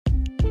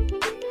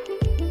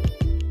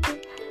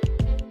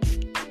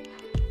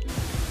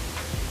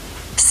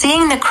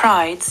Seeing the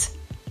crowds,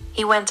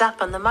 he went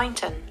up on the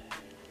mountain,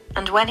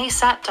 and when he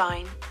sat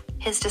down,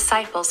 his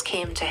disciples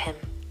came to him.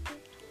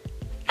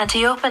 And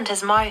he opened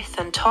his mouth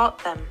and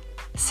taught them,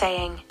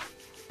 saying,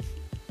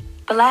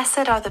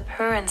 "Blessed are the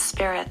poor in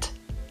spirit,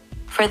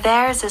 for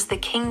theirs is the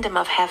kingdom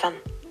of heaven.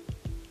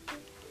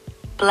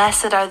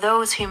 Blessed are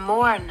those who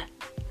mourn,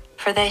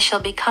 for they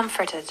shall be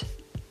comforted.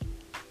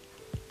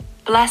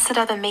 Blessed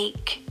are the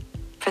meek,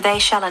 for they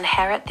shall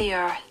inherit the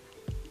earth.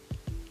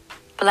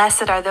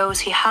 Blessed are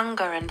those who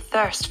hunger and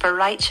thirst for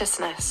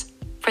righteousness,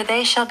 for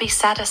they shall be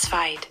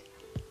satisfied.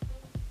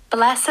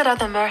 Blessed are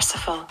the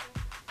merciful,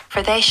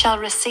 for they shall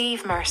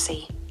receive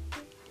mercy.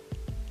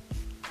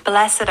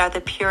 Blessed are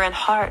the pure in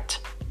heart,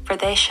 for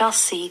they shall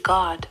see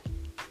God.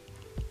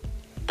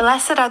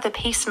 Blessed are the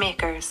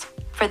peacemakers,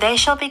 for they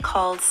shall be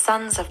called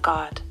sons of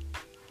God.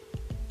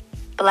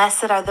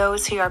 Blessed are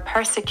those who are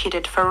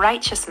persecuted for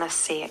righteousness'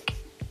 sake,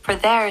 for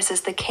theirs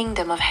is the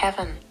kingdom of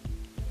heaven.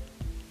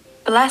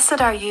 Blessed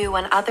are you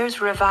when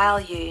others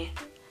revile you,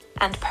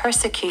 and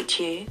persecute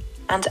you,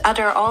 and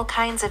utter all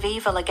kinds of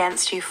evil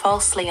against you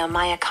falsely on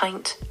my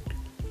account.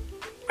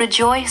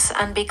 Rejoice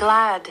and be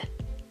glad,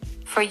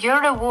 for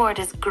your reward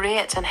is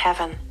great in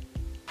heaven,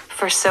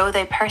 for so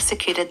they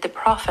persecuted the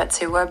prophets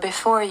who were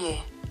before you.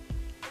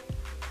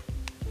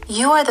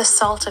 You are the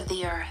salt of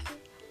the earth."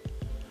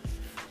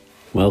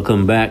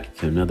 Welcome back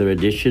to another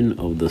edition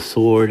of The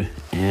Sword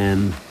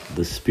and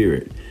the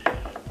Spirit,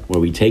 where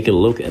we take a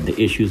look at the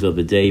issues of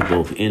the day,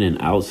 both in and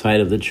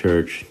outside of the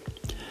church,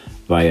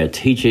 via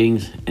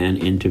teachings and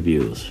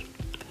interviews.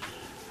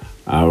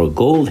 Our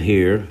goal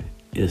here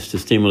is to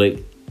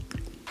stimulate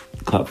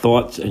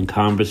thoughts and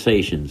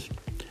conversations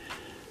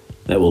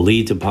that will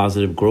lead to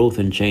positive growth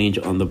and change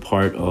on the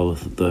part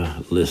of the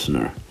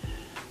listener.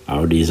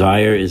 Our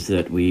desire is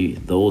that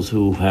those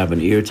who have an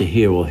ear to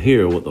hear, will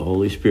hear what the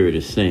Holy Spirit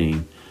is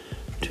saying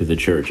to the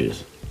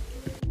churches.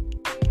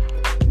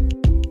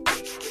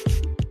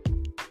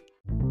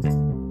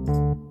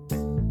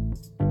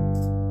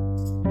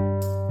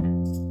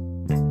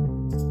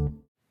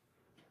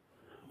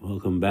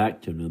 Welcome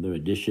back to another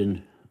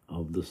edition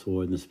of The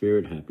Sword and the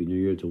Spirit. Happy New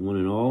Year to one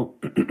and all.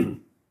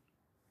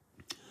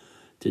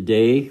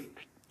 Today,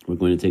 we're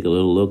going to take a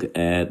little look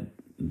at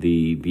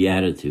the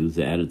Beatitudes,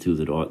 the attitudes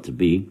that ought to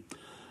be.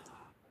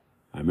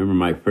 I remember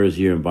my first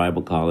year in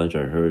Bible college,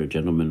 I heard a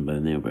gentleman by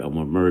the name of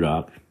Elmer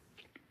Murdoch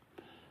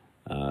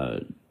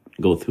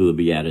go through the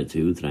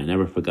Beatitudes, and I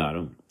never forgot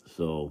him.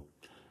 So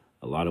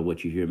a lot of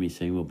what you hear me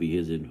saying will be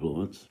his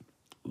influence,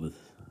 with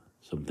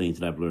some things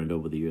that I've learned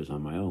over the years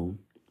on my own.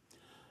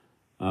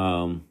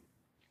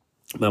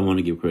 But I want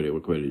to give credit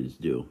where credit is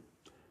due.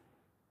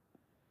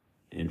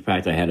 In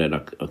fact, I had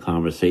a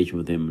conversation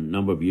with him a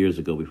number of years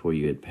ago before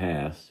you had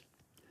passed.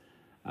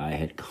 I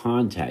had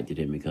contacted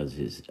him because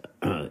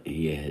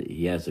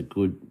he has a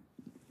good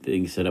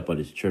thing set up at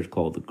his church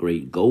called the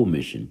Great Go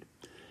Mission.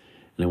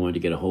 And I wanted to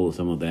get a hold of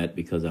some of that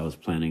because I was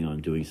planning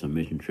on doing some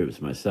mission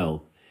trips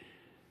myself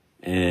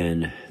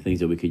and things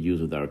that we could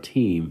use with our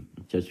team,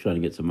 just trying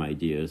to get some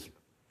ideas.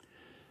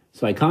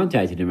 So I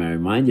contacted him. I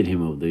reminded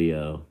him of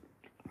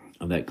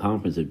that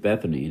conference at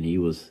Bethany, and he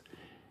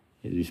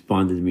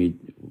responded to me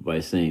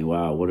by saying,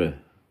 "Wow, what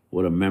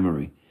a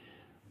memory."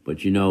 But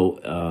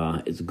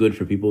it's good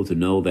for people to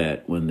know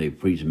that when they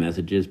preach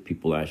messages,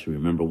 people actually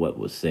remember what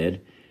was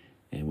said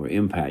and were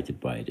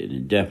impacted by it. And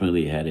it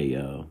definitely had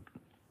a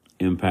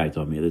impact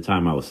on me. At the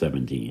time, I was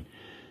 17.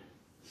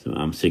 So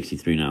I'm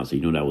 63 now, so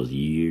that was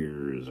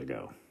years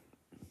ago.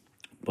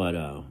 But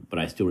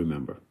I still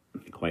remember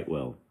quite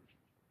well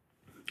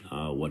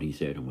what he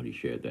said and what he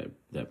shared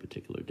that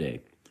particular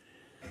day.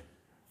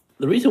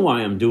 The reason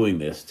why I'm doing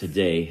this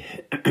today,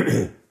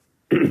 because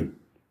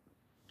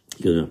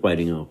I'm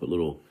fighting off a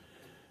little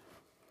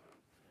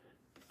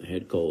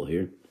head cold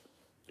here,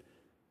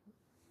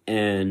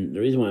 and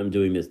the reason why I'm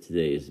doing this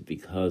today is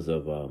because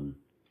of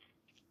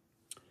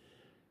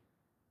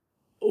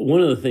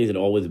one of the things that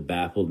always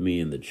baffled me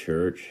in the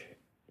church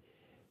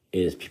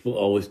is people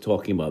always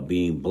talking about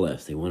being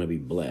blessed. They want to be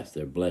blessed.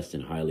 They're blessed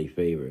and highly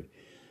favored.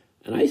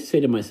 And I say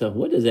to myself,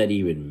 what does that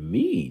even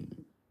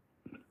mean?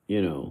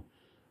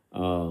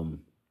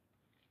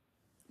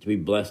 To be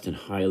blessed and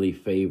highly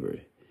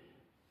favored.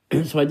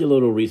 So I did a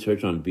little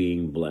research on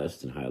being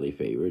blessed and highly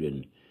favored,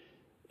 and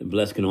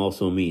blessed can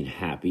also mean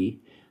happy.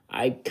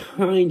 I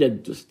kind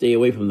of stay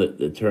away from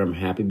the term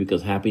happy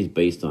because happy is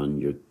based on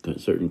your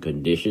certain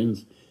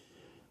conditions.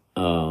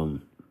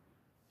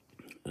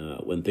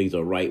 When things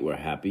are right, we're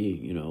happy.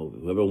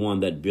 Whoever won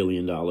that $1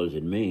 billion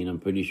in Maine, I'm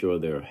pretty sure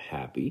they're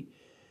happy,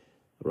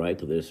 right?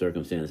 Because their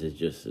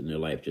circumstances in their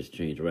life just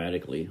changed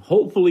radically.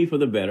 Hopefully for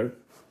the better,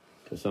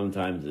 because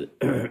sometimes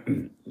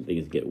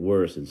things get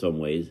worse in some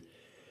ways.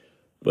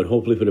 But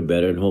hopefully for the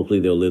better, and hopefully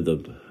they'll live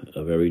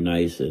a very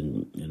nice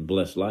and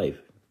blessed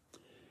life.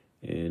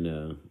 And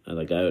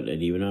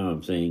even now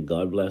I'm saying,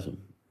 God bless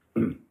them.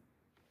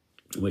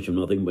 Wish them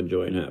nothing but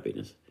joy and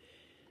happiness.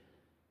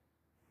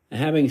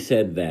 Having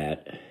said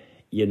that,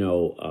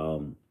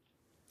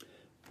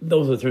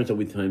 those are the terms that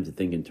we tend to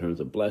think in terms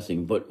of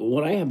blessing. But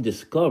what I have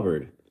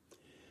discovered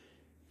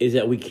is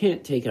that we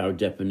can't take our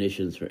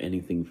definitions for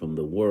anything from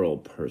the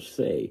world per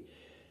se,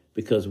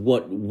 because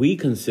what we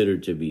consider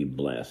to be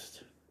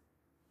blessed,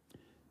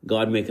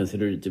 God may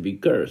consider it to be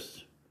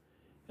cursed.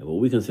 And what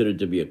we consider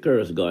to be a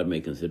curse, God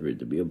may consider it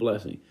to be a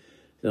blessing.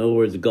 In other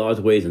words,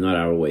 God's ways are not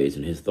our ways,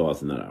 and his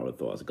thoughts are not our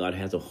thoughts. God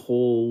has a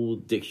whole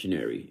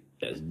dictionary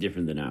that's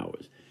different than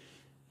ours.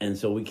 And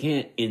so we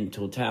can't, in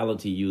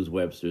totality, use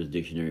Webster's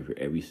dictionary for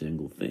every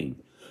single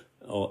thing.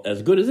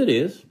 As good as it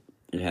is,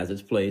 it has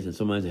its place, and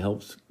sometimes it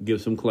helps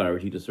give some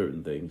clarity to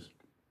certain things.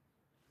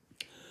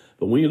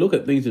 But when you look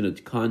at things in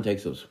the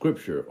context of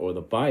Scripture or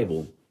the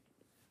Bible,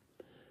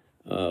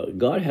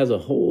 God has a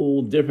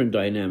whole different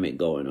dynamic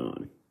going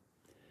on.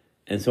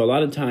 And so a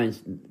lot of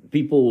times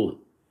people,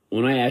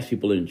 when I ask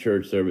people in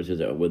church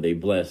services, were they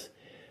blessed,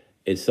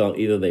 it's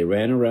either they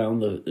ran around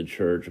the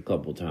church a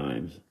couple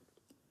times,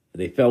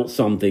 they felt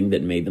something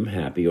that made them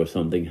happy, or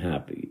something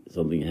happened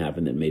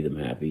that made them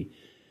happy,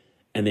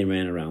 and they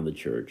ran around the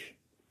church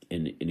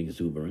in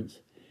exuberance.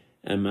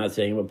 I'm not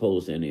saying I'm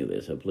opposed to any of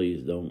this, so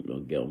please don't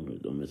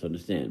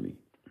misunderstand me.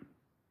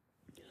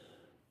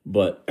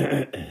 But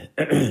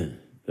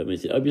let me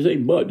see. I'm just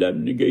saying, but that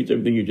negates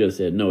everything you just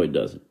said. No, it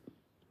doesn't.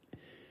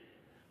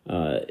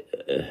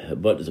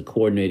 But is a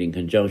coordinating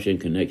conjunction,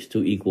 connects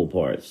two equal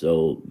parts.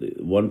 So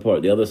one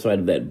part, the other side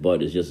of that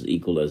but is just as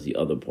equal as the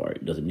other part.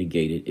 It doesn't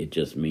negate it. It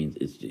just means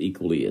it's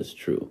equally as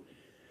true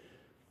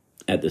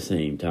at the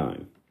same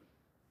time.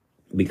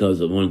 Because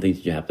one of the things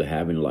that you have to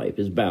have in life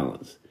is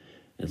balance.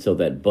 And so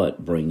that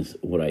but brings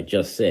what I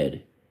just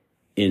said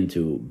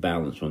into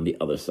balance from the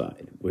other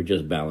side. We're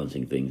just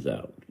balancing things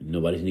out.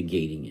 Nobody's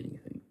negating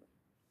anything.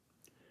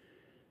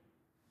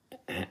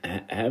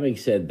 Having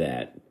said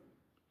that,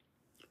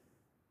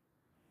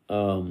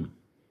 and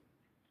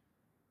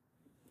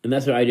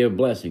that's the idea of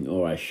blessing.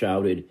 Or I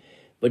shouted.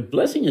 But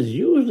blessing is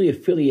usually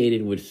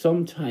affiliated with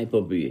some type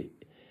of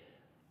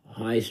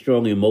high,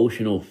 strong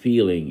emotional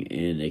feeling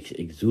and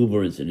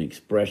exuberance and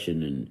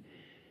expression.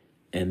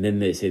 And then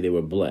they say they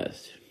were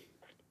blessed.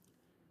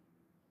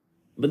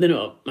 But then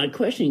my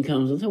question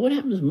comes, so what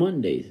happens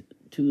Monday,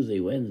 Tuesday,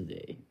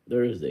 Wednesday,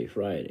 Thursday,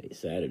 Friday,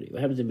 Saturday?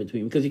 What happens in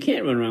between? Because you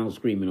can't run around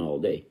screaming all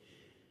day.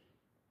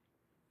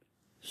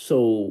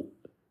 So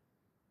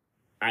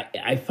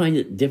I find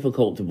it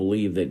difficult to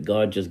believe that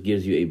God just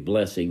gives you a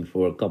blessing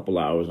for a couple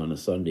hours on a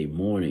Sunday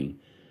morning,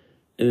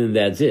 and then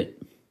that's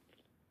it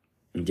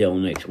until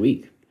next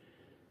week.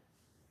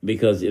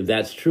 Because if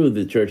that's true,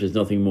 the church is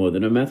nothing more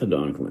than a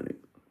methadone clinic.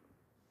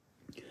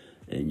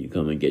 And you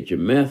come and get your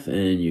meth,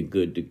 and you're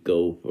good to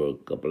go for a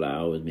couple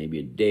hours, maybe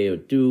a day or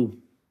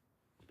two.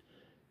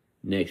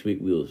 Next week,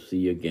 we'll see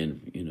you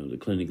again. The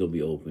clinic will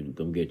be open.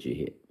 Come get your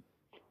hit.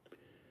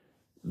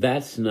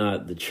 That's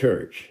not the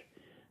church.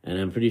 And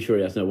I'm pretty sure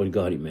that's not what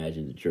God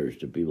imagined the church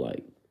to be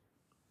like.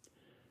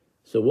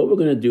 So what we're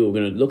going to do, we're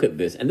going to look at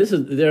this. And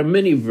there are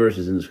many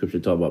verses in the scripture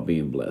that talk about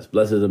being blessed.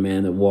 Blessed is a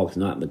man that walks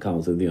not in the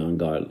counsel of the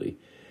ungodly,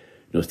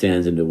 nor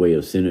stands in the way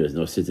of sinners,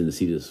 nor sits in the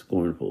seat of the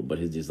scornful. But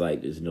his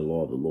delight is in the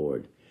law of the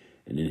Lord.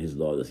 And in his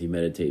law does he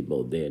meditate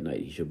both day and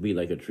night. He shall be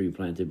like a tree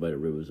planted by the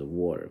rivers of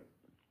water,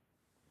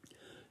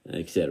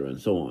 etc.,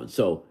 and so on.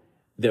 So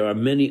there are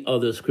many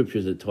other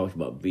scriptures that talk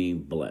about being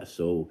blessed.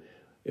 So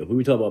if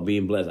we talk about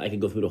being blessed, I can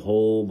go through the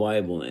whole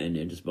Bible, and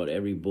in just about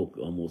every book,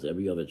 almost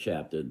every other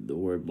chapter, the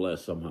word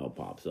blessed somehow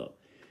pops up.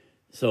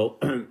 So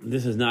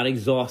this is not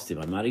exhaustive.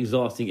 I'm not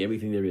exhausting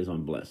everything there is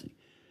on blessing.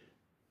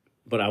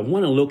 But I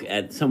want to look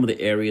at some of the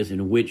areas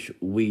in which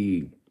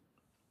we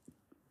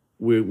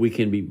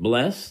can be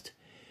blessed,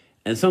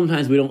 and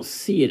sometimes we don't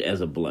see it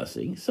as a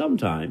blessing.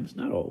 Sometimes,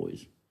 not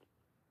always.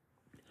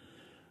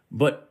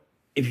 But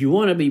if you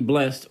want to be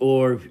blessed,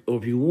 or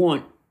if you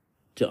want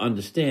to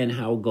understand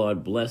how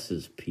God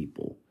blesses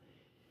people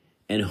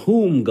and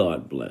whom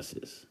God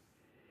blesses,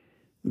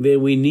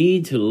 then we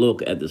need to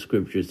look at the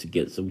scriptures to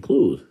get some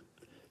clues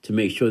to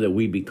make sure that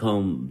we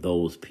become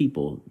those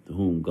people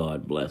whom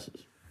God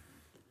blesses.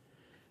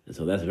 And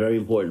so that's very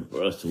important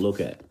for us to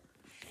look at.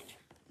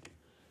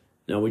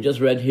 Now, we just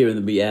read here in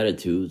the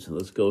Beatitudes.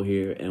 Let's go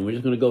here, and we're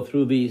just going to go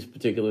through the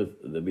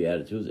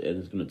Beatitudes, and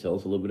it's going to tell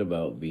us a little bit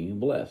about being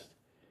blessed.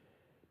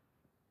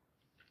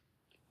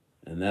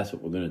 And that's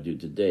what we're going to do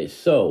today.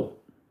 So,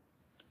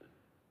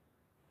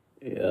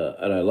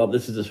 and I love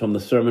this. This is from the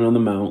Sermon on the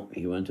Mount.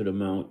 He went to the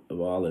Mount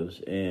of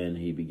Olives, and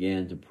he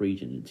began to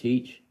preach and to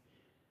teach,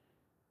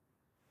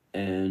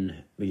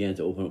 and began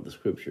to open up the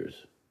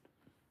scriptures.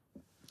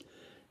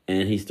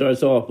 And he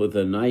starts off with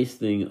a nice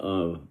thing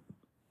of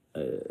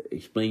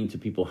explaining to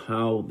people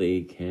how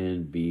they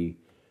can be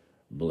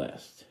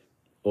blessed,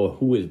 or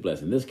who is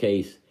blessed. In this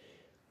case,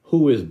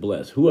 who is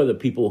blessed? Who are the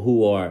people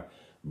who are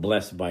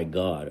blessed by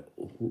God,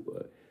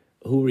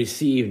 who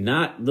receive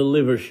not the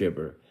liver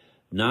shipper,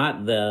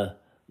 not the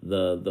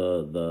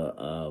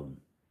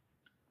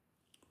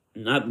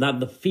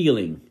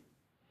feeling,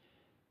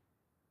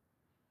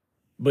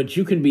 but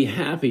you can be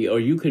happy, or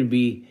you can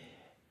be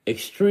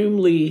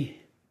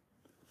extremely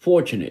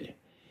fortunate.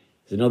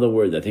 It's another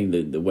word I think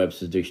the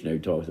Webster's Dictionary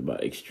talks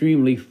about.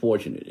 Extremely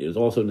fortunate. It is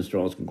also in the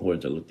Strong's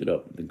Concordance. I looked it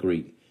up, the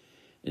Greek.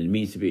 And it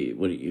means to be,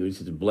 when it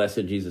says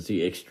blessed, Jesus,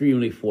 see,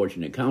 extremely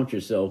fortunate. Count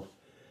yourself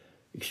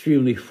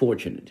extremely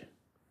fortunate.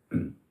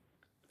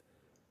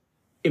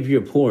 If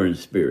you're poor in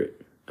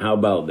spirit, how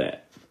about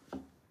that?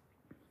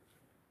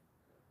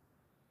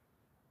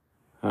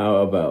 How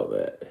about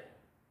that?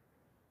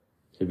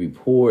 To be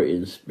poor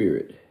in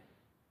spirit.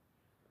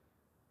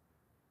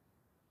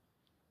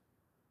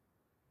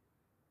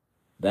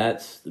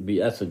 That's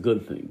a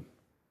good thing.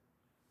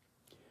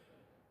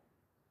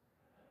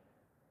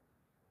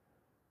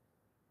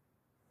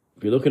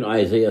 If you look in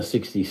Isaiah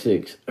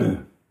 66,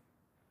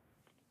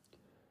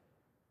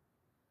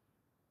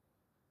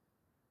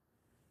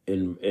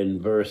 in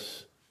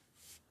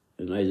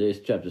Isaiah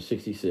chapter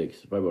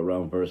 66, probably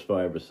around verse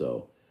 5 or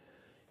so,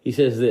 he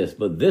says this,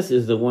 "But this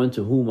is the one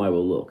to whom I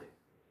will look,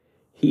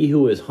 he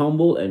who is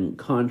humble and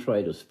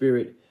contrite of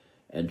spirit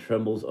and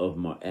trembles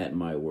at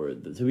my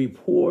word." To be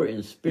poor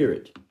in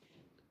spirit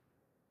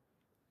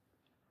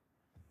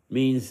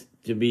means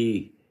to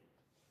be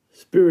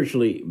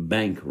spiritually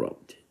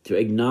bankrupt, to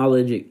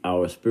acknowledge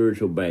our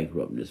spiritual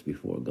bankruptness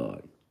before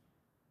God.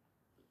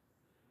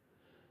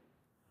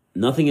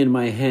 "Nothing in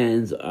my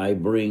hands I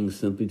bring,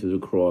 simply to the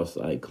cross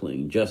I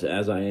cling, just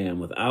as I am,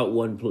 without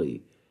one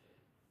plea,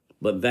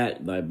 but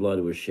that thy blood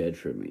was shed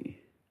for me,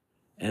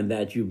 and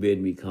that you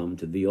bid me come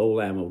to thee, O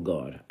Lamb of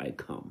God, I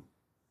come."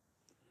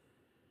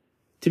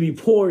 To be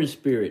poor in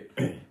spirit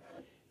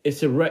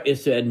is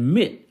to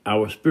admit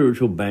our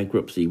spiritual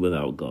bankruptcy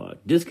without God.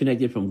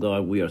 Disconnected from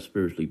God, we are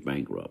spiritually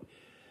bankrupt.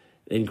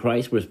 In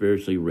Christ, we're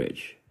spiritually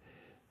rich,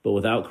 but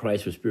without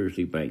Christ, we're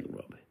spiritually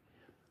bankrupt.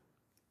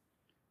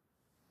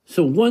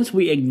 So once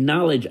we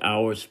acknowledge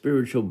our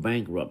spiritual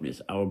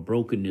bankruptness, our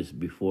brokenness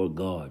before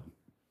God,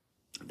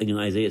 I think in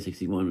Isaiah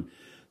 61, the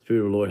Spirit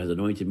of the Lord has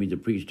anointed me to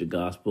preach the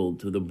gospel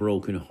to the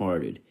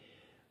brokenhearted.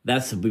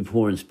 That's to be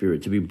poor in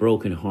spirit, to be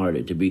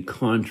brokenhearted, to be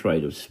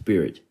contrite of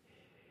spirit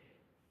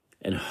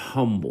and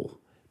humble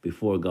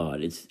before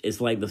God.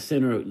 It's like the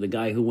sinner, the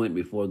guy who went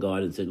before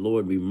God and said,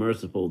 "Lord, be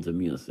merciful to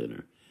me, a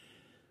sinner."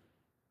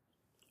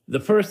 The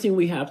first thing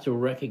we have to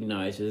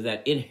recognize is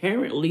that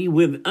inherently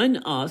within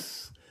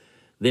us,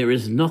 there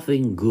is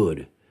nothing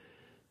good.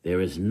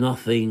 There is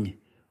nothing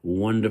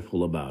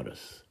wonderful about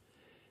us.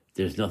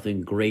 There's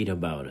nothing great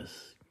about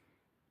us.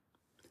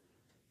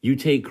 You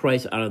take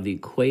Christ out of the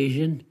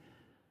equation,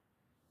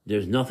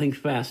 there's nothing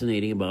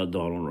fascinating about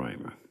Donald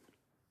Reimer.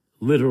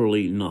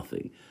 Literally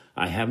nothing.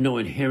 I have no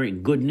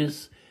inherent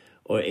goodness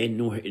or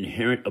no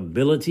inherent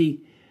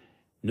ability,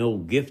 no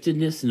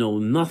giftedness, no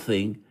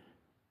nothing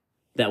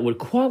that would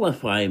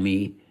qualify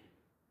me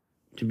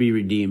to be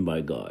redeemed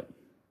by God.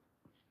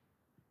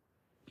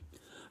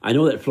 I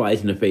know that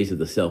flies in the face of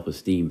the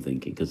self-esteem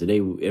thinking, because today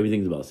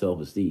everything's about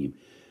self-esteem.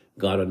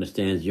 God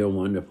understands you're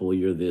wonderful,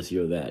 you're this,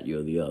 you're that,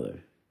 you're the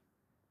other.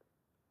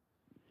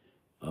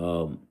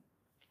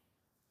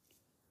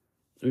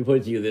 Let me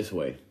put it to you this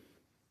way.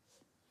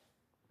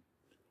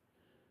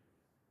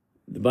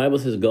 The Bible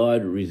says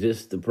God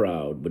resists the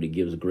proud, but he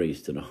gives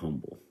grace to the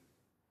humble.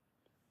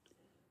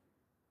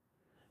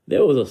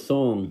 There was a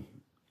song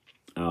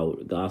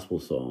out, a gospel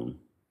song,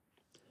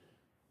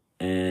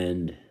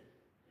 and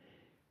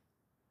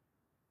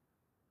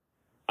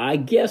I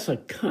guess I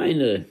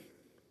kind of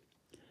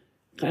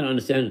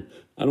understand.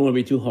 I don't want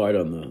to be too hard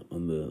on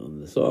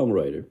the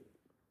songwriter.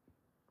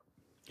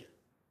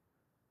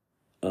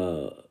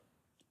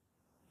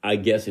 I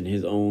guess in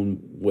his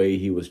own way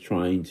he was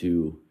trying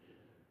to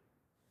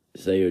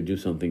say or do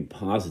something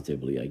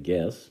positively, I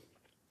guess.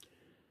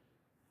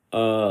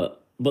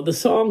 But the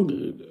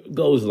song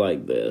goes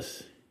like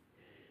this.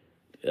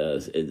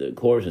 The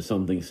chorus is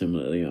something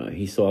similar. You know,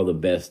 he saw the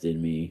best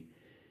in me.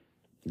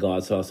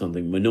 God saw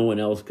something when no one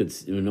else could.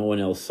 When no one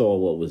else saw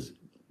what was,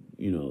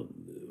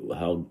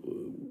 how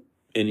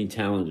any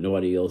talent.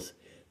 Nobody else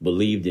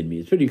believed in me.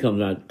 It pretty comes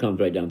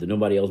right down to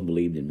nobody else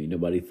believed in me.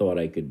 Nobody thought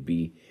I could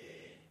be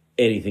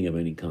anything of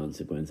any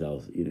consequence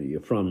else. You're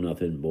from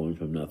nothing, born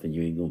from nothing.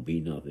 You ain't gonna be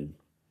nothing.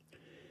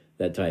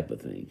 That type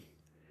of thing.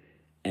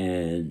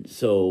 And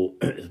so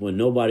when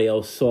nobody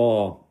else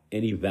saw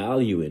any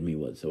value in me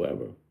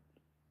whatsoever,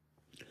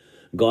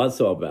 God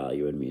saw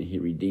value in me and he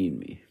redeemed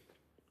me.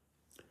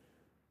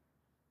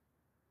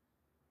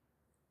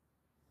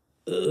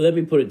 Let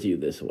me put it to you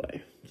this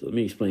way. So let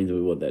me explain to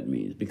you what that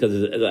means,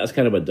 because that's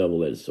kind of a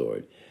double-edged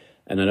sword.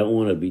 And I don't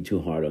want to be too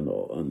hard on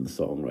the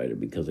songwriter,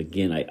 because,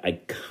 again, I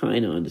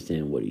kind of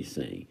understand what he's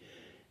saying.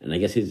 And I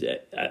guess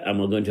I'm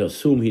going to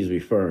assume he's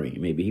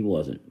referring, maybe he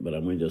wasn't, but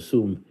I'm going to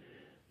assume,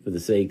 for the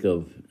sake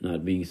of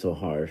not being so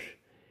harsh,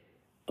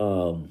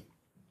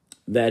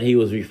 that he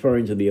was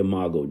referring to the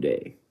Imago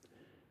Dei,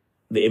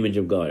 the image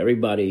of God.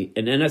 Everybody,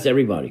 and that's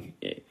everybody.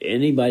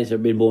 Anybody that's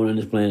ever been born on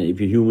this planet, if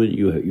you're human,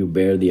 you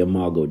bear the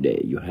Imago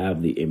Dei. You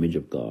have the image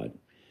of God.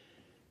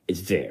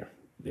 It's there.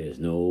 There's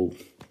no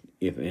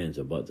ifs, ands,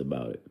 or buts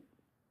about it.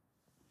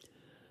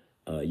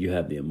 You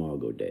have the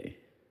Imago Dei.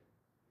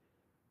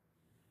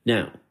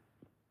 Now,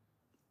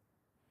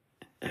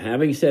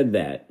 having said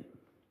that,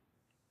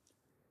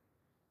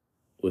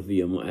 with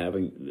the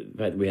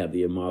fact that we have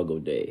the Imago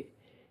Dei,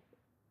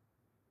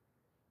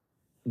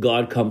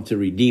 God come to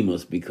redeem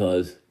us,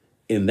 because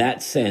in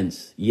that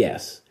sense,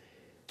 yes,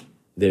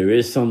 there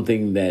is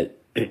something that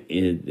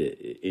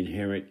is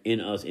inherent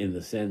in us in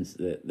the sense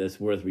that's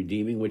worth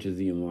redeeming, which is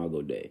the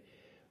Imago Dei,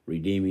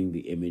 redeeming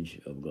the image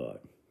of God.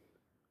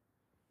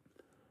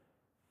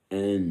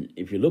 And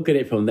if you look at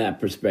it from that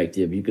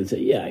perspective, you can say,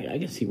 yeah, I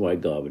can see why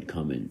God would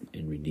come and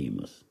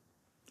redeem us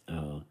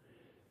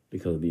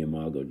because of the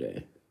Imago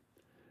Dei.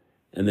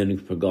 And then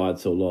for God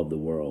so loved the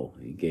world,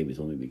 he gave his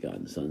only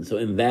begotten son. So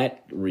in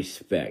that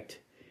respect,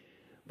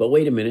 but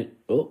wait a minute,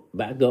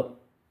 back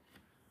up.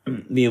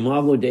 The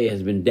Imago Dei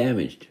has been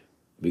damaged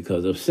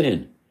because of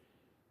sin.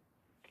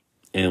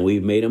 And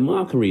we've made a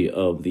mockery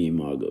of the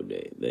Imago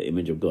Dei, the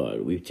image of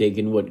God. We've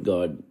taken what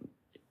God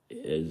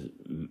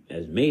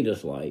has made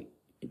us like,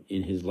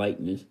 in his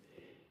likeness,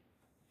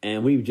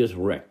 and we've just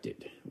wrecked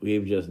it.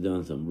 We've just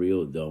done some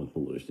real dumb,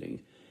 foolish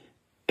things.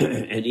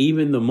 And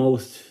even the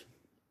most,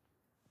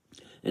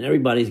 and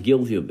everybody's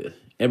guilty of this.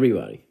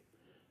 Everybody.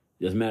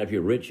 Doesn't matter if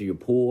you're rich or you're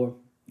poor,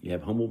 you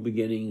have humble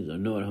beginnings or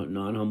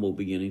non-humble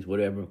beginnings,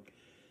 whatever.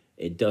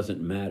 It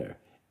doesn't matter.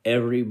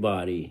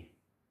 Everybody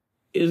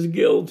is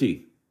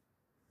guilty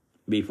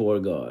before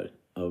God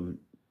of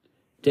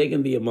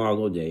taking the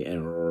Imago Dei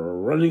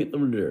and running it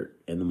through the dirt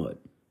and the mud,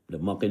 the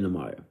muck and the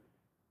mire.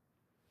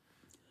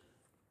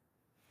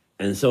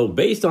 And so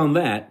based on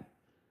that,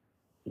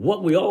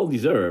 what we all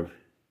deserve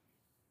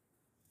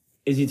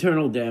is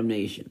eternal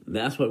damnation.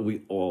 That's what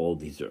we all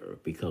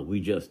deserve, because we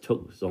just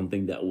took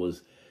something that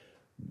was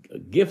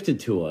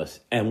gifted to us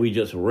and we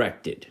just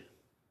wrecked it.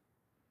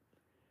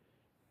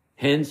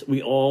 Hence,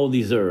 we all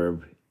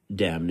deserve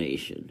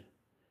damnation.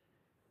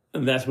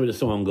 And that's where the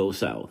song goes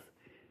south.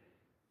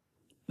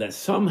 That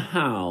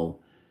somehow,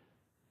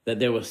 that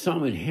there was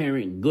some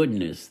inherent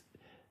goodness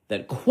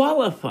that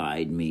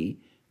qualified me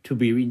to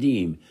be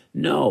redeemed.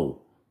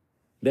 No,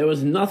 there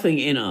was nothing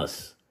in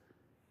us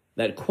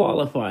that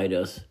qualified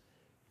us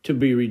to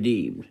be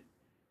redeemed.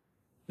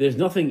 There's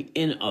nothing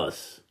in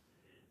us.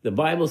 The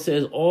Bible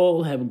says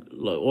all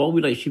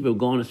we like sheep have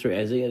gone astray.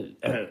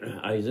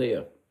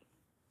 Isaiah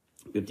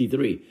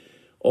 53.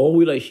 All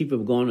we like sheep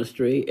have gone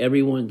astray,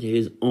 everyone to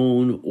his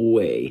own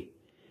way.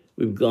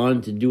 We've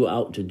gone to do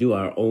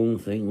our own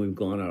thing. We've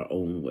gone our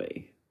own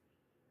way.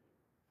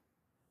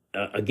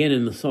 Again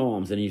in the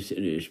Psalms, and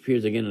it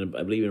appears again,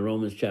 I believe, in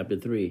Romans chapter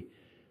 3.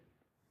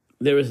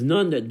 There is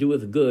none that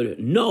doeth good,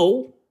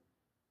 no,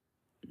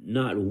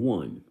 not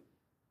one.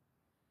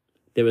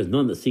 There is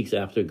none that seeks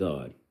after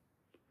God.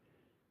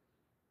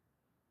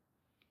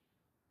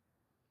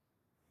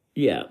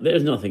 Yeah,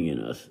 there's nothing in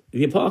us.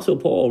 The Apostle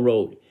Paul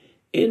wrote,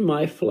 in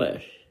my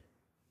flesh,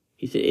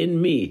 he said,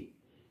 in me,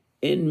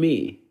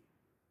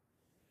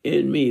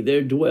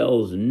 there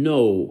dwells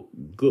no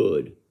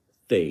good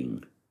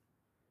thing.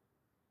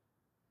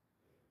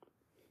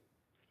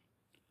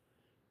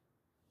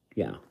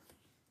 Yeah.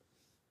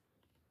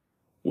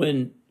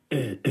 When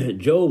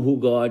Job, who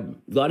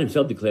God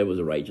himself declared was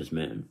a righteous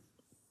man,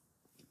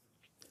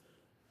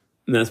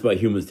 and that's by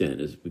human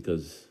standards,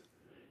 because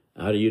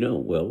how do you know?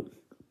 Well,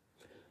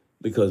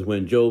 because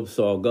when Job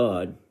saw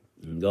God,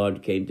 and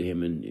God came to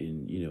him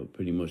and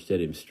pretty much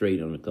set him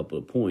straight on a couple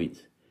of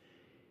points,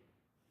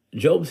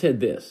 Job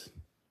said this: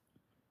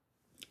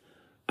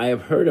 I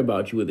have heard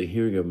about you with the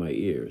hearing of my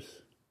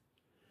ears,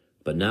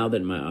 but now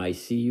that my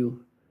eyes see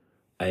you,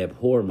 I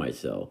abhor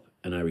myself,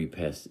 and I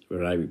repent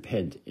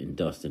in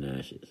dust and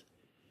ashes.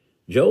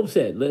 Job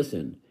said,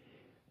 listen,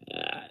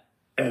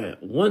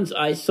 once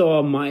I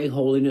saw my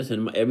holiness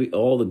and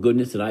all the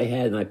goodness that I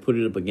had, and I put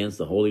it up against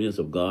the holiness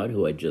of God,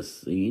 who I'd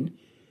just seen,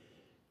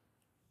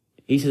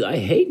 he says, I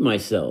hate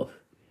myself,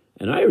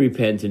 and I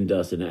repent in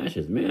dust and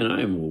ashes. Man,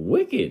 I am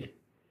wicked.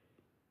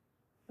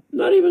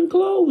 Not even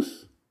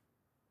close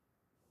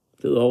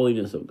to the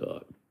holiness of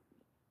God.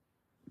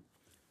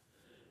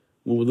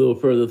 Move a little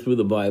further through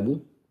the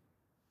Bible.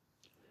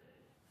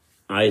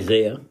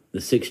 Isaiah, the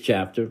 6th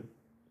chapter.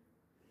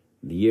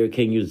 The year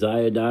King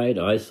Uzziah died,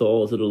 I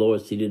saw the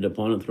Lord seated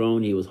upon a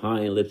throne. He was high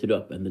and lifted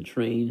up, and the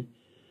train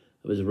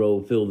of his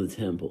robe filled the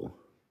temple.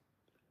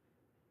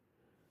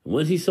 And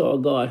once he saw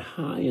God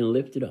high and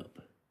lifted up,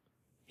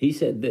 he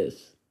said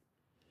this: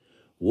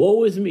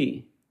 Woe is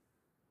me,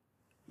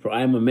 for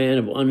I am a man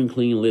of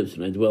unclean lips,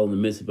 and I dwell in the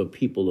midst of a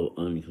people of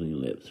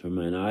unclean lips. For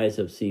mine eyes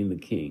have seen the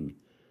King,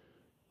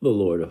 the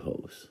Lord of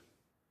hosts.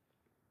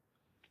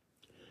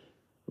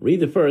 Read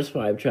the first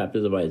 5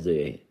 chapters of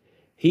Isaiah.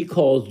 He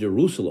calls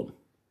Jerusalem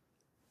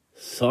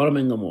Sodom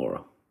and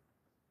Gomorrah.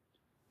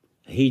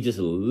 He just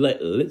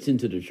lets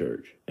into the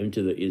church,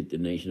 into the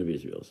nation of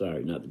Israel.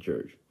 Sorry, not the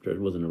church. Church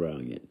wasn't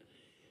around yet.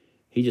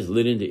 He just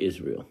lit into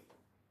Israel.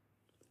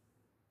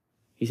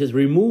 He says,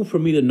 remove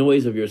from me the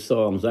noise of your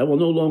songs. I will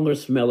no longer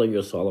smell of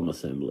your solemn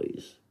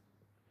assemblies.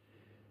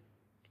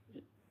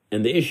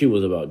 And the issue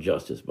was about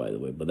justice, by the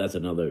way, but that's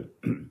another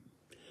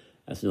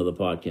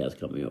podcast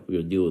coming up. We're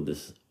going to deal with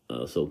this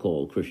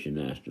so-called Christian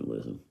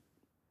nationalism.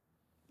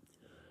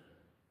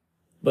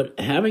 But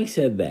having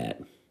said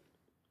that,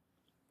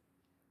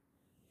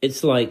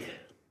 it's like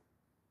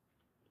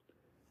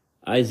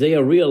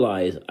Isaiah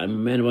realized, I'm a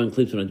man of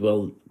unclean lips, and I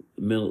dwell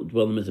in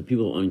the midst of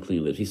people of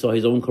unclean lips. He saw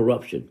his own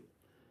corruption,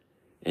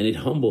 and it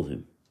humbled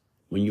him.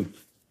 When you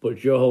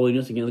put your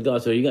holiness against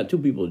God, so you got two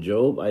people,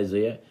 Job,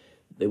 Isaiah,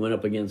 they went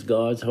up against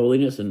God's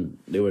holiness, and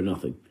they were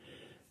nothing.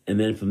 And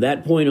then from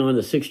that point on,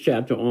 the 6th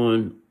chapter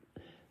on,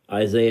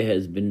 Isaiah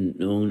has been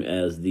known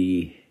as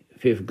the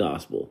 5th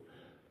gospel,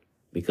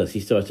 because he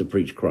starts to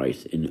preach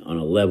Christ on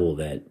a level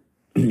that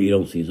you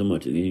don't see so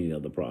much of any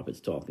other prophets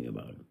talking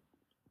about him.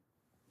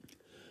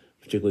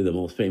 Particularly the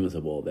most famous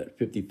of all, that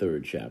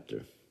 53rd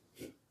chapter.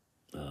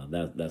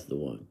 That's the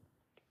one.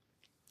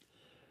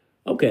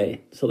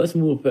 Okay, so let's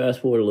move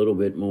fast forward a little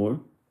bit more.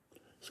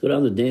 Let's go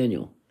down to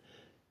Daniel.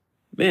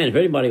 Man, if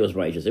anybody was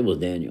righteous, it was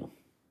Daniel.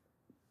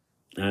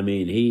 I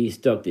mean, he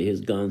stuck to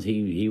his guns.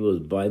 He was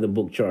by the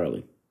book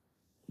Charlie.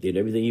 Did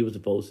everything he was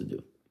supposed to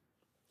do.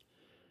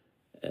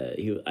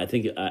 I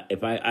think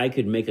if I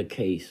could make a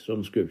case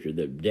from Scripture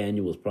that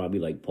Daniel was probably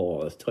like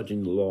Paul, as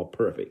touching the law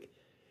perfect,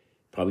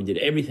 probably did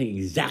everything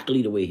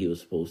exactly the way he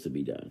was supposed to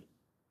be done.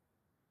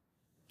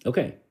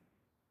 Okay.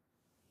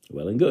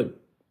 Well and good.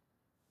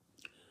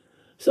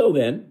 So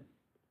then,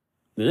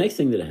 the next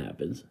thing that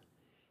happens,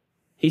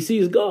 he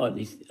sees God.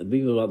 I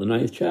believe about the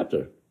 9th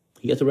chapter.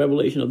 He gets a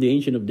revelation of the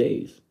Ancient of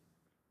Days.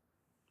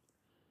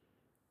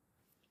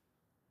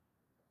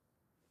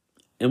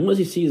 And once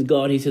he sees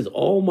God, he says,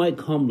 all my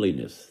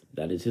comeliness,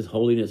 that is his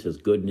holiness, his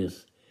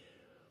goodness,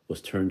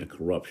 was turned to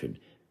corruption.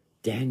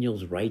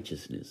 Daniel's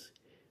righteousness,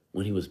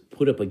 when he was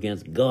put up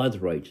against God's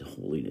righteous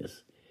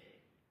holiness,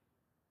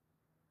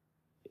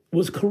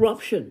 was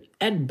corruption.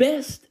 At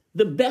best,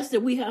 the best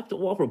that we have to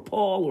offer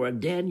Paul or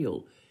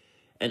Daniel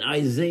and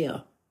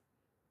Isaiah,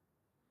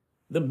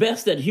 the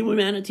best that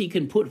humanity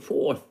can put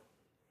forth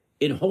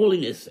in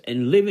holiness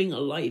and living a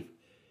life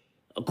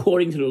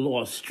according to the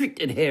law,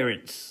 strict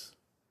adherence,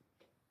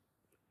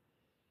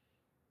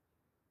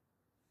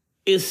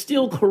 is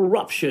still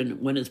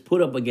corruption when it's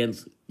put up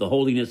against the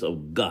holiness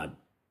of God.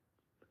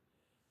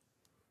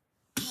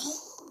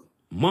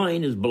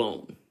 Mind is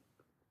blown.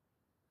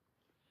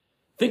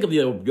 Think of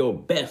your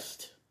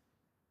best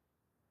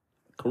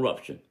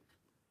corruption.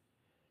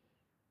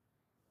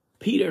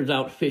 Peter's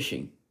out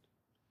fishing.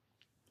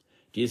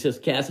 Jesus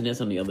says, cast a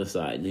net on the other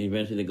side. And then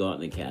eventually they go out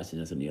and they cast a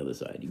net on the other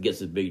side. He gets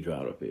this big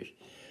drought of fish.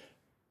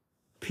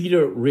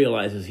 Peter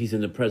realizes he's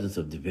in the presence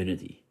of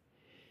divinity.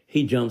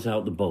 He jumps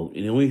out the boat.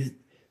 And the only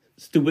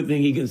stupid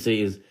thing he can say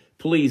is,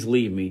 please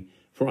leave me,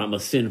 for I'm a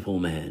sinful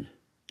man.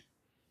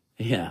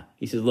 Yeah,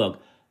 he says,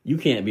 look, you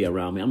can't be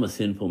around me. I'm a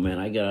sinful man.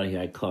 I got out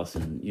here, I cuss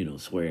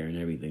and, swear and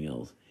everything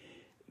else.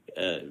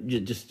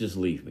 Just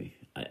leave me.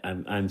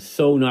 I'm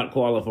so not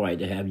qualified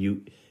to have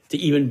you, to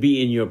even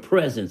be in your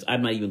presence.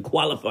 I'm not even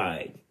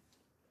qualified.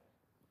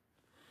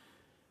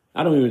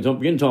 I don't even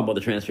begin to talk about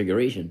the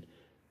transfiguration.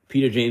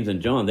 Peter, James,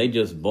 and John, they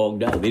just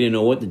bogged out. They didn't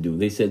know what to do.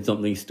 They said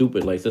something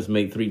stupid like, let's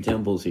make 3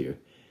 temples here.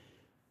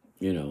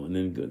 And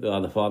then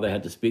the Father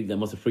had to speak. That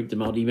must have freaked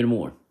them out even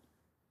more.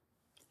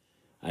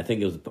 I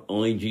think it was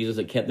only Jesus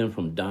that kept them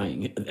from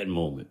dying at that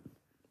moment.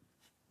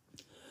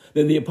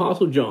 Then the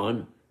Apostle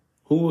John,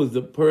 who was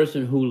the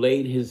person who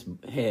laid his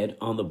head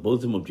on the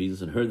bosom of Jesus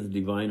and heard the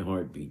divine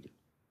heartbeat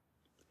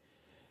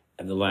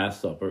at the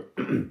Last Supper,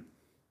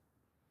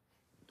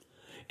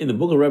 in the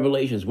book of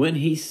Revelations, when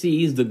he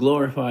sees the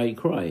glorified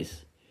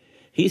Christ,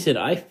 he said,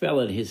 I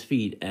fell at his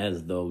feet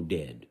as though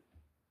dead.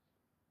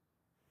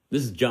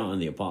 This is John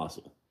the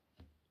Apostle.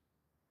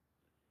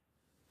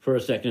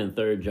 1st, 2nd, and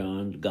 3rd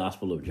John,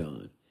 Gospel of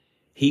John.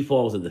 He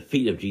falls at the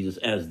feet of Jesus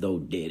as though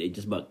dead. It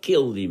just about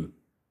killed him.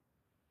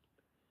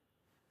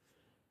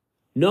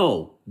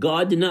 No,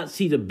 God did not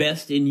see the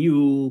best in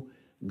you.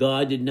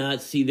 God did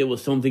not see there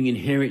was something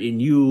inherent in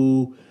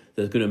you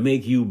that's going to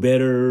make you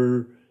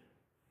better.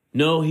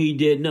 No, he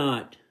did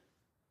not.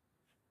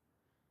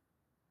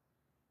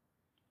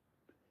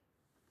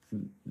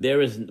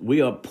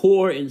 We are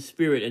poor in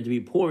spirit, and to be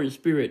poor in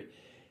spirit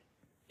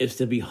is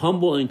to be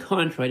humble and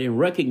contrite and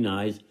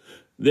recognize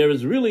there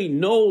is really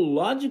no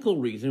logical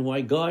reason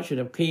why God should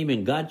have came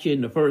and got you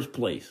in the first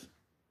place.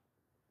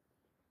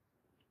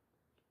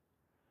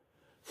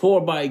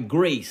 For by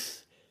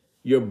grace,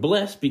 you're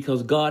blessed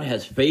because God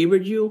has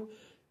favored you.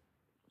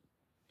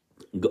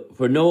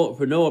 For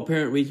no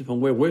apparent reason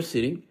from where we're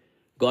sitting,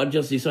 God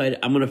just decided,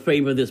 I'm going to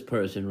favor this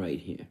person right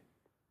here.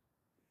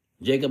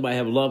 Jacob I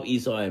have loved,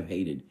 Esau I have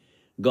hated.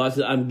 God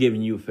said, I'm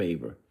giving you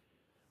favor.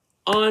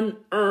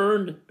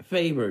 Unearned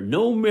favor.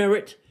 No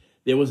merit.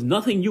 There was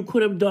nothing you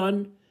could have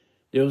done.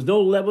 There was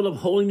no level of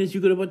holiness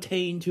you could have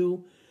attained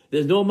to.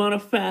 There's no amount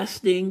of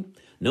fasting,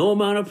 no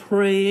amount of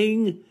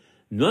praying.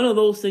 None of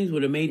those things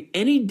would have made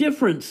any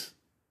difference.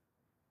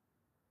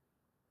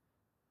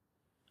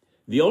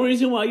 The only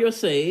reason why you're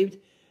saved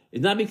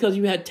is not because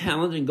you had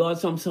talent and God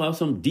saw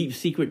some deep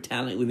secret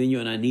talent within you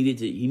and he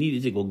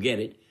needed to go get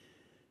it.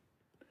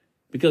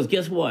 Because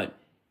guess what?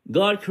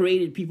 God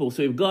created people.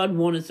 So if God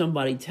wanted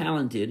somebody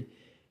talented,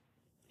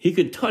 he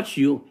could touch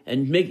you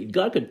and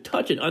God could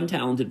touch an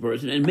untalented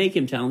person and make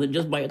him talented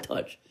just by a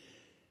touch.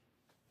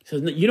 So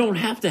you don't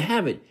have to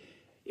have it.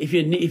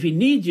 If he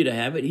needs you to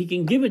have it, he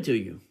can give it to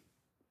you.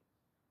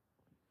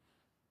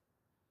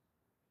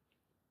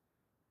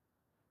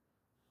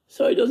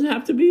 So it doesn't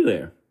have to be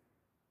there.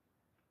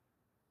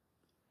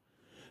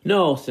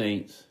 No,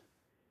 saints.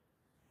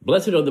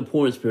 Blessed are the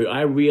poor in spirit.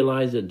 I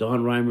realize that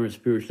Don Reimer is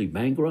spiritually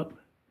bankrupt.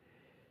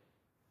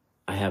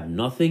 I have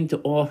nothing to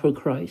offer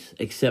Christ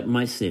except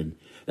my sin.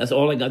 That's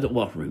all I got to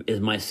offer him, is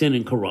my sin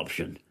and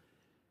corruption.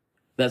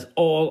 That's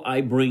all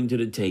I bring to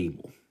the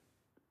table.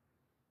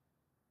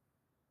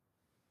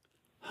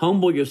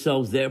 Humble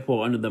yourselves,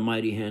 therefore, under the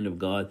mighty hand of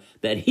God,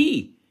 that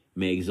he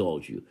may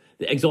exalt you.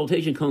 The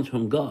exaltation comes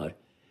from God.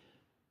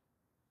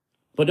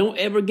 But don't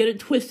ever get it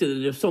twisted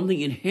that there's something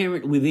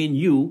inherent within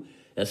you,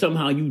 that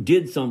somehow you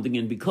did something,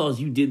 and because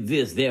you did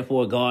this,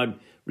 therefore God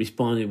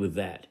responded with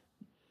that.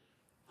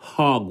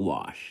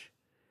 Hogwash.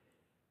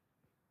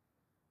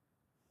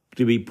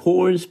 To be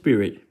poor in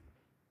spirit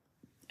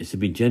is to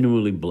be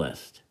genuinely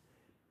blessed.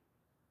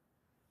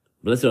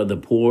 Blessed are the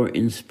poor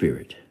in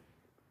spirit.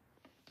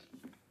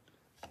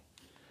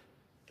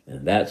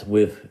 And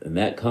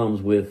that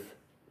comes with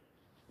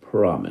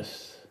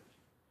promise.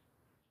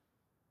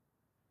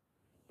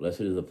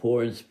 Blessed is the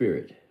poor in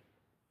spirit.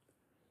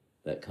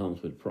 That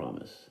comes with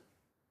promise.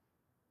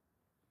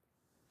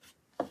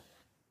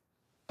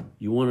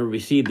 You want to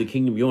receive the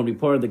kingdom, you want to be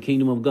part of the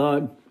kingdom of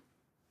God?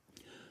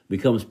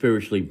 Become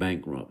spiritually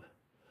bankrupt.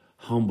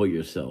 Humble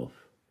yourself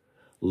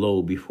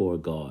low before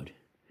God.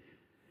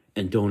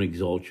 And don't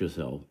exalt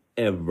yourself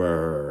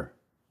ever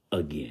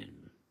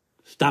again.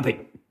 Stop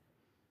it.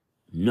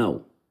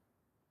 No.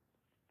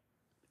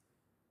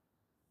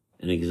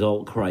 And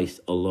exalt Christ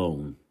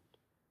alone.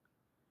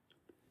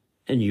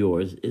 And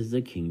yours is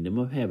the kingdom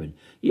of heaven.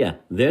 Yeah,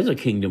 there's a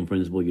kingdom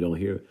principle you don't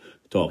hear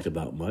talked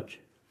about much.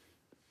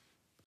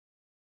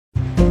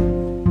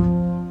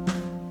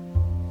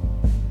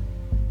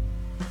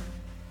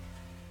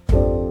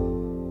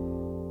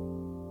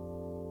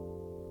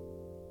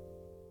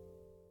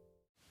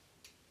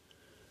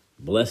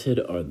 Blessed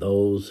are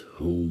those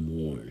who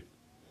mourn.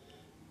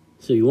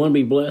 So you want to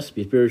be blessed,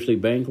 be spiritually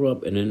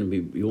bankrupt, and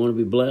then you want to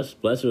be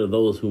blessed? Blessed are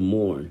those who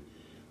mourn.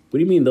 What do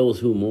you mean those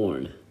who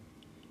mourn?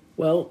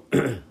 Well,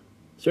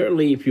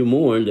 certainly if you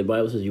mourn, the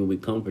Bible says you will be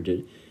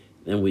comforted.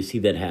 And we see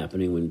that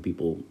happening when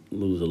people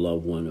lose a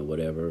loved one or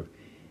whatever,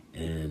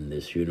 and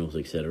there's funerals,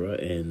 etc.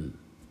 And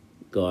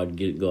God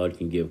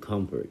can give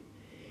comfort.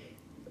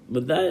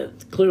 But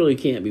that clearly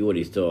can't be what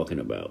he's talking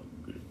about.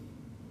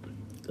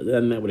 Because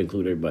then that would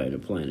include everybody on the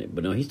planet.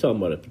 But no, he's talking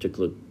about a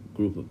particular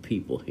group of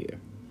people here.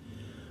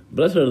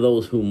 Blessed are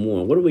those who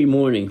mourn. What are we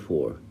mourning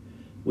for?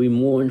 We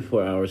mourn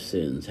for our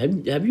sins.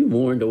 Have you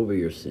mourned over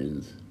your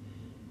sins?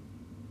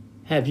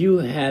 Have you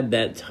had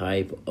that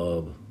type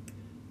of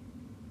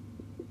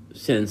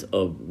sense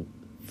of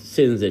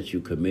sins that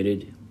you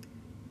committed,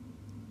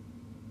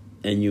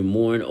 and you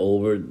mourn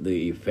over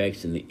the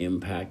effects and the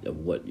impact of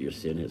what your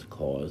sin has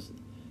caused?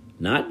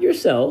 Not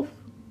yourself,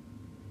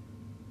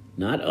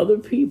 not other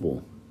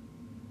people,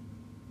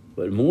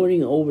 but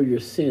mourning over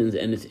your sins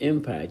and its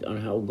impact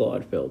on how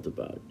God felt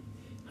about it,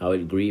 how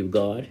it grieved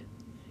God,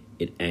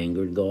 it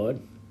angered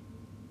God,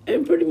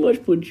 and pretty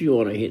much put you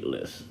on a hit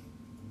list.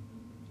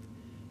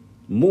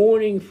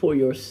 Mourning for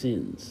your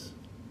sins.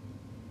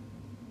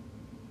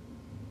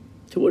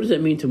 So what does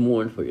that mean to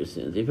mourn for your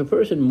sins? If a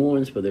person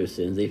mourns for their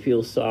sins, they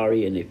feel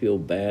sorry and they feel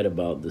bad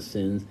about the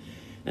sins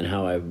and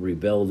how I've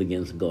rebelled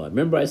against God.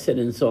 Remember I said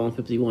in Psalm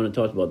 51, it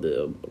talks about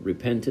the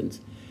repentance.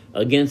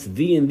 Against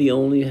thee and thee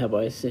only have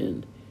I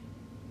sinned.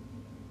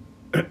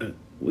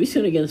 We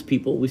sin against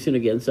people, we sin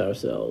against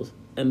ourselves.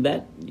 And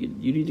that,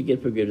 you need to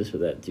get forgiveness for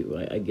that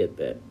too. I get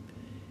that.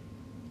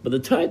 But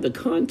the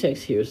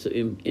context here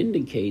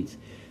indicates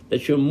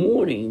that you're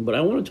mourning, but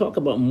I want to talk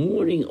about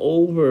mourning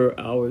over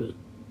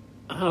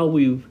how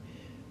we've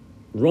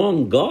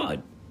wronged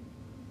God,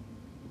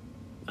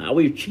 how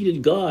we've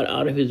cheated God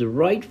out of his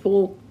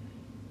rightful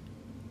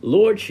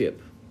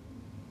lordship.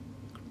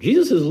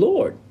 Jesus is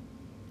Lord.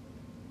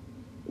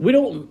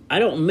 I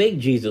don't make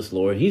Jesus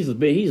Lord. He's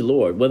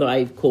Lord. Whether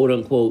I quote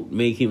unquote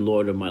make him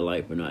Lord of my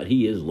life or not,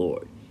 he is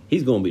Lord.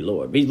 He's going to be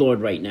Lord. He's Lord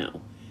right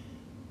now.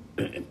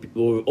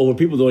 Or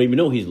people don't even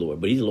know he's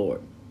Lord, but he's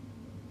Lord.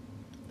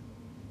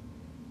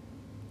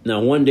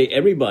 Now, one day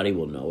everybody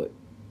will know it,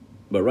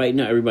 but right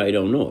now everybody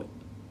don't know it.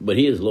 But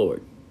he is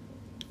Lord.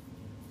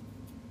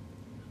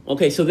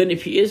 Okay, so then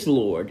if he is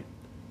Lord,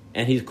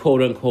 and he's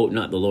quote unquote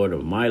not the Lord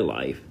of my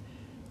life,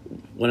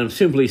 what I'm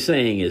simply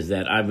saying is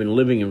that I've been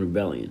living in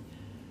rebellion.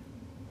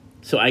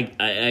 So I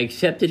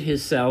accepted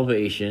his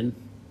salvation,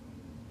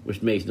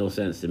 which makes no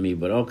sense to me,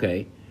 but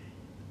okay.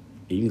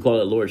 You can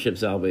call it lordship,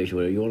 salvation,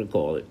 whatever you want to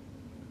call it.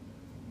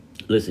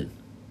 Listen,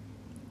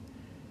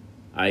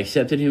 I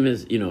accepted him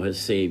as, his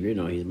Savior.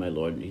 No, he's my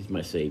Lord, he's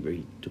my Savior.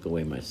 He took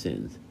away my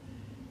sins.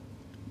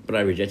 But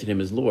I rejected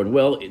him as Lord.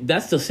 Well,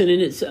 that's the sin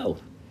in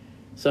itself.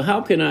 So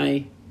how can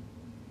I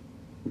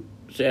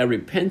say I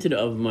repented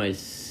of my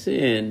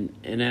sin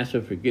and asked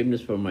for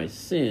forgiveness for my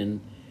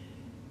sin,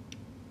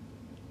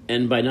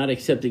 and by not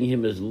accepting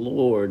him as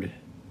Lord,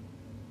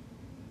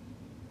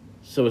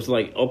 So it's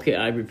like, okay,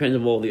 I repent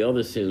of all the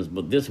other sins,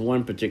 but this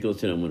one particular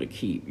sin I'm going to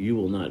keep. You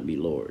will not be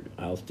Lord.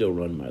 I'll still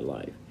run my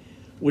life,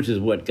 which is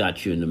what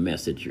got you in the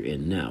mess that you're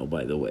in now,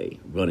 by the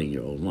way, running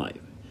your own life,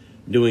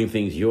 doing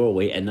things your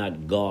way and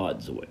not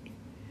God's way.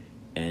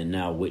 And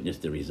now witness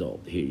the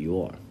result. Here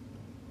you are.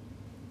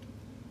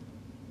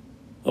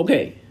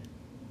 Okay.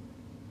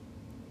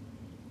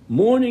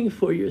 Mourning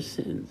for your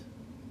sins.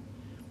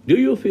 Do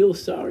you feel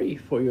sorry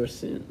for your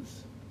sins?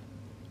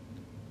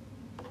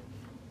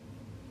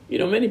 You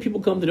know, many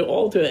people come to the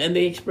altar and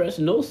they express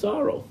no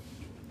sorrow.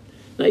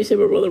 Now you say,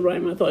 but Brother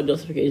Ryan, I thought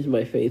justification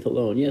by faith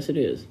alone. Yes, it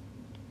is.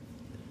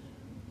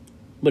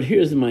 But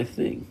here's my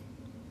thing.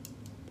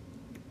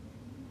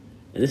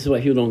 And this is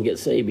why people don't get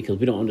saved, because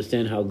we don't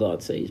understand how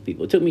God saves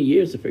people. It took me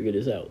years to figure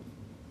this out.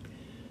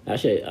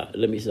 Actually,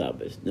 let me stop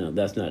this. No,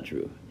 that's not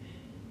true.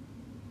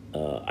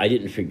 I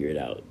didn't figure it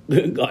out.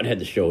 God had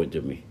to show it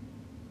to me.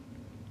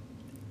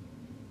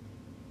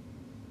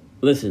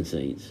 Listen,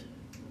 saints.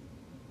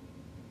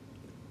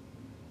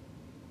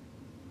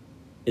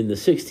 In the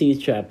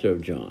 16th chapter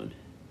of John,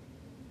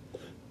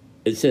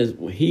 it says,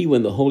 he,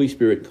 when the Holy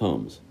Spirit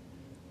comes,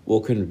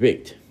 will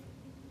convince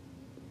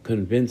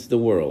the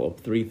world of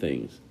three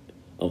things.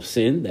 Of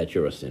sin, that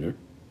you're a sinner.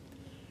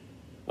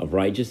 Of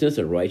righteousness,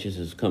 that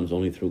righteousness comes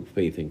only through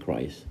faith in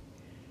Christ.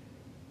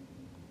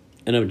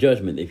 And of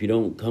judgment, if you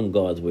don't come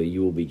God's way,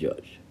 you will be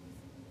judged.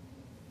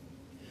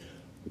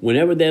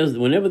 Whenever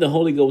the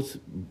Holy Ghost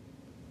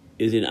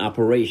is in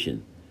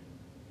operation,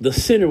 the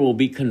sinner will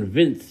be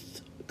convinced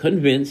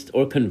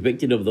or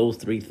convicted of those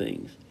three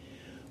things,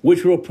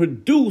 which will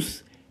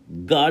produce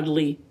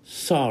godly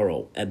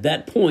sorrow. At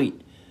that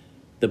point,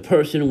 the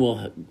person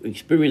will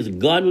experience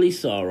godly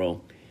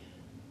sorrow,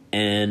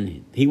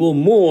 and he will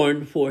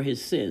mourn for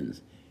his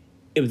sins.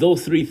 If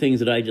those three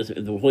things if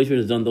the Holy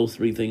Spirit has done those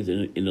three things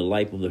in the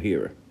life of the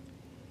hearer.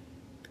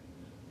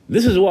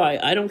 This is why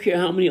I don't care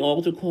how many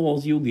altar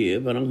calls you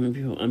give, I don't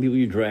care how many people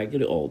you drag to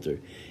the altar,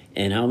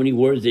 and how many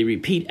words they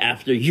repeat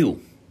after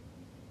you.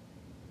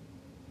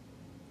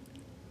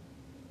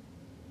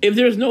 If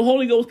there's no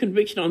Holy Ghost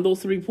conviction on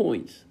those 3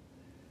 points,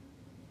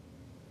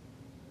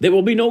 there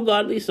will be no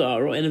godly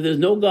sorrow. And if there's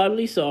no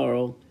godly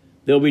sorrow,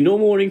 there will be no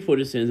mourning for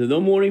the sins. If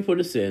no mourning for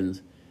the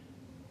sins,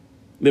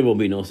 there will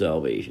be no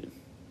salvation.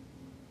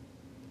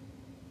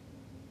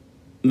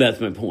 That's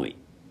my point.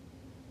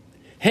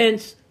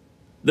 Hence,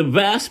 the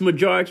vast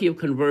majority of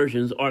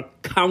conversions are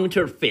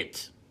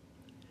counterfeit.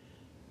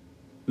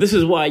 This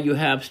is why you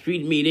have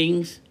street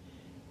meetings.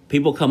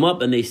 People come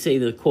up and they say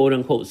the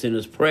quote-unquote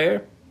sinner's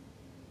prayer,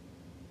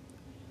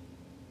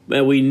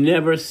 but we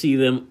never see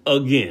them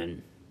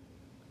again.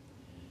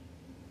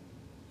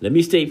 Let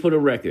me state for the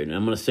record, and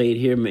I'm going to say it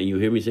here, and you'll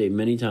hear me say it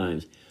many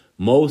times,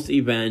 most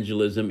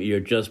evangelism, you're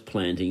just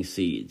planting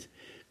seeds.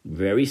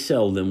 Very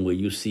seldom will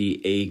you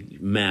see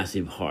a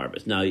massive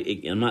harvest. Now,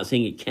 I'm not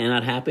saying it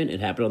cannot happen.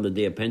 It happened on the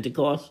day of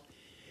Pentecost.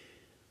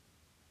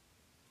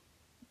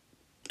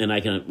 And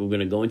we're going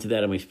to go into that.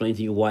 I'm going to explain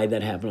to you why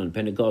that happened on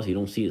Pentecost. You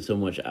don't see it so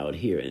much out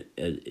here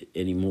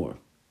anymore.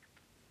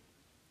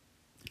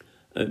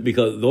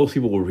 Because those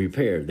people were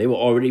prepared. They were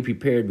already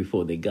prepared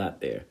before they got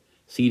there.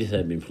 Seeds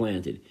had been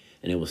planted,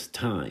 and it was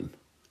time.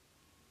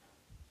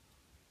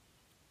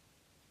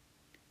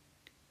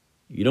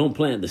 You don't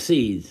plant the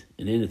seeds,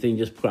 and then the thing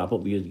just crop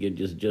up. You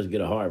just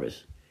get a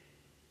harvest.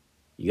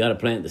 You got to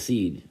plant the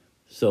seed,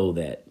 sow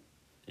that,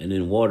 and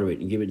then water it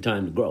and give it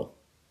time to grow.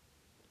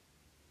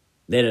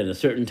 Then at a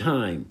certain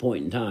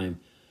point in time,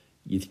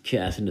 you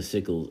cast in the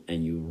sickles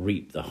and you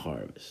reap the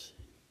harvest.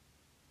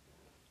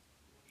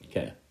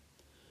 Okay.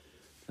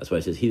 That's why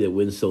it says, he that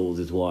wins souls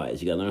is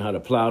wise. You got to learn how to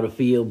plow the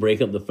field,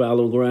 break up the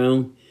fallow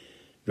ground,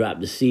 drop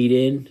the seed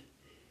in,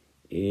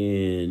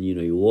 and,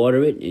 you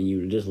water it, and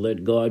you just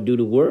let God do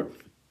the work.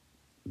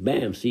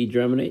 Bam, seed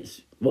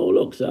germinates. Whoa,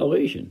 look,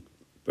 salvation.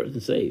 Person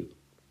saved.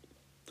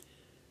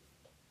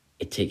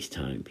 It takes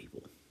time,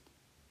 people.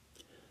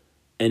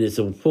 And it's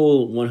a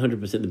full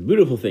 100%. The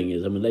beautiful thing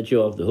is, I'm going to let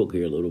you off the hook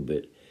here a little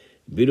bit.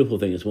 The beautiful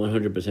thing is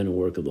 100% a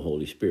work of the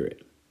Holy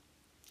Spirit.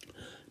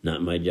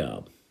 Not my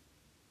job.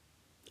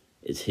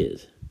 It's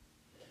his.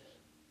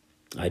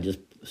 I just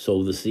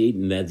sow the seed,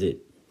 and that's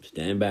it.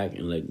 Stand back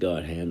and let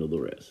God handle the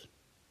rest.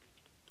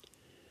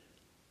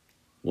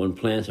 One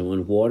plants and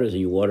one waters,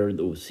 and you water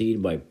the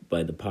seed by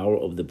the power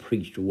of the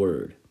preached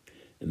word.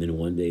 And then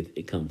one day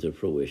it comes to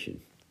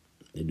fruition.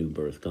 The new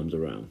birth comes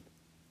around.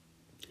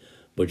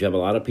 But you have a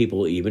lot of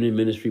people, even in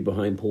ministry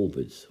behind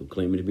pulpits, who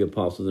claim to be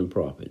apostles and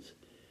prophets.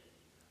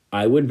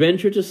 I would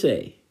venture to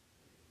say,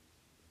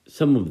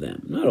 some of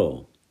them, not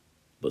all,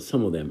 but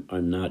some of them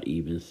are not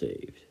even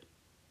saved.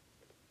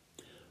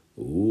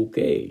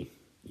 Okay,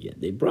 yet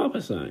they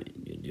prophesy,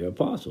 yet they're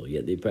apostle,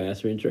 yet they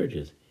pastor in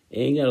churches.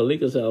 Ain't got a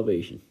lick of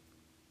salvation.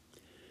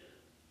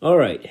 All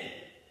right,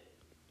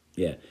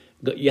 yeah,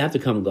 you have to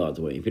come God's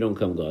way. If you don't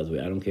come God's way,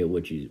 I don't care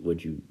what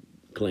you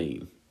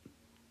claim.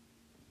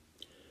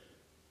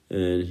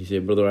 And he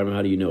said, Brother Ryman,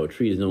 how do you know? A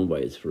tree is known by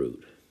its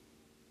fruit.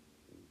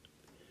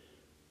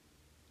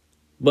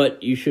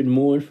 But you should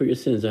mourn for your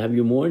sins. Have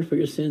you mourned for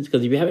your sins?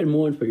 Because if you haven't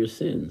mourned for your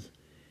sins,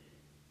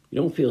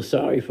 You don't feel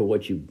sorry for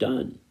what you've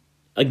done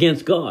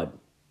against God.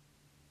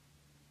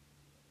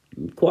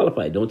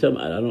 Qualified. Don't tell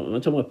me. I'm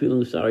not talking about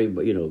feeling sorry,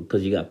 but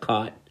because you got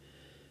caught.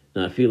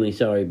 Not feeling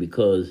sorry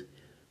because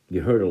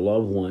you hurt a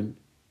loved one.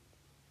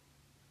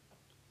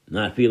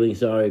 Not feeling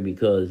sorry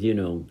because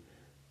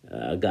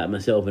I got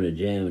myself in a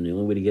jam, and the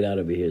only way to get out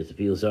of here is to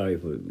feel sorry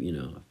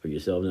for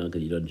yourself now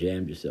because you done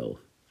jammed yourself.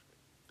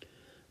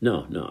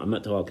 No, I'm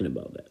not talking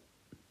about that.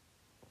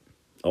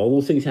 All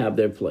those things have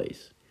their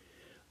place.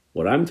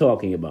 What I'm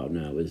talking about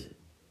now is,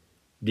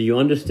 do you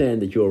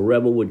understand that you're a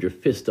rebel with your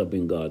fist up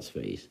in God's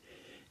face?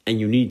 And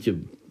you need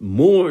to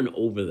mourn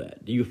over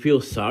that. Do you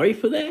feel sorry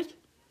for that?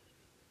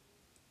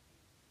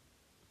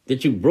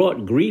 That you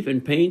brought grief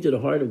and pain to the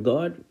heart of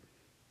God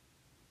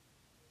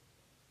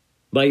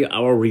by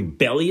our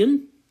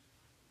rebellion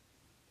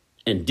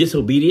and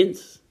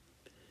disobedience?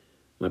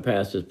 My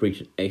pastor's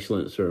preached an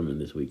excellent sermon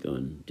this week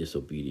on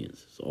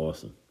disobedience. It's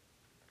awesome.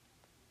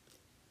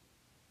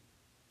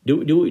 Do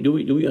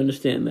we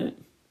understand that?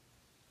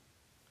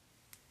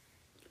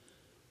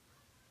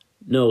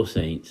 No,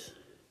 saints.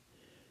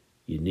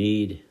 You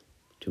need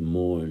to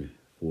mourn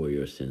for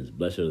your sins.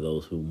 Blessed are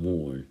those who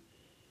mourn.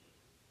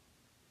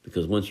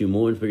 Because once you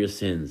mourn for your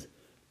sins,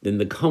 then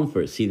the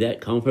comfort, see that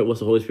comfort,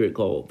 what's the Holy Spirit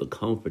called? The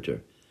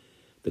Comforter.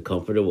 The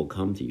Comforter will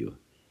come to you,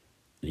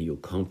 and He'll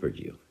comfort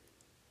you.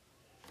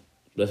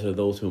 Blessed are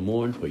those who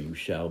mourn, for you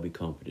shall be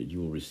comforted. You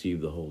will receive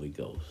the Holy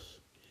Ghost.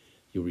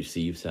 You'll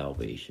receive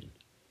salvation.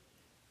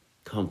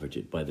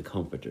 Comforted by the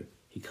Comforter.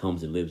 He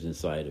comes and lives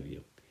inside of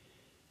you.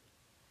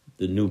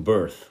 The new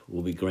birth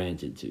will be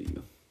granted to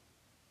you.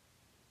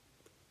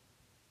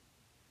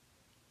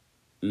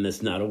 And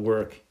it's not a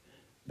work,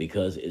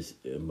 because it's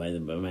by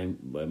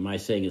my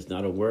saying it's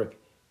not a work,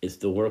 it's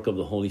the work of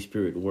the Holy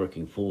Spirit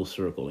working full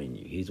circle in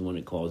you. He's the one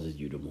that causes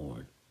you to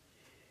mourn.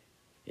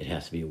 It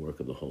has to be a work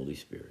of the Holy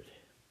Spirit.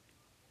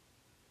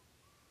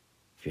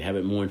 If you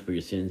haven't mourned for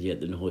your sins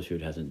yet, then the Holy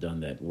Spirit hasn't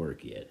done that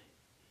work yet.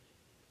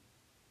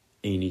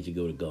 And you need to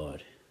go to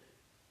God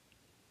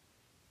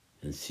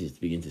and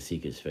begin to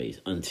seek His face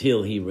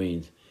until He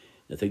reigns.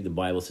 I think the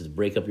Bible says,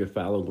 break up your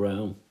fallow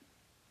ground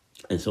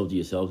and sow to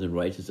yourselves in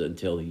righteousness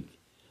until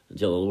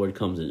the Lord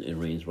comes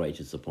and rains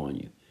righteous upon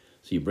you.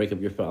 So you break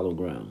up your fallow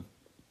ground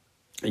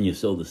and you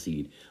sow the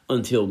seed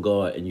until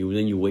God, and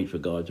then you wait for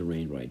God to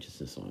rain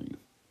righteousness on you.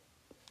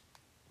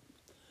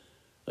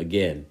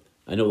 Again,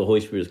 I know the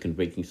Holy Spirit is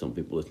convicting some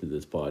people listening to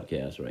this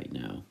podcast right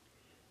now.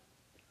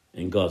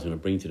 And God's going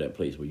to bring you to that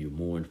place where you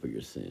mourn for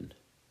your sin.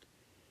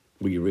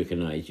 Where you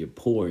recognize you're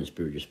poor in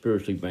spirit. You're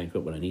spiritually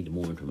bankrupt, but I need to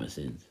mourn for my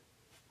sins.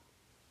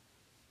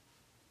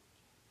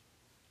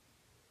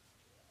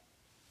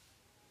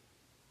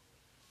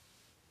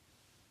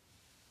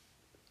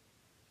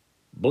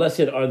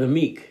 Blessed are the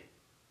meek,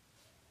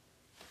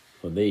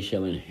 for they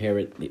shall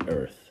inherit the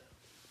earth.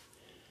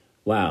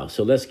 Wow,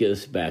 so let's get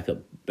this back up.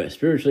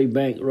 Spiritually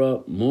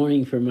bankrupt,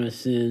 mourning for my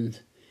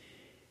sins,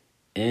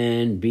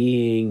 and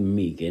being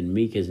meek. And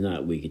meek is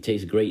not weak. It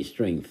takes great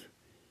strength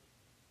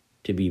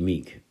to be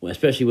meek,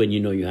 especially when you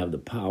know you have the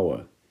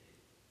power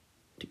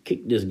to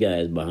kick this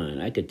guy's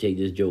behind. I could take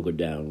this joker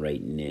down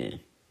right now.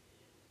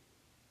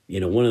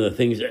 One of the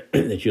things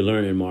that you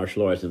learn in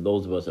martial arts, and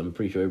those of us, I'm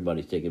pretty sure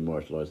everybody's taking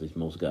martial arts, at least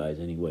most guys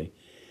anyway.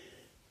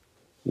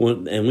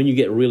 And when you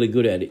get really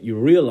good at it, you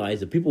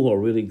realize that people who are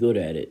really good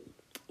at it,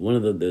 one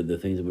of the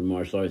things about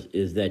martial arts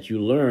is that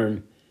you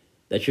learn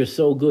that you're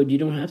so good you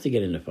don't have to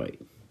get in a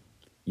fight.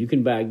 You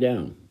can back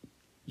down.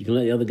 You can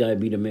let the other guy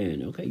be the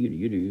man. Okay,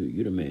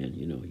 you're the man.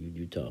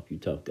 You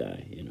tough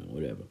guy.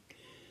 Whatever.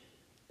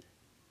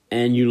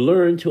 And you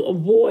learn to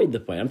avoid the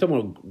fight. I'm talking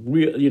about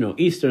real,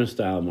 Eastern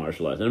style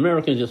martial arts. And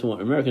Americans just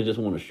want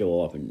to show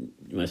off and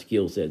my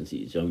skill set and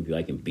see some people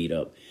I can beat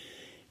up.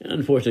 And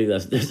unfortunately,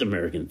 that's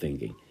American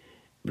thinking.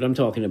 But I'm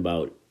talking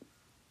about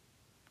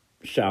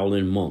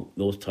Shaolin monk,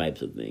 those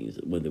types of things,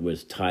 whether it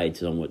was tied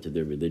somewhat to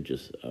their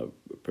religious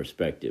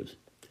perspectives.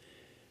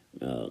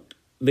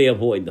 They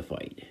avoid the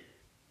fight.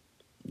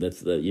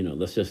 Let's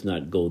just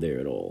not go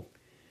there at all.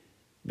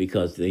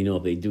 Because they know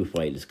if they do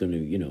fight, it's going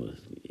to,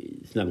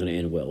 it's not going to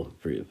end well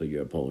for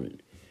your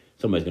opponent.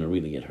 Somebody's going to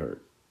really get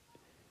hurt,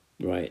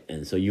 right?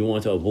 And so you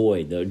want to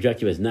avoid. The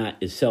objective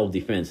is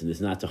self-defense, and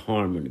it's not to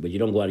harm them, but you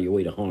don't go out of your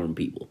way to harm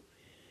people.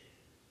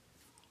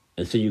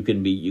 And so you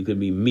can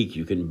be meek,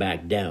 you can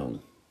back down,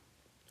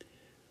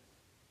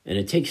 and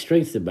it takes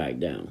strength to back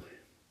down,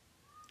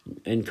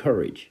 and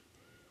courage.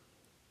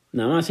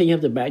 Now, I'm not saying you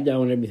have to back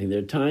down on everything. There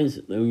are times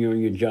when you're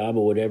in your job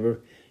or whatever,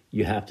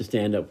 you have to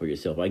stand up for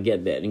yourself. I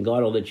get that. And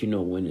God will let you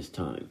know when it's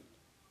time.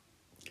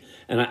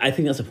 And I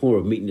think that's a form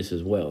of meekness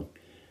as well,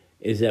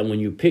 is that when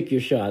you pick your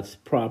shots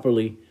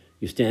properly,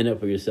 you stand up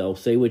for yourself,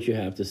 say what you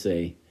have to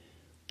say,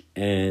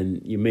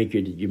 and you make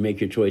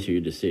your choice or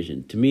your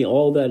decision. To me,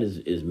 all that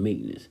is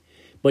meekness.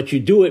 But you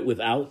do it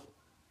without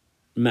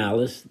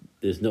malice.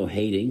 There's no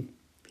hating.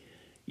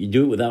 You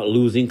do it without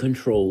losing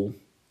control.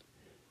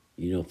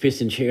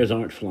 Fists and chairs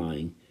aren't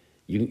flying.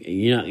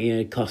 You're not going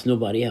to cuss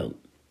nobody out.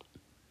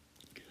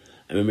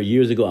 I remember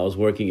years ago I was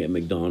working at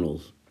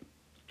McDonald's,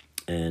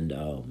 and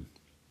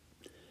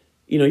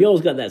You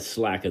always got that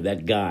slacker,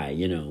 that guy,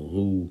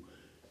 who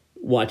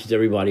watches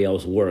everybody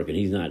else work and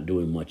he's not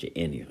doing much of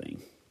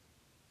anything.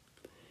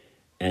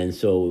 And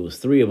so it was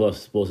three of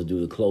us supposed to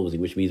do the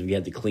closing, which means we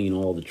had to clean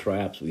all the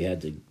traps. We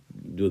had to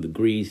do the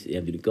grease,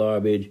 empty the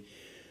garbage,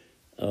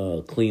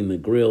 clean the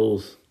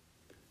grills,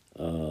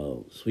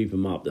 sweep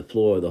and mop the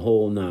floor, the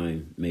whole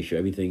nine, make sure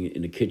everything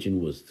in the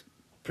kitchen was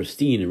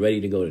pristine and ready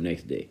to go the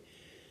next day.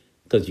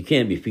 Because you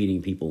can't be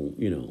feeding people,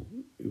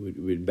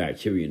 with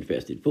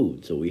bacteria-infested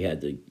food. So we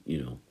had to,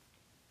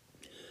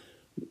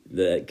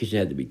 the kitchen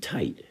had to be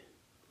tight.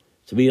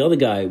 So the other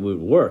guy would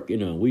work,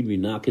 we'd be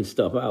knocking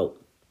stuff out.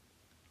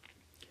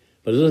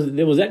 But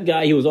there was that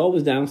guy, he was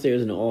always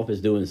downstairs in the office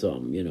doing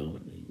something,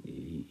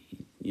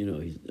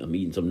 I'm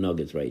eating some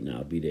nuggets right now,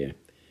 I'll be there.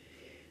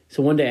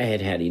 So one day I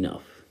had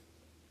enough.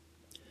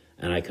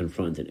 And I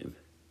confronted him.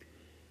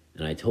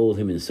 And I told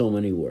him in so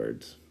many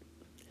words.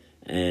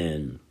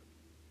 And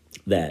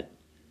that,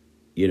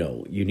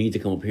 you need to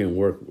come up here and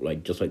work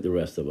just like the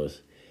rest of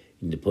us.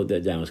 You need to put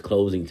that down. It's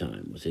closing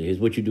time. I said, here's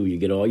what you do. You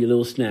get all your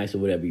little snacks or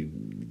whatever. You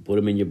put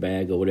them in your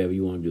bag or whatever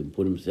you want to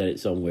do. Set it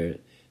somewhere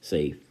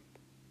safe.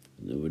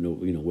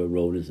 Where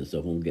rodents and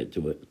stuff won't get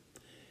to it.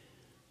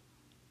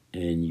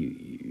 And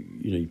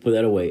you put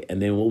that away. And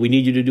then what we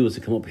need you to do is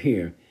to come up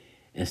here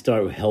and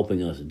start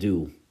helping us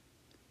do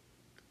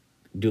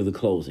the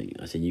closing.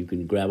 I said, you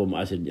can grab them.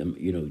 I said,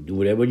 do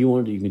whatever you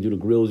want to do. You can do the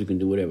grills. You can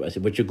do whatever. I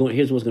said, but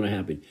here's what's going to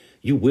happen.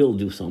 You will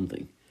do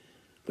something,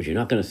 but you're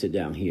not going to sit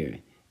down here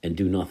and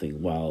do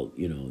nothing while,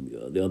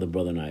 the other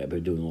brother and I are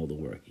doing all the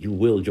work. You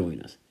will join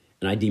us.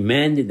 And I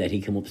demanded that he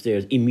come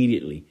upstairs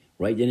immediately,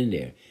 right then and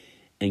there,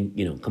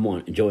 and, come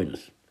on and join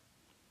us.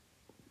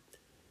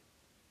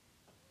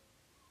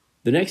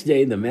 The next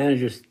day, the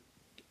manager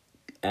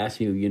asked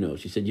me,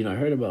 she said, I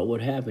heard about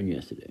what happened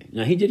yesterday.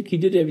 Now, he did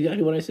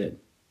exactly what I said.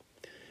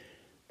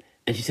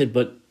 And she said,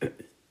 but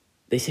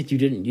they said you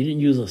didn't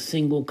use a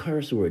single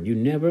curse word. You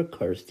never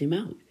cursed him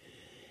out.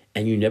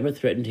 And you never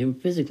threatened him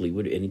physically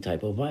with any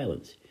type of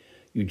violence.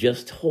 You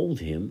just told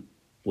him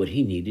what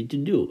he needed to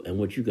do and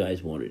what you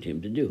guys wanted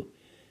him to do.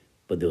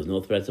 But there was no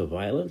threats of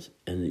violence,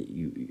 and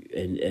you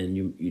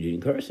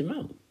didn't curse him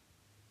out.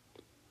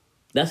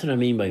 That's what I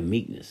mean by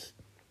meekness.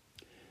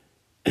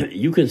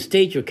 You can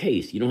state your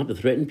case. You don't have to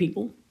threaten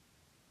people.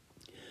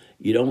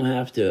 You don't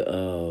have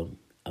to,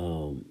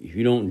 if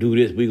you don't do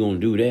this, we're going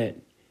to do that.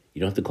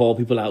 You don't have to call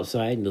people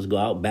outside and just go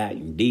out back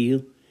and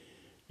deal.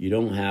 You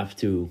don't have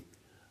to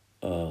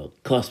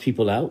cuss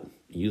people out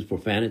and use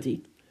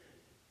profanity.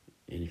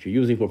 And if you're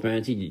using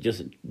profanity, you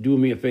just do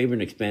me a favor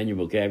and expand your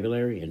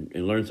vocabulary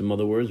and learn some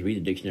other words. Read a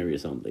dictionary or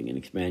something and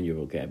expand your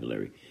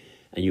vocabulary.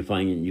 And you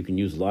find you can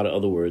use a lot of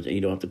other words and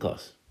you don't have to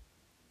cuss.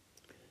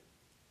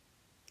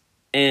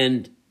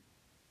 And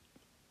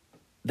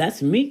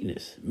that's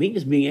meekness.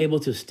 Meekness being able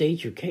to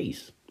state your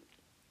case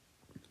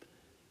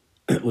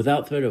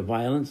without threat of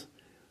violence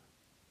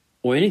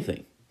or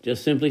anything.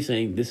 Just simply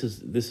saying, this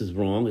is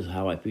wrong, this is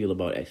how I feel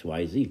about X,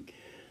 Y, Z.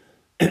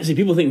 See,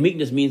 people think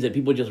meekness means that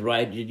people just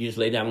you just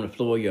lay down on the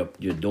floor,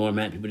 you're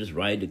doormat, people just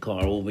ride the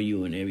car over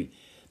you and everything.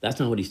 That's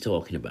not what he's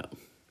talking about.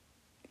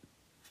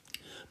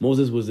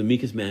 Moses was the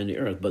meekest man on the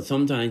earth, but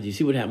sometimes you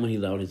see what happened when he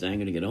allowed his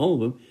anger to get a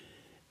hold of him.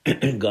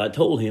 God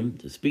told him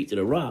to speak to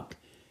the rock,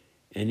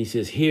 and he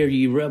says, "Hear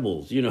ye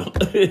rebels,"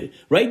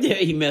 Right there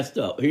he messed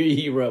up. "Hear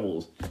ye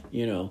rebels,"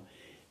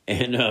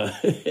 And I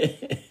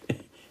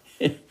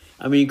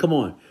mean, come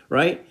on,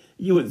 right?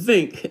 You would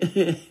think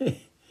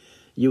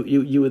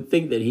you would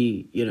think that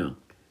he,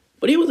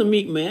 but he was a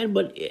meek man.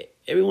 But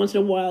every once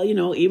in a while,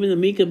 even the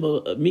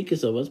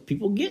meekest of us,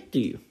 people get to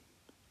you.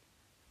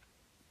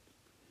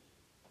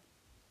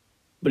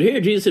 But here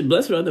Jesus said,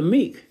 "Blessed are the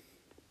meek,"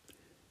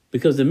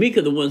 because the meek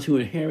are the ones who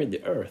inherit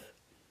the earth.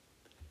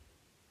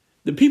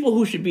 The people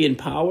who should be in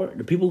power,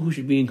 the people who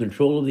should be in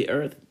control of the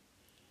earth,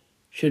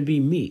 should be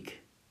meek.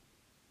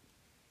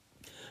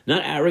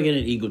 Not arrogant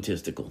and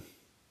egotistical.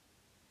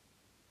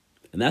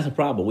 And that's a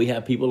problem. We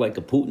have people like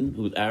a Putin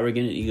who's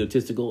arrogant and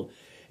egotistical.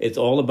 It's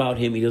all about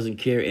him. He doesn't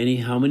care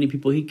how many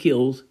people he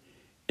kills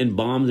and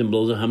bombs and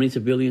blows up, how many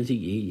civilians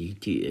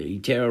he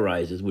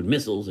terrorizes with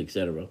missiles,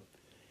 etc.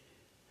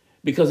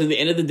 Because in the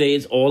end of the day,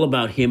 it's all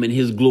about him and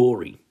his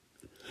glory.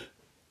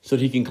 So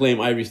that he can claim,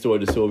 "I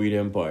restored the Soviet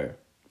Empire."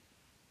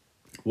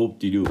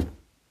 Whoop-de-doo.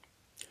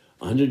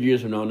 100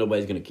 years from now,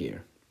 nobody's going to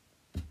care.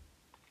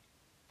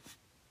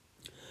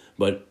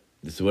 But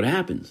this is what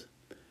happens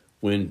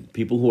when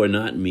people who are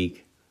not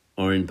meek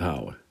are in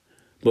power.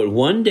 But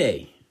one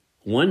day,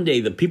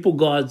 the people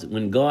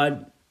when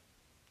God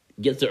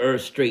gets the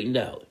earth straightened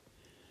out,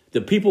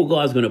 the people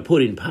God's going to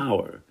put in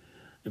power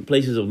in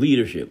places of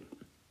leadership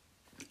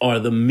are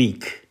the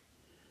meek.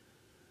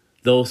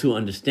 Those who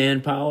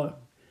understand power,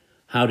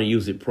 how to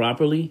use it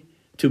properly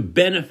to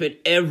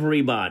benefit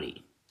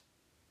everybody,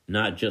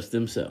 not just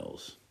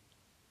themselves.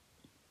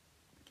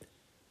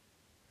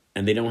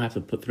 And they don't have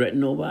to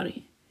threaten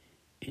nobody.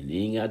 And they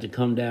ain't got to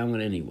come down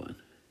with anyone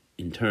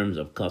in terms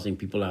of cussing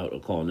people out or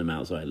calling them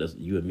outside. Let's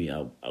you and me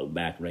out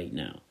back right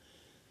now.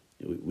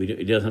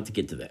 It doesn't have to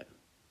get to that.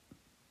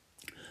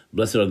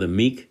 Blessed are the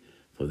meek,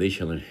 for they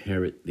shall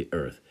inherit the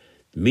earth.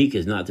 Meek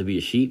is not to be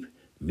a sheep.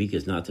 Meek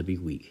is not to be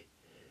weak.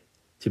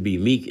 To be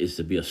meek is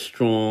to be a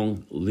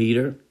strong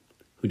leader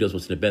who does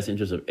what's in the best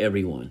interest of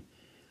everyone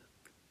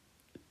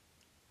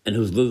and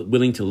who's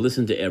willing to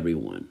listen to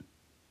everyone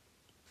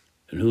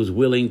and who's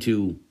willing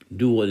to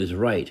do what is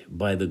right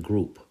by the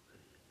group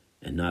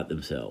and not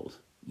themselves.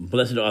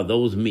 Blessed are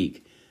those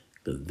meek,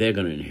 because they're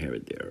going to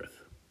inherit the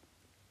earth.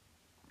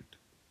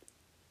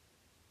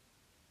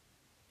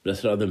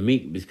 Blessed are the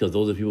meek, because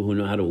those are people who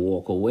know how to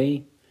walk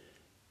away.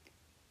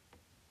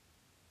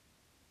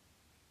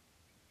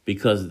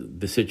 Because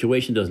the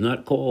situation does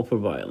not call for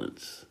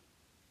violence.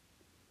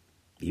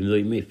 Even though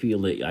you may feel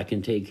that I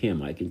can take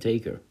him, I can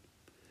take her.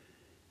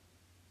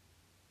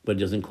 But it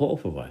doesn't call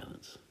for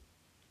violence.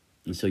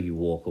 And so you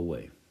walk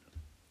away.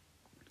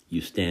 You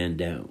stand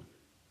down.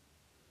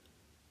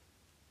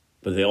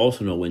 But they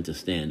also know when to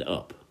stand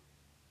up.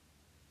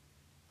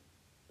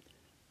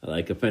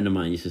 Like a friend of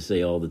mine used to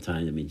say all the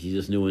time to me,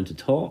 Jesus knew when to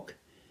talk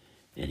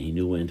and he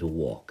knew when to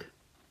walk.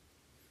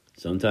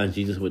 Sometimes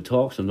Jesus would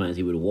talk, sometimes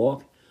he would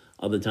walk.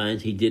 Other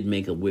times he did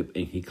make a whip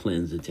and he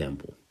cleansed the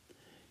temple.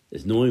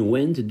 It's knowing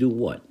when to do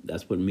what.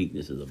 That's what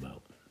meekness is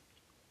about.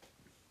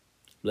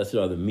 Blessed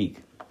are the meek,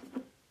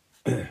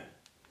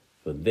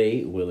 for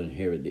they will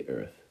inherit the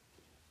earth.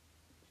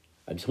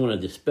 I just want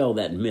to dispel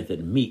that myth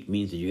that meek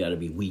means that you got to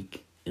be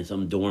weak and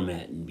some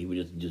doormat and people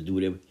just do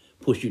whatever,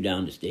 push you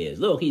down the stairs.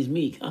 Look, he's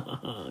meek,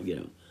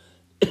 you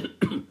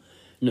know.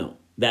 No,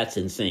 that's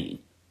insane.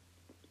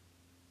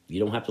 You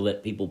don't have to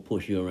let people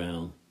push you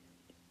around.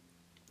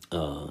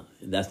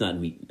 That's not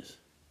meekness.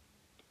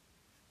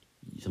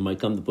 Somebody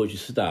come to push you,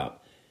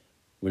 stop.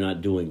 We're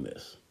not doing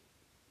this.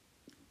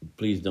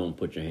 Please don't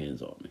put your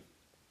hands on me.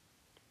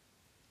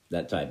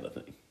 That type of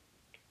thing.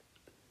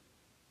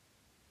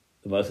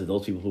 The Bible says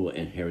those people who will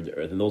inherit the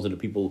earth, and those are the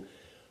people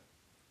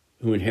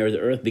who inherit the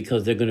earth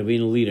because they're going to be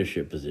in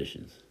leadership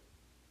positions.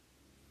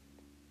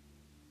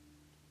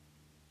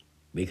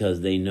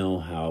 Because they know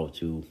how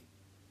to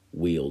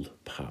wield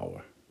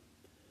power.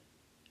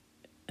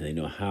 And they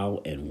know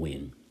how and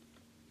when.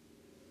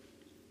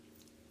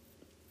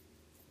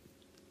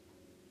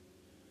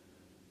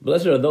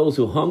 Blessed are those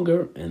who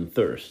hunger and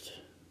thirst.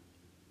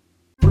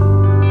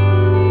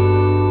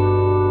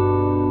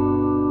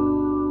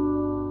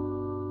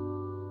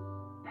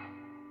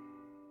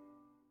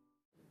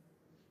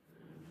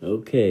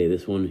 Okay,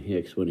 this one,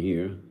 next one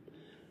here.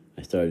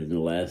 I started in the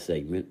last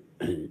segment.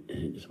 I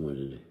just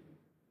wanted to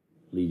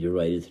lead you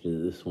right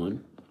into this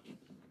one.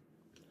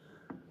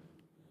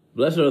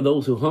 Blessed are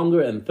those who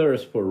hunger and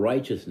thirst for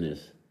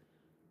righteousness,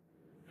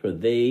 for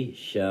they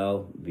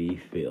shall be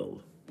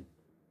filled.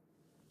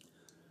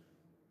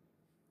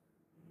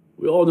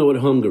 We all know what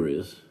hunger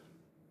is.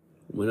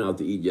 Went out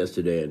to eat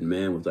yesterday, and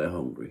man, was I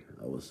hungry.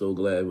 I was so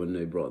glad when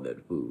they brought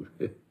that food.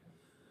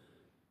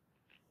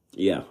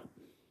 Yeah.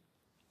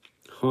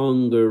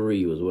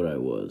 Hungry was what I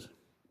was.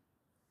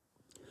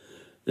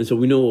 And so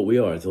we know what we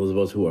are. It's those of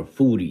us who are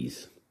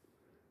foodies.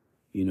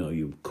 You know,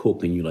 you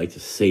cook and you like to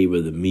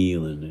savor the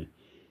meal and,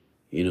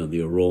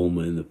 the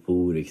aroma and the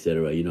food,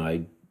 etc. You know,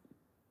 I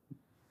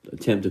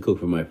attempt to cook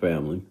for my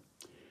family.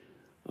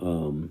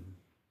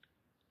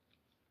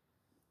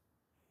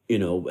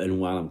 And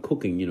while I'm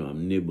cooking,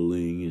 I'm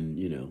nibbling and,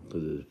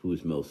 because the food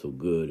smells so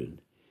good and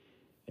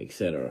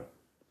etc.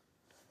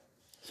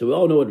 So we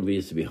all know what it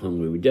means to be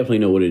hungry. We definitely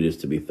know what it is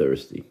to be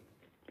thirsty.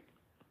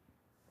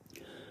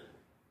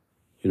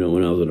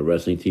 When I was on a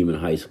wrestling team in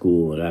high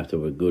school and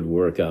after a good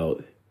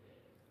workout,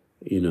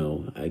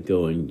 I'd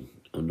go and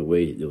on the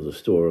way, there was a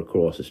store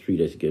across the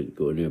street. I could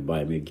go in there and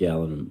buy me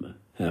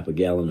half a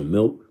gallon of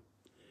milk.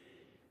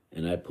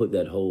 And I put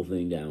that whole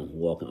thing down,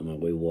 walking on my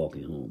way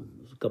walking home.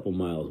 It was a couple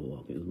miles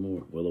walking. It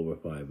was well over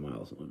 5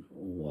 miles on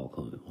walk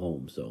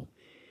home. So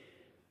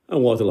I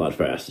walked a lot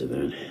faster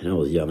then. And I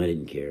was young. I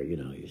didn't care.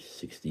 You're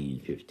 16,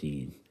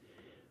 15.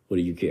 What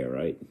do you care,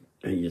 right?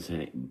 And you just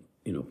hang,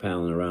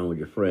 palling around with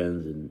your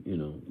friends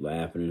and,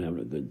 laughing and having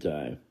a good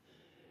time.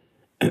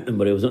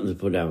 But it was nothing to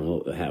put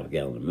down a half a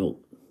gallon of milk.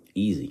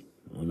 Easy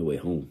on the way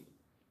home.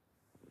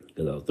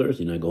 Because I was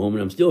thirsty and I go home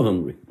and I'm still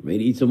hungry. I may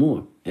eat some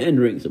more and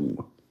drink some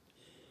more.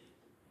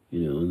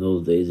 In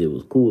those days it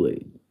was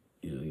Kool-Aid.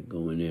 You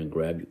go in there and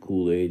grab your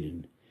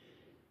Kool-Aid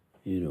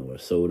and, or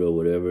soda or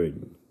whatever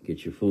and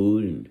get your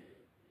food. And,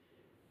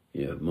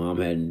 if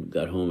mom hadn't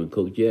got home and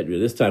cooked yet,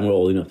 this time we're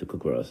old enough to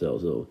cook for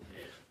ourselves. So,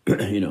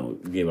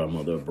 gave our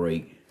mother a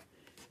break.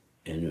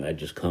 And I'd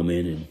just come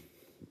in and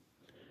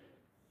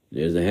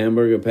there's the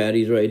hamburger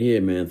patties right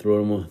here, man.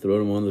 Throw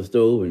them on the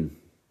stove and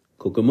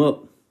cook them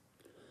up.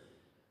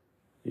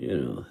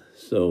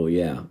 So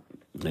yeah.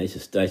 I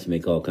used to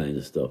make all kinds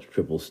of stuff,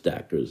 triple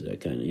stackers, that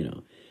kind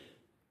of,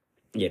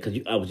 Yeah, because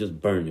I was just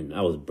burning.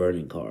 I was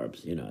burning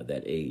carbs, at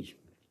that age.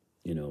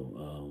 I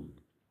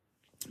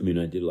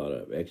did a lot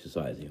of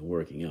exercising and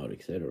working out,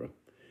 etc.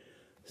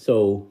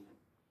 So,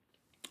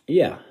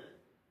 yeah.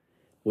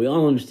 We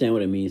all understand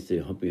what it means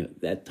to have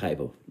that type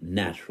of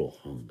natural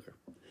hunger.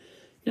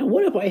 Now,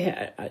 what if I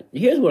had...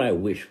 here's what I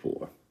wish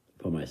for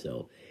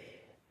myself.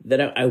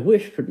 that I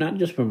wish for, not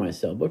just for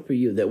myself, but for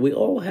you, that we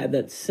all had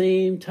that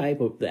same type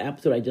of, the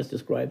appetite I just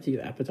described to you,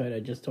 appetite I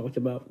just talked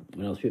about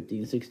when I was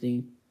 15,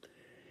 16.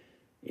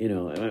 You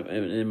know,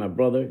 and my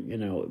brother, you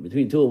know,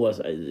 between two of us,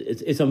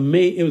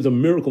 it was a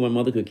miracle my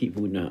mother could keep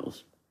food in the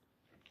house.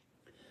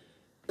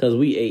 Because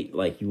we ate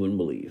like you wouldn't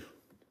believe.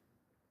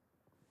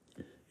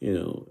 You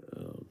know,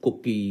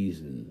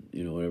 cookies and,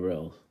 you know, whatever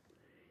else.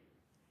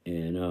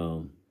 And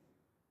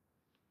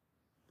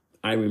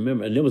I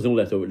remember, and there was no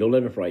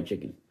leftover fried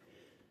chicken.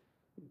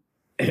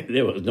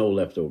 There was no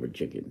leftover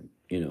chicken.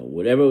 You know,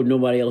 whatever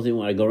nobody else didn't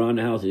want. I go around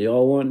the house, they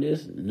all want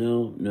this?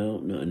 No.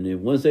 And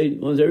then once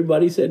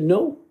everybody said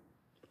no,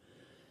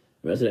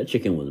 the rest of that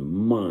chicken was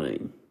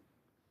mine.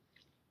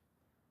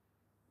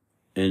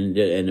 And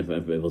if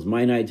it was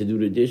my night to do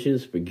the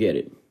dishes, forget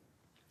it.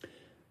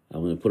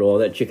 I'm going to put all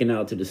that chicken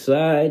out to the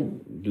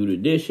side, do the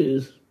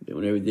dishes. Then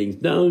when everything's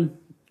done,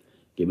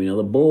 give me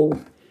another bowl,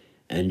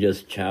 and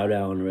just chow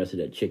down the rest of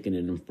that chicken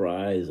and them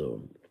fries or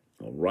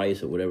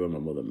rice or whatever my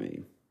mother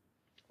made.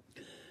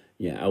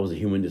 Yeah, I was a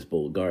human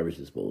disposal, garbage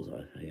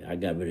disposal. I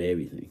got rid of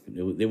everything.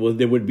 There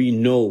would be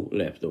no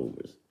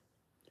leftovers.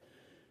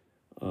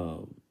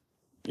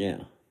 Yeah,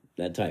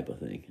 that type of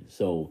thing.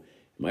 So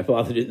my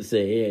father didn't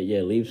say,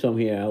 yeah, leave some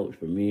here out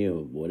for me or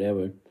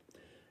whatever.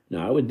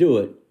 No, I would do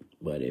it,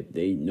 but if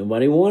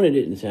nobody wanted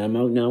it and said, I'm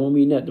out now, I'm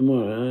eating that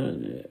tomorrow,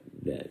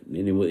 then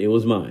it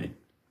was mine.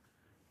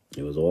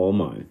 It was all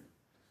mine.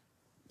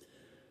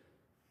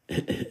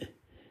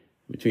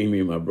 Between me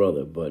and my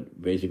brother, but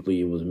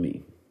basically it was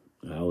me.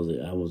 I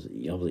was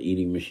an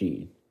eating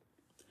machine.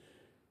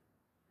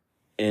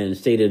 And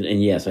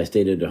yes, I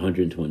stayed at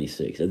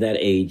 126. At that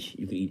age,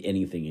 you can eat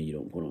anything and you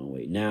don't put on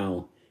weight.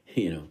 Now,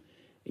 you know,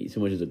 eat so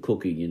much as a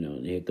cookie, you know,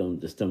 and here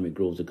comes the stomach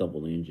grows a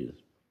couple of inches.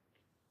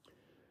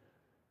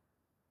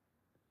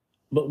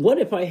 But what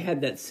if I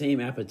had that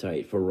same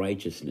appetite for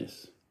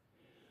righteousness?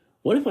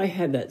 What if I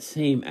had that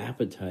same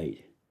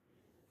appetite,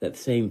 that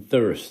same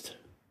thirst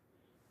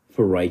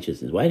for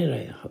righteousness? What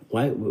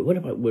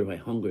if I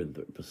hunger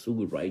and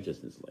pursue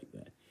righteousness like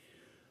that?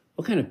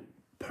 What kind of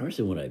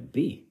person would I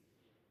be?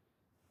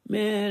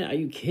 Man, are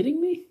you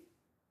kidding me?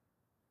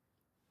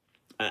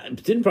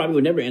 Sin probably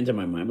would never enter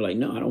my mind. But like,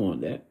 no, I don't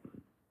want that.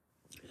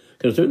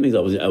 Because certain things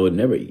I would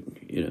never eat.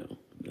 You know,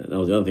 that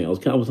was the other thing. I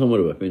was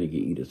somewhat of a finicky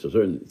eater. So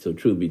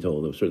truth be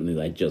told, there were certain things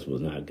I just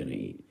was not going to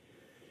eat.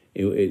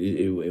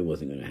 It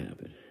wasn't going to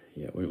happen.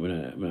 Yeah, I'm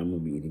not going to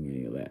be eating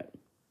any of that.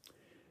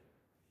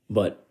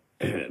 But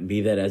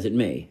be that as it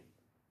may,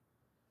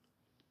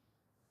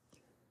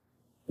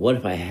 what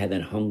if I had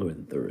that hunger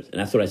and thirst? And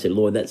that's what I said,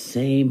 Lord, that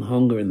same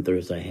hunger and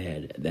thirst I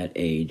had at that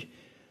age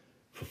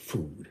for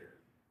food.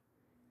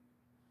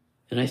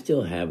 And I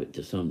still have it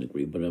to some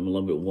degree, but I'm a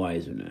little bit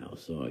wiser now,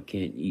 so I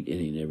can't eat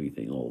any and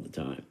everything all the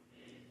time.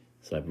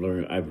 So I've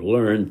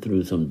learned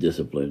through some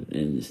discipline,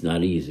 and it's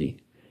not easy,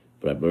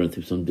 but I've learned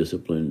through some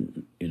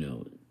discipline, you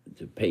know,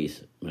 to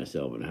pace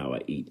myself and how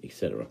I eat,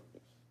 etc.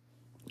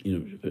 You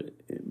know,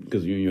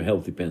 because your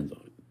health depends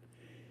on it.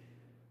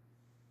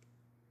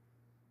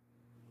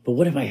 But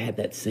what if I had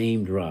that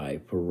same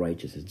drive for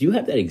righteousness? Do you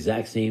have that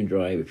exact same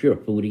drive? If you're a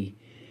foodie,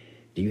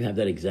 do you have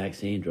that exact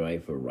same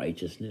drive for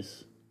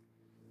righteousness?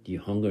 Do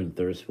you hunger and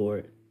thirst for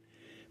it?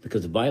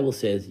 Because the Bible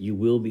says you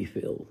will be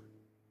filled.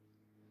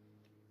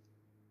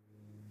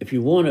 If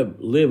you want to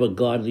live a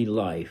godly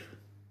life,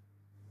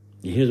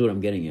 and here's what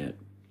I'm getting at.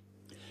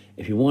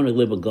 If you want to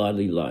live a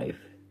godly life,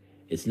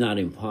 it's not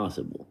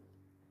impossible.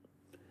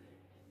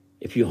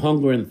 If you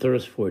hunger and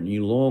thirst for it and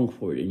you long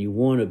for it and you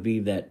want to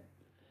be that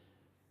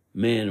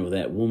man or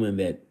that woman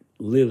that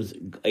lives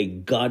a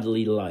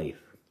godly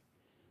life,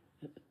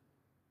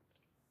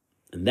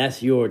 and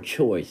that's your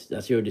choice,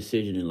 that's your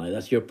decision in life,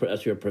 that's your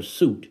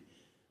pursuit,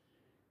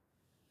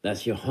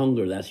 that's your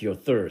hunger, that's your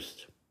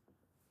thirst.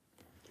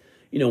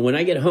 You know, when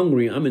I get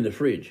hungry, I'm in the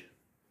fridge.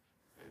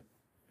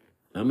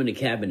 I'm in the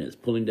cabinets,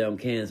 pulling down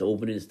cans,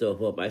 opening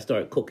stuff up. I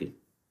start cooking.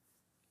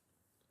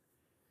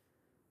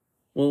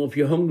 Well, if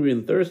you're hungry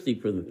and thirsty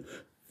for the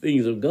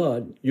things of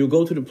God, you'll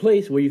go to the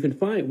place where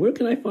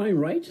can I find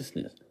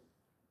righteousness?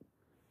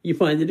 You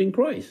find it in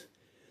Christ.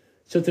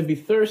 So to be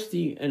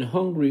thirsty and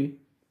hungry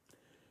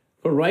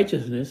for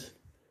righteousness,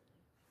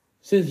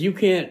 since you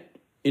can't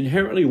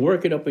inherently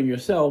work it up in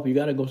yourself, you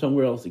got to go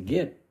somewhere else to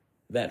get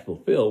that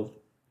fulfilled.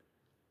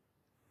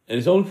 And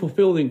it's only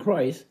fulfilled in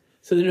Christ.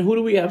 So then who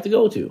do we have to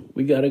go to?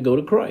 We got to go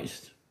to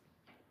Christ.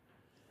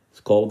 It's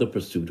called the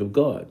pursuit of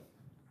God.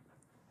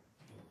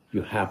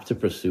 You have to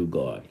pursue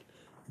God.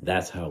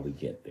 That's how we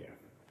get there.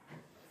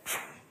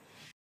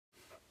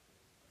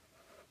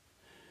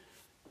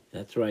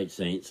 That's right,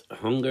 saints.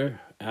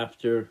 Hunger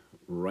after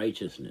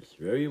righteousness.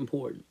 Very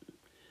important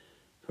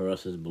for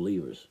us as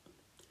believers.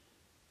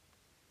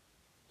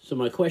 So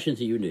my question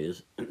to you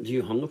is, do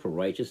you hunger for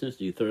righteousness?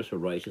 Do you thirst for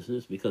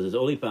righteousness? Because it's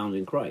only found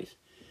in Christ.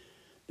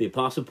 The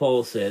Apostle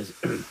Paul says,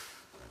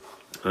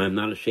 I am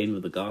not ashamed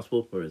of the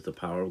gospel, for it is the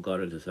power of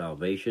God unto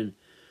salvation.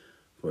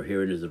 For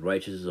herein is the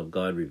righteousness of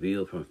God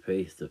revealed from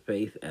faith to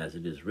faith, as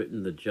it is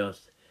written, the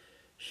just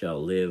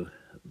shall live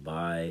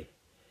by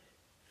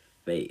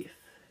faith.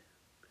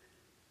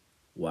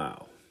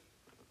 Wow.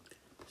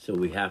 So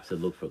we have to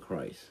look for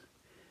Christ.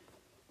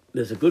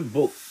 There's a good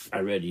book I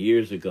read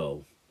years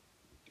ago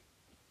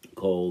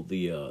called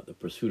The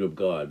Pursuit of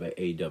God by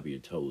A.W.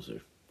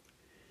 Tozer.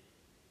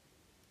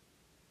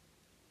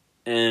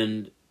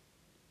 And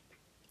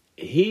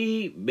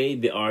he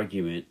made the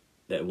argument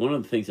that one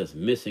of the things that's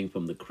missing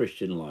from the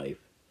Christian life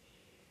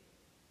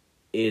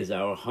is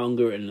our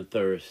hunger and the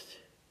thirst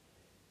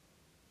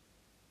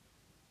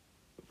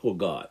for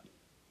God,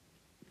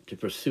 to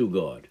pursue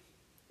God.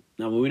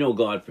 Now, we know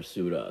God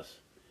pursued us.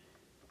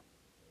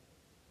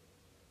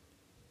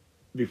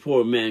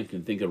 Before man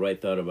can think a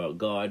right thought about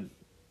God,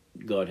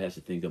 God has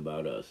to think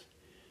about us.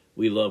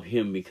 We love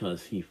him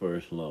because he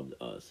first loved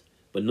us.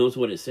 But notice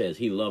what it says.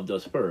 He loved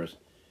us first,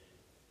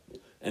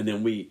 and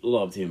then we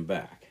loved him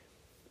back.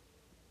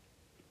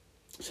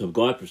 So if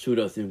God pursued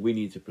us, then we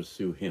need to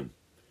pursue him.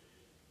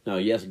 Now,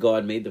 yes,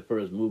 God made the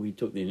first move. He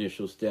took the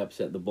initial step,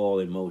 set the ball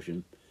in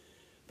motion.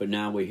 But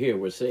now we're here,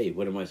 we're saved.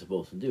 What am I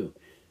supposed to do?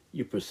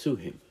 You pursue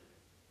him.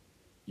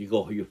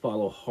 You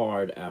follow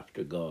hard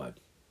after God.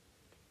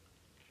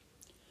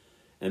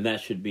 And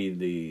that should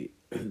be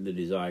the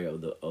desire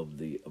of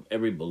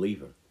every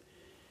believer.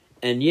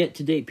 And yet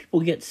today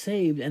people get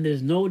saved and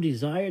there's no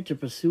desire to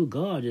pursue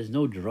God. There's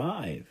no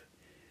drive.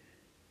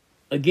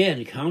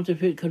 Again,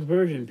 counterfeit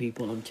conversion,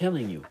 people, I'm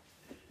telling you.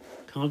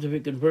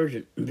 Counterfeit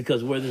conversion.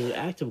 Because where there's an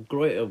act of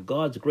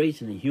God's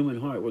grace in the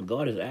human heart, where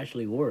God has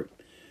actually worked,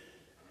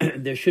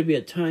 there should be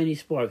a tiny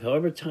spark,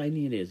 however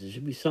tiny it is. There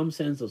should be some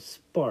sense of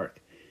spark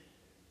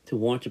to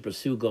want to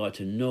pursue God,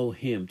 to know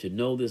him, to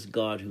know this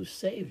God who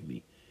saved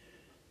me.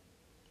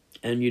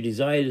 And you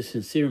desire the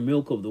sincere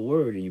milk of the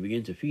word, and you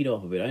begin to feed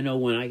off of it. I know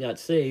when I got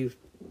saved,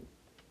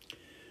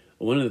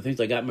 one of the things,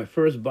 I got my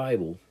first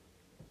Bible,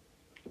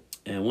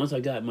 and once I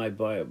got I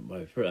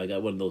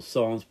got one of those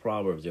Psalms,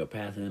 Proverbs. They were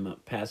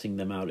passing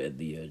them out at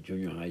the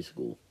junior high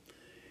school,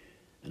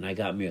 and I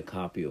got me a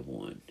copy of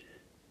one.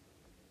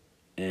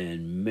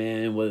 And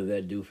man, what did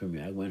that do for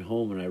me? I went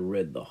home and I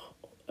read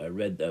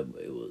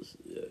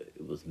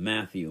it was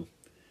Matthew.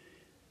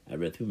 I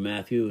read through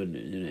Matthew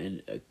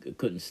and I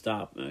couldn't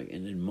stop.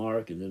 And then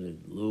Mark, and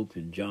then Luke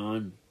and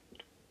John.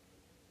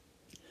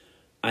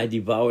 I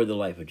devoured the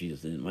life of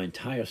Jesus. And my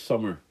entire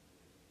summer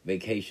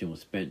vacation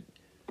was spent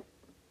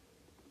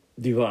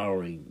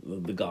devouring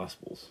the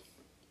Gospels,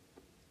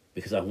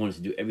 because I wanted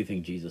to do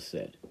everything Jesus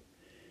said.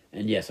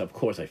 And yes, of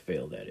course I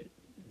failed at it.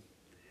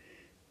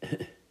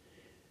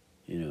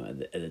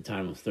 At the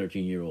time I was a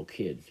 13-year-old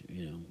kid,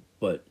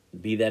 But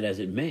be that as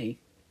it may,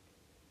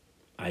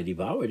 I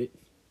devoured it.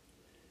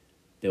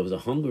 There was a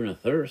hunger and a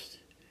thirst.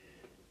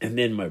 And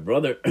then my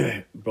brother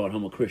brought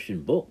home a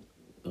Christian book,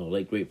 The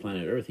Late Great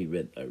Planet Earth.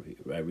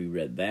 I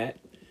reread that.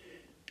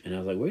 And I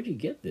was like, where'd you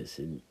get this?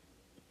 And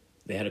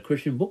they had a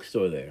Christian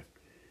bookstore there.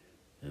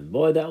 And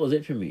boy, that was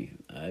it for me.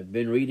 I've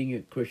been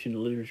reading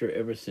Christian literature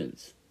ever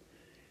since.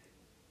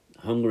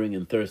 Hungering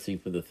and thirsting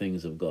for the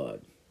things of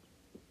God.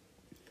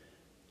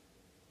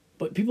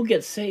 But people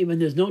get saved and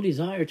there's no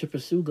desire to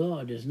pursue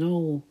God. There's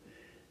no,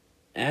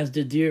 as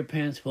the deer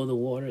pants for the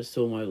water,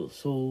 so my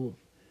soul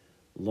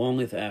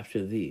longeth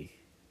after thee.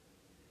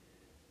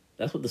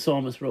 That's what the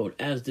psalmist wrote.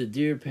 As the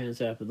deer pants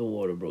after the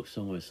water brook,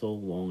 so my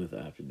soul longeth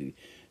after thee.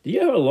 Do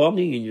you have a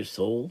longing in your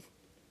soul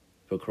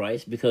for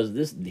Christ? Because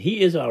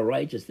he is our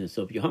righteousness.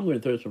 So if you're hungry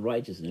and thirst for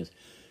righteousness,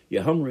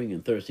 you're hungering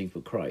and thirsting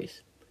for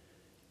Christ.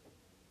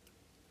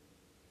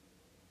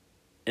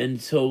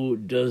 And so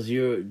do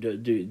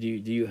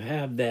you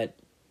have that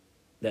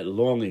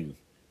longing?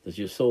 Does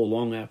your soul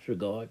long after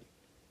God?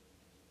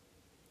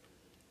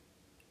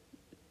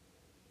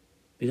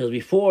 Because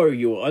before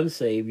you were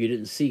unsaved, you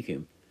didn't seek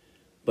him.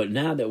 But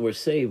now that we're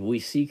saved, we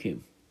seek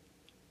him.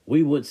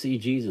 We would see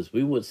Jesus.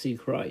 We would see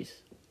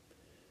Christ.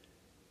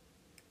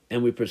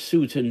 And we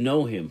pursue to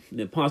know him.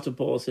 The Apostle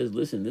Paul says,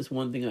 listen, this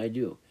one thing I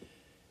do,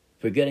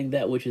 forgetting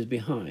that which is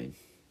behind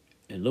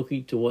and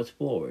looking to what's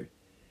forward,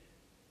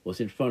 what's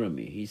in front of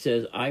me. He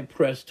says, I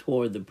press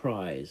toward the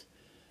prize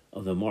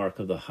of the mark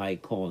of the high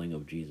calling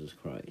of Jesus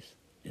Christ.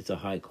 It's a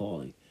high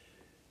calling.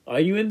 Are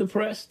you in the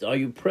press? Are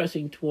you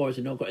pressing towards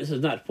the know Christ? This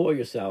is not for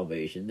your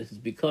salvation. This is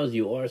because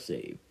you are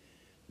saved.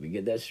 Let me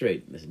get that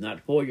straight. This is not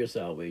for your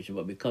salvation,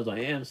 but because I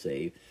am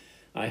saved,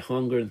 I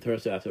hunger and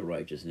thirst after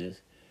righteousness,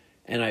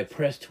 and I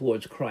press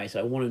towards Christ.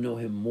 I want to know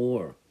him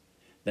more,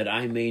 that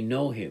I may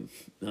know him.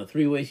 Now,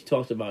 3 ways he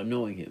talks about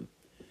knowing him.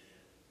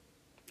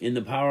 In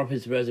the power of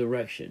his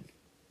resurrection.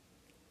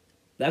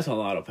 That's a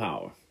lot of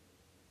power.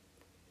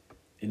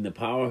 In the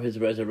power of his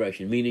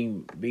resurrection,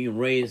 meaning being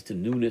raised to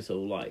newness of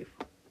life.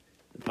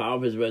 The power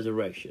of his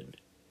resurrection.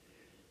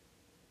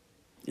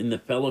 In the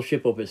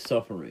fellowship of his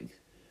sufferings.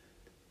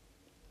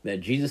 That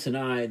Jesus and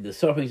I, the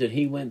sufferings that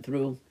he went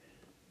through,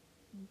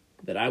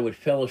 that I would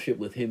fellowship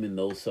with him in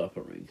those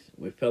sufferings.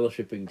 We're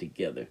fellowshipping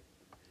together.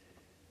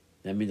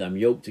 That means I'm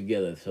yoked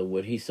together. So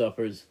what he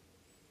suffers,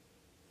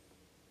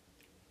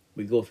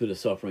 we go through the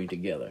suffering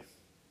together.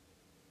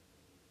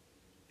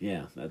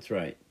 Yeah, that's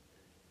right.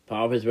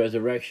 Power of his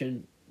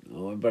resurrection.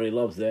 Oh, everybody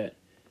loves that.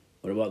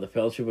 What about the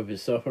fellowship of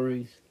his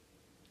sufferings?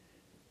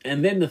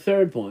 And then the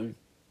third point,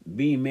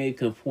 being made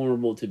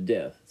conformable to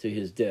death, to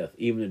his death,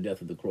 even the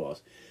death of the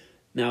cross.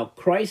 Now,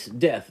 Christ's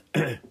death,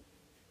 from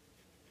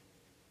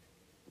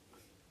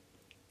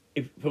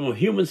a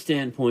human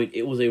standpoint,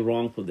 it was a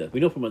wrongful death. We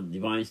know from a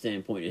divine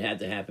standpoint it had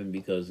to happen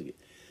because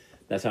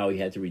that's how he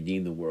had to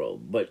redeem the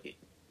world. But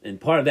and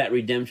part of that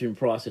redemption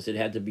process, it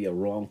had to be a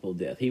wrongful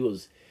death. He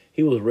was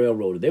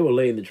railroaded. They were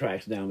laying the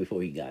tracks down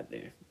before he got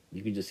there.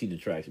 You can just see the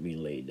tracks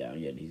being laid down.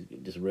 Yet he's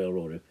just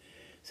railroaded,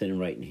 sitting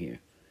right in here.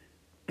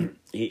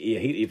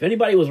 If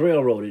anybody was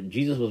railroaded,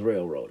 Jesus was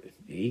railroaded.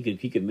 He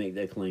could make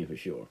that claim for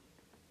sure.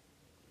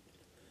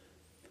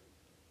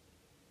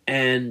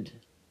 And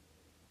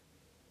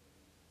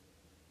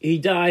he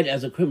died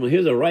as a criminal.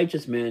 Here's a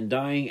righteous man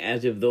dying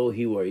as if though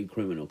he were a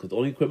criminal, because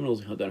only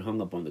criminals got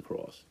hung up on the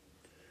cross.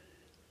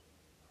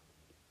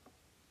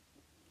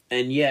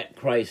 And yet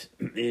Christ,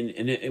 and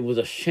it was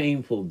a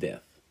shameful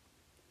death.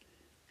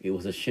 It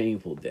was a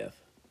shameful death.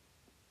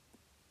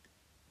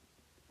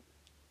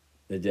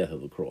 The death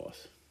of the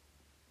cross.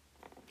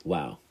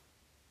 Wow.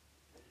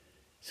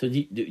 So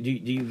do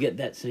you get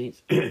that,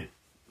 saints? do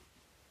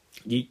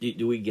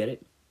we get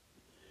it?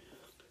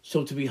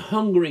 So to be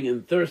hungering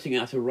and thirsting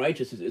after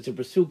righteousness is to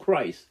pursue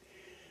Christ.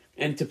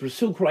 And to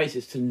pursue Christ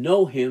is to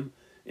know him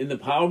in the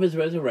power of his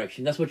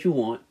resurrection. That's what you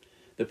want.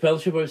 The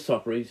fellowship of his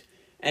sufferings.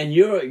 And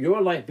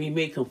your life being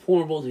made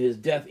conformable to his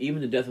death,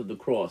 even the death of the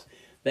cross.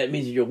 That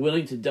means that you're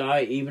willing to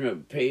die, even to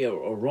pay a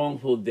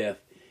wrongful death,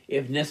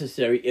 if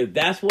necessary. If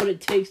that's what it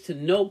takes to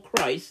know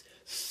Christ,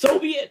 so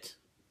be it.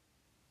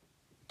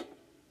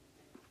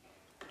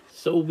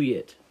 So be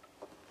it.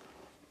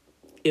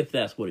 If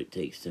that's what it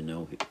takes to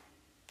know him.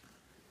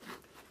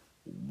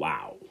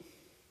 Wow.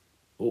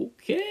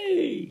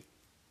 Okay.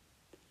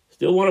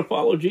 Still want to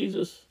follow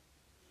Jesus?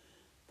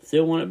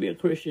 Still want to be a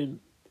Christian?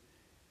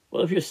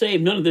 Well, if you're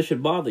saved, none of this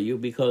should bother you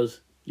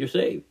because you're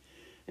saved.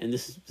 And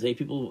this is, say,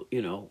 people,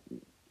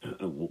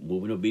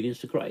 move in obedience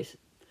to Christ.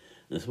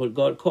 And that's what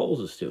God calls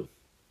us to.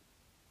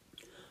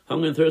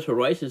 Hunger and thirst for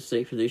righteousness'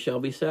 sake, for they shall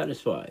be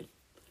satisfied.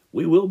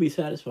 We will be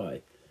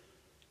satisfied.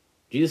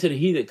 Jesus said,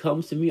 he that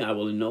comes to me, I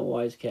will in no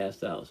wise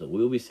cast out. So we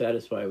will be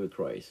satisfied with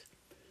Christ.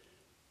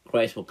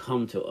 Christ will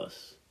come to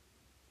us.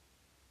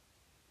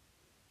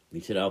 He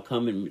said, I'll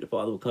come and the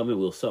Father will come and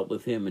we'll sup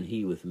with him and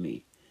he with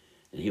me.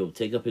 And he will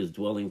take up his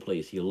dwelling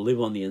place. He'll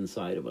live on the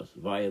inside of us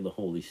via the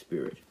Holy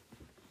Spirit.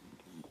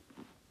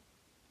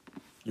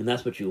 And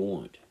that's what you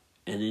want.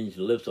 And then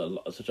to live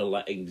such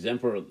an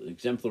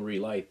exemplary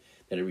life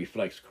that it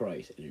reflects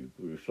Christ. And it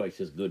reflects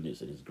his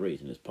goodness and his grace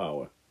and his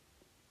power.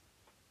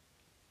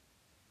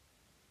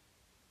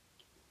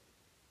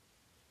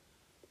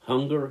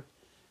 Hunger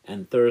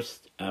and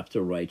thirst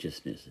after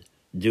righteousness.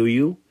 Do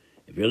you?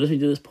 If you're listening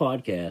to this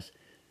podcast,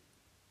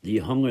 do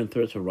you hunger and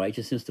thirst for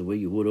righteousness the way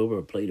you would over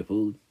a plate of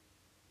food?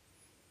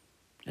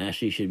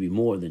 Actually, it should be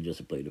more than just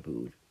a plate of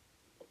food.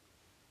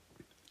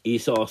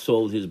 Esau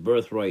sold his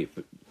birthright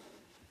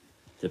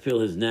to fill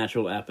his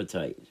natural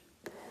appetite.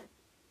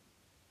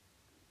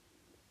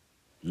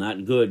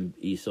 Not good,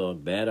 Esau.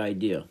 Bad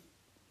idea.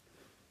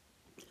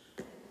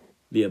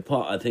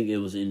 I think it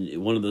was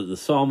in one of the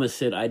psalmists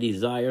said, I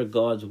desire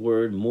God's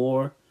word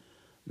more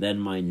than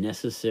my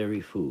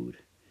necessary food.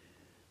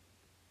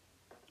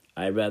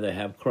 I'd rather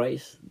have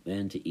Christ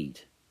than to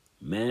eat.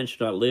 Man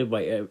should not live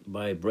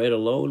by bread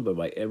alone, but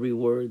by every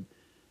word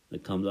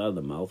that comes out of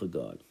the mouth of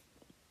God.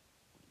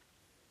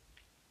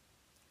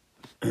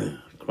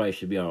 Christ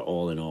should be our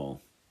all in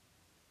all.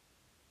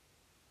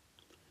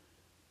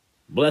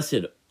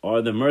 Blessed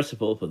are the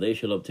merciful, for they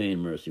shall obtain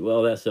mercy.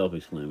 Well, that's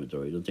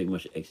self-explanatory. It don't take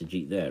much to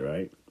exegete that,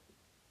 right?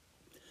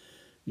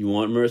 You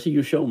want mercy,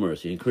 you show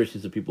mercy. And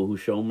Christians are people who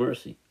show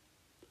mercy.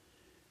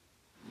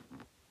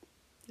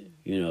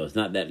 It's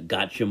not that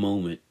gotcha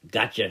moment.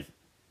 Gotcha.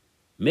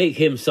 Make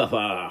him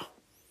suffer.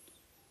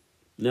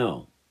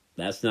 No,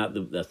 that's not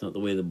the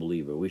way of the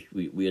believer.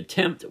 We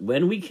attempt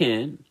when we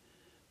can,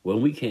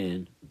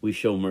 we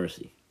show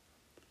mercy.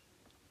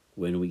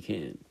 When we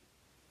can.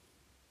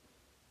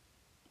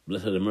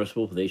 Blessed are the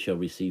merciful, for they shall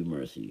receive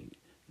mercy.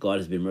 God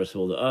has been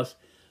merciful to us.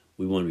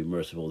 We want to be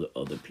merciful to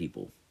other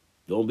people.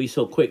 Don't be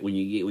so quick when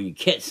you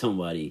catch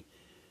somebody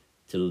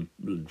to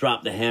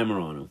drop the hammer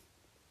on them.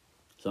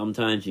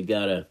 Sometimes you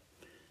gotta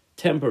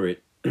temper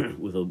it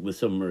with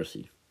some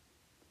mercy.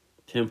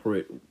 Temper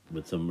it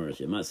with some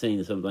mercy. I'm not saying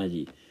that sometimes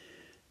you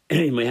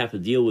might have to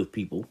deal with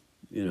people,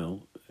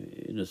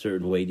 in a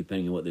certain way,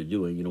 depending on what they're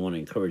doing. You don't want to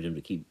encourage them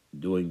to keep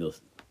doing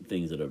those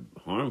things that are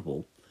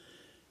harmful.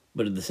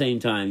 But at the same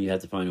time, you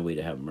have to find a way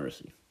to have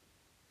mercy.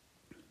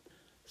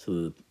 So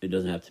that it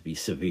doesn't have to be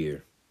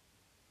severe.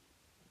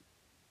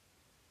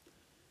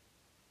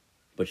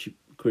 But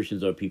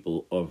Christians are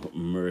people of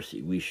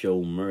mercy. We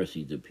show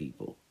mercy to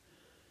people.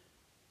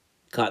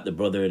 Caught the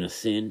brother in a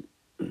sin.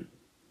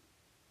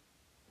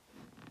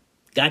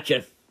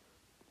 Gotcha.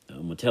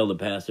 I'm going to tell the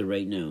pastor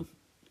right now.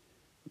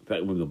 In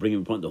fact, we're going to bring him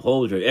in front of the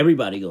whole church.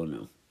 Everybody going to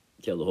know.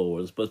 Tell the whole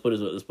world. Let's put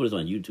this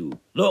on YouTube.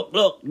 Look.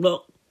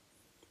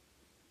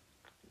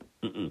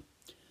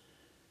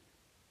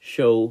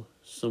 show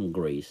some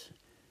grace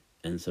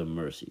and some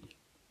mercy.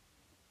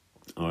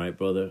 All right,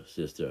 brother,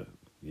 sister,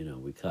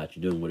 we caught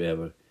you doing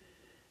whatever,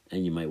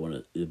 and you might want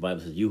to, the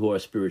Bible says, you who are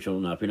spiritual,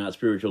 now if you're not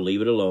spiritual,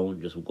 leave it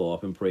alone, just go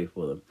off and pray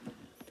for them.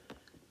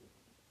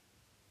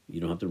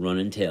 You don't have to run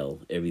and tell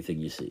everything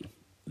you see.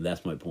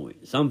 That's my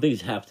point. Some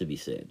things have to be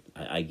said.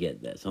 I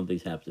get that. Some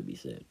things have to be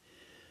said.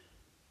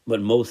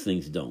 But most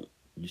things don't.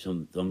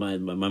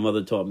 Sometimes my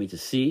mother taught me to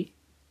see,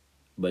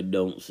 but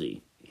don't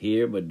see.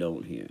 Hear, but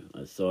don't hear.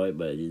 I saw it,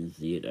 but I didn't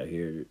see it. I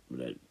heard it,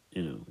 but I,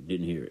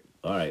 didn't hear it.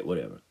 All right,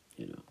 whatever.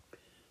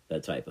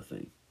 That type of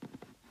thing.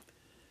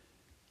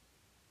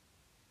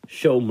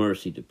 Show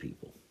mercy to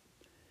people.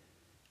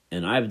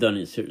 And I've done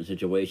it in certain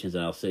situations,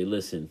 and I'll say,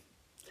 listen,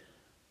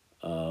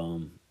 I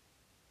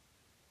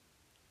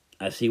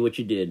see what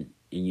you did,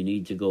 and you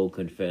need to go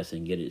confess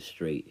and get it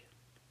straight.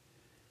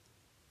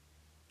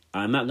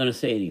 I'm not going to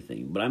say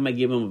anything, but I'm going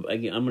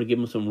to give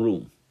him some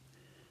room.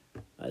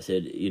 I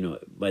said,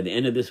 by the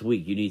end of this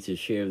week, you need to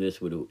share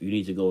this you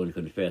need to go and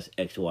confess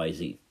X, Y,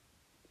 Z.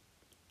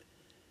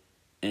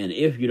 And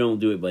if you don't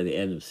do it by the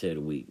end of said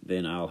week,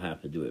 then I'll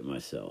have to do it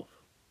myself.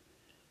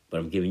 But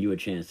I'm giving you a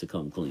chance to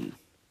come clean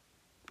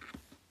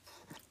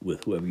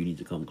with whoever you need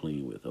to come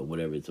clean with, or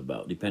whatever it's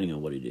about, depending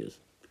on what it is.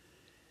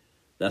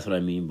 That's what I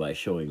mean by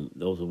showing.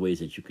 Those are ways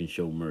that you can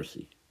show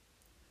mercy.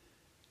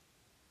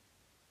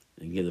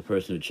 And give the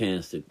person a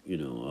chance to,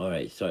 all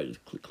right, start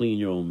to clean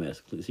your own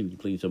mess. See if you can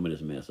clean some of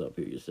this mess up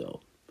here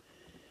yourself.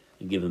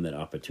 And give them that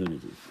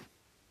opportunity.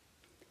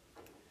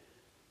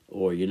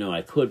 Or,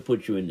 I could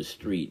put you in the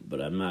street,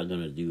 but I'm not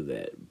going to do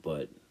that.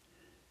 But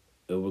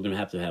we're going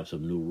to have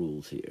some new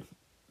rules here.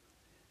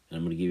 And I'm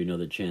going to give you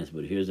another chance,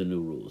 but here's the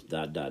new rules. ...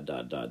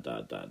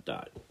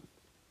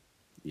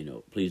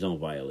 Please don't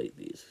violate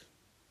these.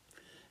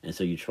 And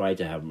so you try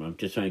to have, I'm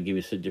just trying to give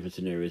you some different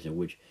scenarios in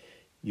which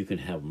you can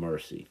have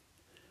mercy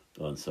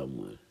on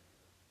someone.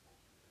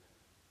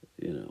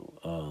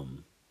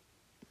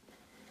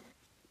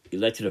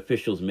 Elected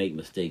officials make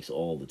mistakes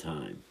all the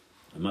time.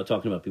 I'm not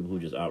talking about people who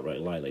just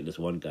outright lie. Like this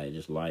one guy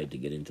just lied to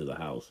get into the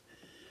house.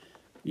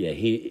 Yeah,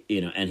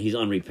 and he's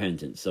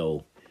unrepentant.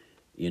 So,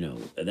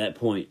 at that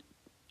point,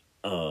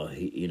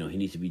 he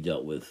needs to be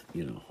dealt with,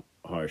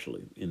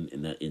 harshly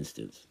in that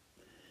instance.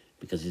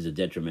 Because he's a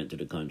detriment to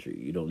the country.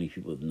 You don't need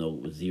people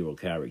with zero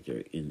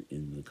character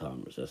in the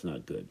Congress. That's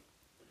not good.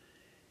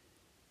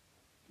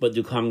 But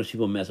do Congress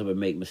people mess up and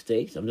make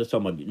mistakes? I'm just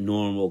talking about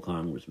normal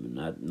congressmen,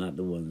 not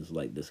the ones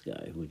like this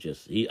guy who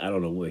I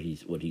don't know what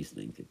he's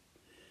thinking.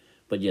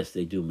 But yes,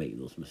 they do make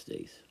those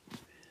mistakes.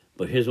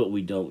 But here's what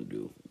we don't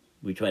do.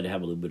 We try to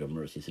have a little bit of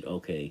mercy. Said,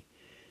 okay,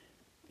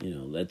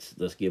 let's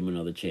give him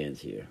another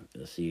chance here.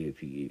 Let's see and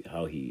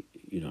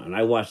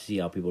I watch to see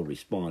how people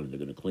respond, if they're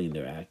going to clean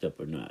their act up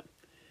or not.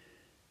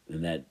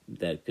 And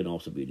that can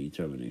also be a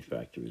determining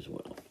factor as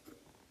well.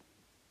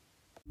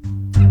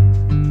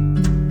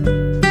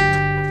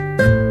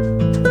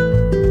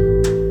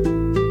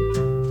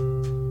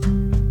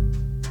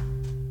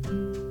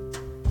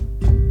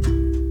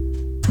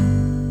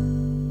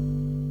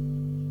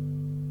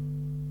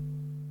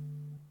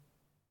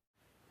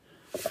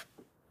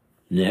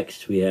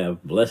 Next, we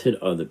have, blessed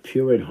are the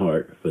pure in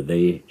heart, for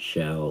they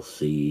shall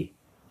see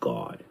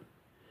God.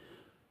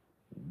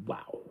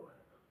 Wow.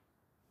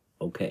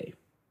 Okay.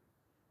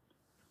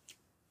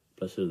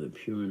 Blessed are the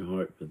pure in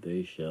heart, for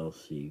they shall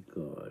see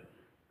God.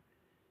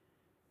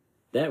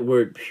 That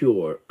word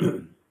pure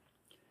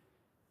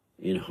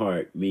in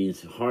heart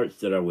means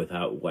hearts that are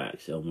without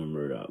wax. Elmer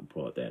Murdoch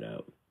brought that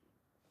out.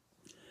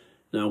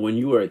 Now, when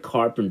you are a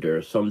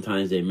carpenter,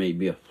 sometimes there may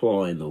be a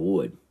flaw in the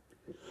wood,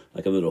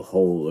 like a little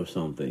hole or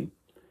something.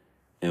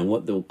 And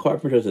what the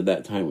carpenters at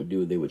that time would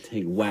do, they would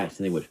take wax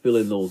and they would fill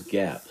in those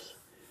gaps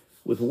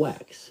with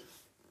wax.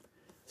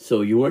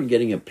 So you weren't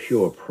getting a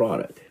pure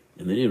product.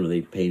 And then, they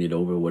paint it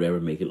over,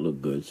 whatever, make it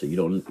look good. So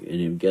and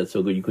it gets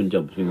so good you couldn't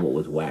tell between what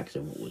was wax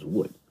and what was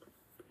wood.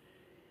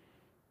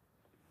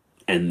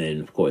 And then,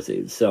 of course,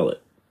 they'd sell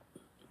it.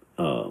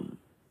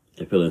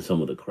 They fill in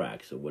some of the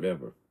cracks or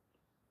whatever.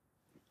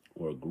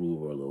 Or a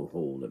groove or a little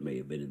hole that may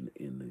have been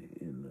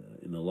in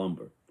the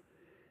lumber.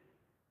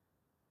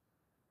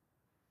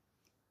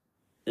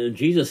 And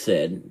Jesus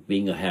said,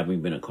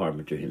 having been a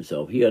carpenter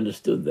himself, he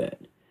understood that.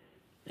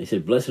 He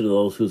said, blessed are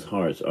those whose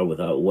hearts are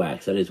without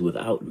wax, that is,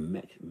 without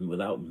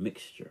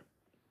mixture,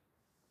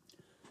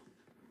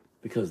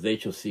 because they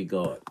shall see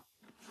God.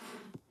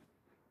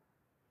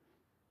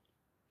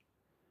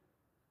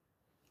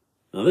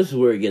 Now, this is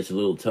where it gets a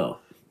little tough.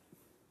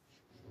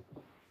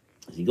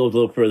 As he goes a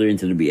little further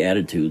into the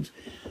Beatitudes,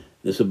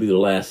 this will be the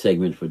last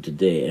segment for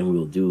today,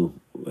 and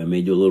I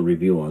may do a little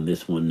review on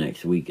this one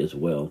next week as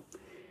well.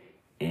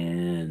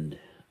 And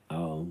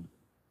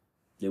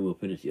then we'll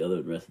finish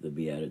the rest of the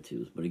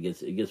Beatitudes. But it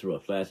gets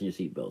rough. Fasten your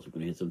seatbelts. We're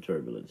going to hit some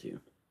turbulence here.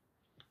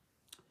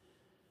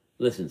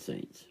 Listen,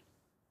 saints.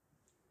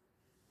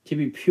 To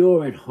be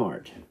pure in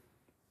heart.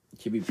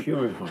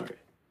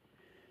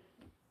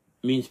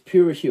 Means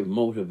purity of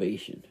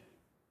motivation.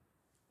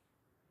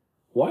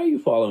 Why are you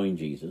following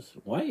Jesus?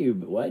 Why do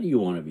you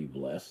want to be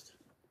blessed?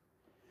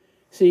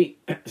 See,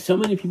 so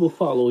many people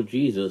follow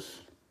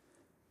Jesus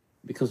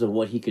because of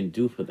what he can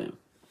do for them.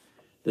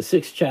 The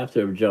 6th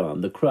chapter of John,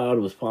 the crowd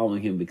was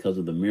following him because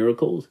of the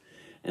miracles,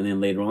 and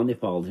then later on they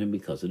followed him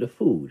because of the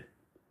food.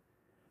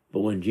 But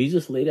when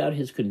Jesus laid out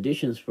his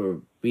conditions for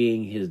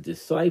being his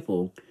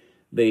disciple,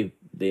 they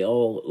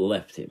all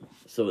left him.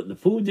 So the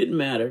food didn't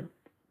matter,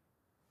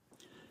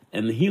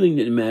 and the healing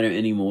didn't matter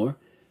anymore,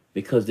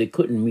 because they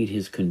couldn't meet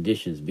his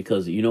conditions.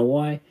 Because you know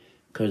why?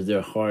 Because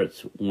their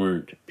hearts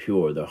weren't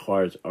pure. Their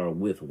hearts are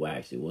with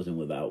wax. It wasn't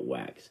without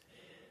wax.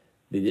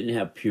 They didn't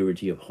have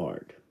purity of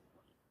heart.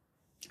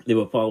 They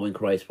were following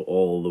Christ for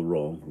all the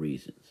wrong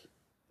reasons.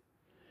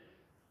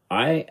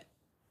 I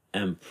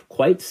am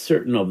quite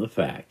certain of the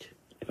fact,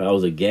 if I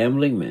was a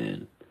gambling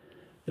man,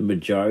 the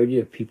majority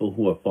of people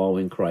who are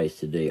following Christ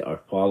today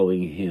are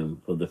following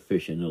him for the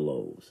fish and the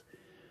loaves,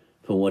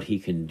 for what he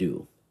can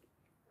do.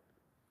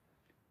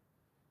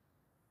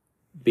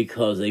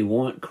 Because they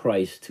want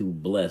Christ to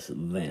bless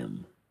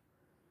them.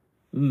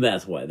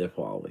 That's why they're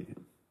following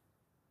him.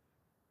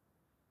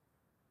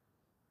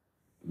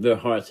 Their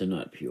hearts are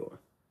not pure.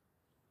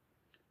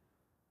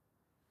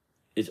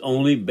 It's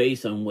only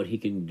based on what he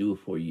can do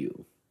for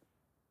you.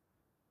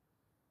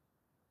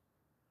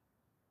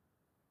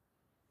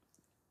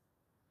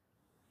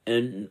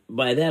 And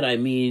by that I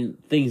mean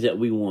things that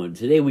we want.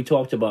 Today we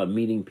talked about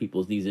meeting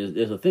people's needs.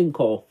 There's a thing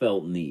called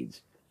felt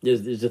needs.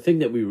 There's a thing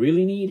that we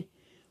really need,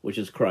 which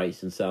is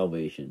Christ and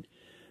salvation.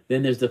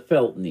 Then there's the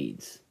felt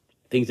needs,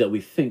 things that we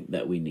think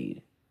that we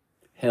need.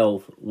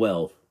 Health,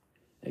 wealth,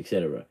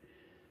 etc.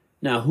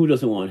 Now, who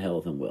doesn't want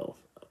health and wealth?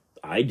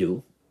 I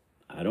do.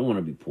 I don't want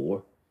to be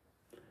poor.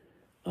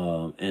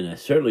 And I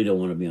certainly don't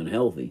want to be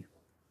unhealthy.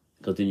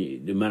 Because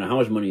no matter how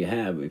much money you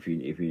have, if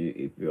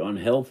you're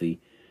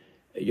unhealthy,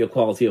 your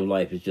quality of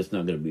life is just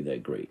not going to be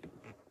that great.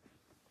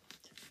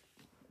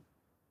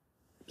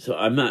 So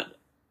I'm not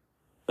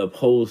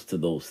opposed to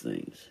those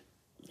things.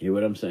 Hear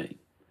what I'm saying?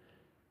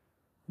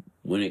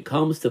 When it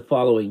comes to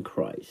following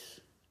Christ,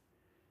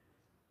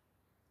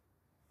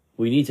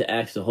 we need to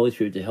ask the Holy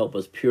Spirit to help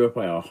us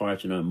purify our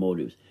hearts and our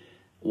motives.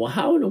 Well,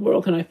 how in the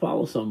world can I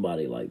follow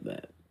somebody like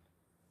that?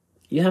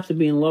 You have to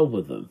be in love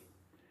with them.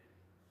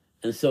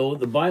 And so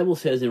the Bible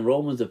says in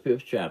Romans, the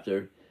 5th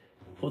chapter,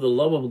 for the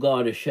love of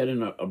God is shed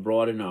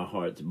abroad in our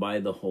hearts by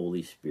the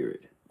Holy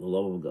Spirit. The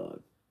love of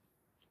God.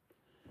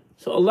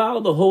 So allow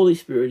the Holy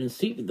Spirit and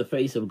seek the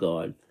face of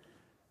God,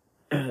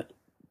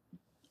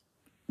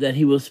 that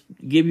he will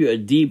give you a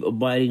deep,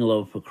 abiding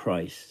love for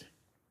Christ.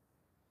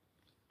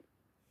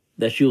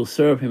 That you'll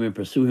serve him and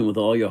pursue him with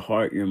all your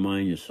heart, your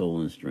mind, your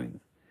soul, and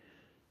strength.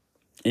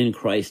 In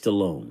Christ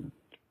alone.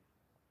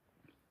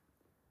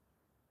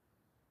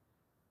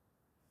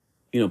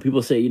 You know,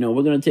 people say,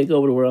 we're going to take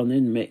over the world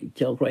and then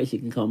tell Christ he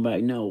can come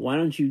back. No, why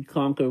don't you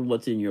conquer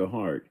what's in your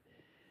heart?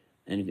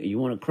 And you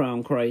want to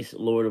crown Christ,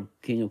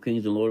 King of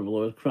Kings and Lord of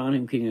Lords, crown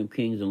him King of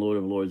Kings and Lord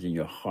of Lords in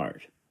your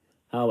heart.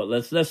 How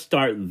about let's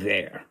start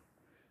there.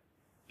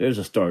 There's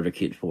a starter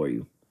kit for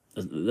you.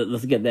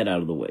 Let's get that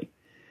out of the way.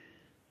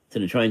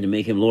 Instead of trying to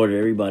make him Lord of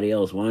everybody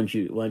else, why don't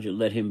you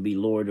let him be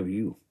Lord of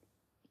you?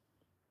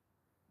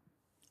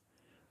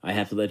 I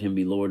have to let him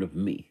be Lord of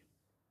me.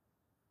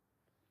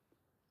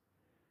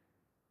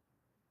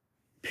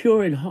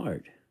 Pure in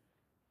heart.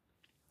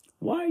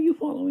 Why are you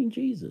following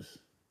Jesus?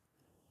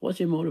 What's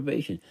your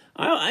motivation?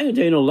 I can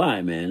tell you no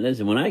lie, man.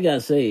 Listen, when I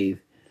got saved,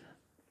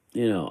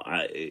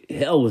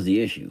 hell was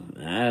the issue.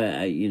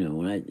 I don't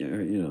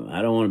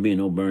want to be in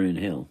no burning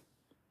hell.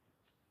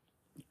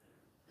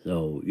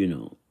 So,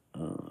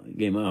 I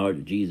gave my heart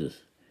to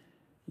Jesus.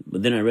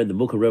 But then I read the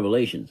book of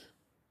Revelations.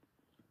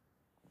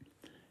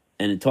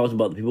 And it talks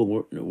about the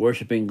people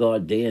worshiping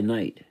God day and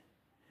night.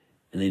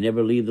 And they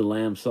never leave the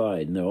Lamb's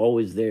side. And they're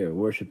always there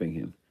worshiping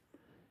him.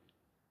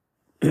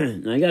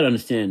 Now, you got to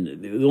understand,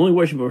 the only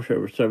worship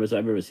service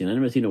I've ever seen, I've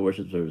never seen a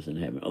worship service in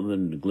heaven, other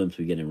than the glimpse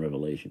we get in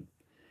Revelation.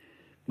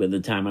 But at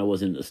the time, I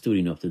wasn't astute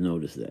enough to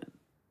notice that.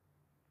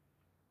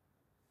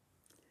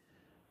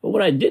 But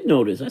what I did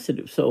notice, I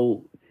said,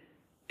 so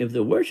if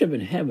the worship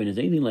in heaven is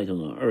anything like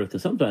on earth,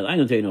 because sometimes, I ain't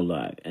going to tell you no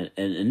lie,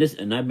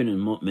 and I've been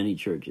in many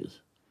churches,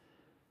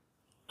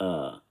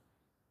 and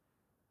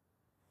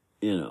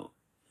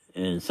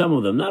some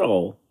of them, not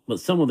all,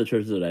 but some of the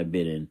churches that I've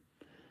been in,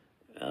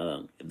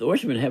 if the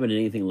worship in heaven is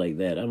anything like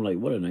that, I'm like,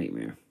 what a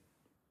nightmare.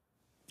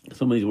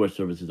 Some of these worship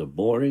services are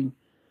boring.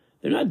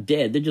 They're not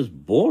dead, they're just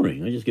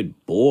boring. I just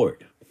get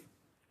bored.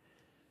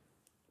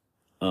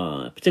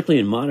 Particularly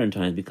in modern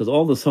times, because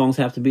all the songs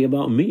have to be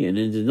about me, and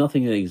there's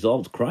nothing that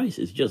exalts Christ.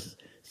 It's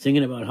just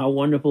singing about how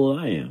wonderful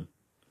I am.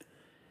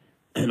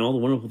 And all the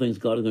wonderful things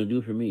God is going to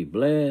do for me.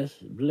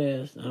 Blessed,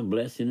 blessed. I'm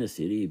blessed in the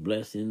city,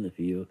 blessed in the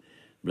field,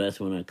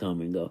 blessed when I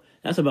come and go.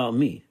 That's about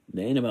me.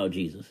 That ain't about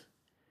Jesus.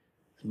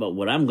 It's about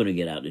what I'm going to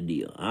get out the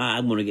deal.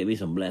 I'm going to get me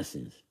some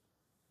blessings.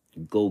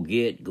 Go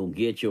get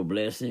your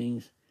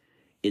blessings.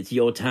 It's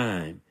your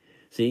time.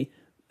 See,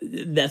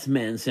 that's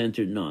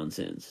man-centered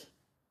nonsense.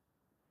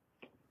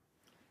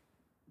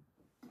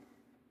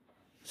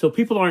 So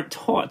people aren't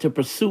taught to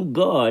pursue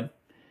God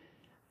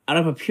out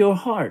of a pure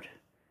heart.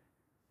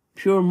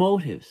 pure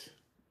motives,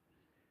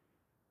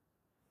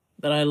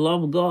 that I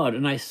love God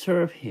and I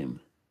serve him.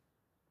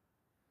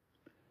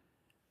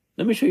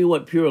 Let me show you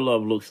what pure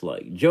love looks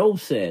like. Job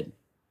said,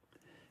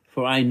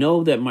 "For I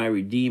know that my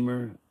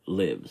Redeemer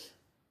lives.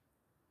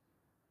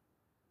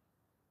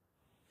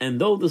 And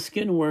though the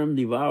skin worm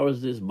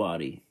devours this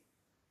body,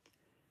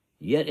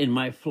 yet in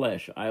my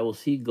flesh I will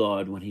see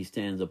God when he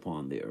stands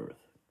upon the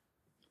earth.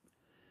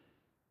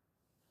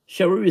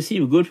 Shall we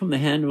receive good from the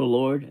hand of the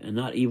Lord, and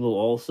not evil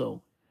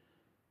also?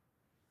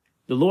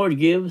 The Lord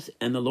gives,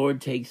 and the Lord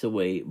takes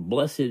away.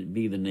 Blessed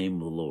be the name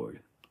of the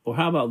Lord." Or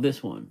how about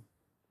this one?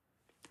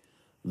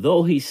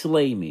 "Though he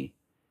slay me,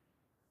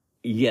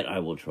 yet I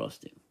will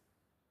trust him."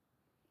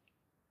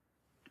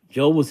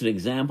 Job was an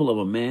example of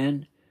a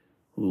man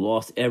who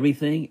lost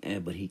everything,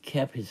 but he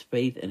kept his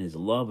faith and his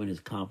love and his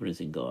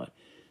confidence in God,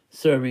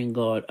 serving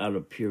God out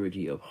of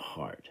purity of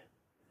heart.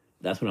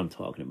 That's what I'm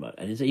talking about.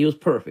 I didn't say he was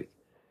perfect,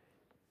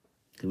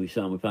 because we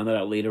found that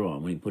out later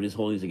on. When he put his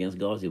holiness against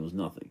God's, it was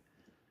nothing.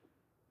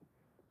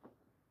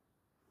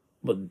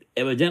 But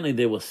evidently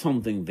there was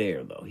something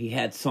there, though. He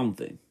had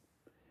something.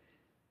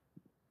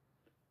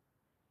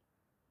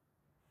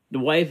 The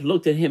wife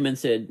looked at him and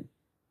said,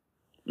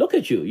 "Look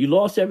at you. You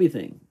lost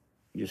everything.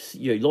 You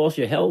lost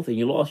your health and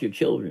you lost your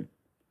children.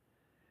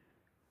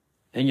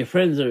 And your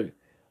friends are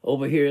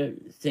over here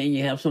saying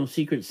you have some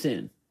secret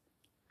sin."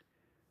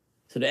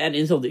 So to add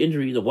insult to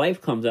injury, the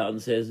wife comes out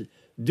and says,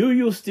 "Do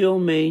you still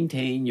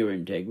maintain your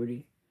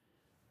integrity?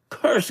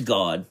 Curse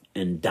God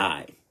and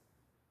die."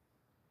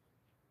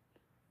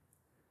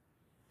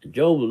 And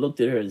Job looked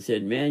at her and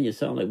said, "Man, you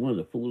sound like one of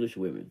the foolish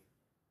women.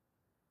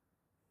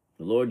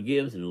 The Lord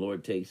gives and the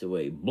Lord takes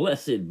away.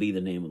 Blessed be the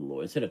name of the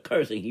Lord." Instead of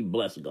cursing, he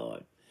blessed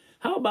God.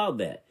 How about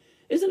that?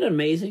 Isn't it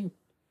amazing?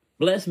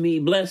 Bless me,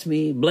 bless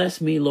me,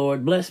 bless me,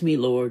 Lord, bless me,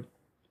 Lord.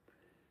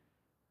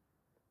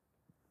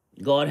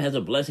 God has a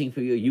blessing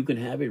for you. You can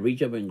have it.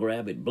 Reach up and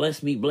grab it.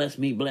 Bless me, bless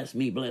me, bless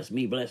me, bless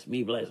me, bless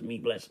me, bless me,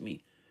 bless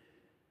me.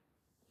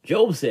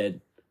 Job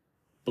said,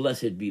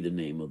 "Blessed be the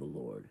name of the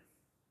Lord."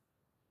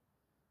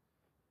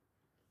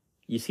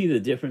 You see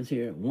the difference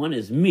here? One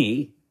is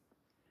me.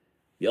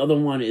 The other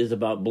one is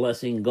about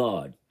blessing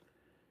God.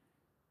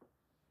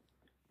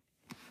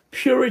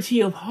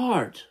 Purity of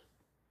heart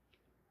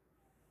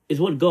is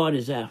what God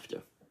is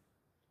after.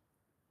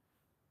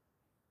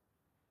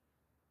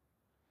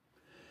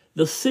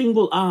 The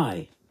single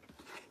eye,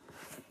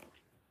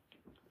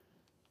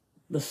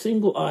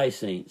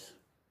 saints.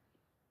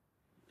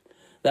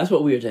 That's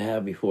what we are to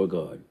have before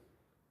God,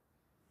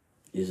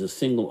 is a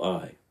single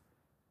eye.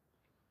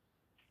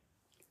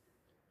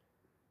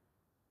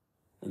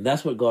 And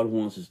that's what God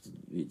wants us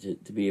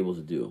to be able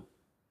to do.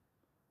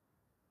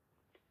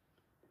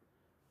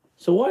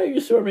 So why are you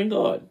serving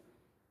God?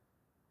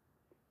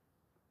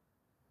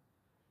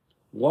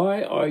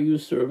 Why are you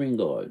serving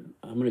God?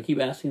 I'm going to keep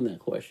asking that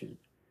question.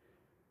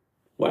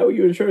 Why were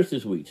you in church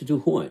this week? To do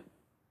what?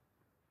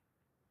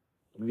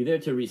 Were you there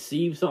to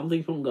receive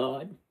something from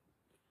God?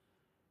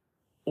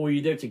 Or are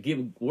you there to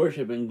give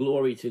worship and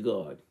glory to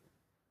God?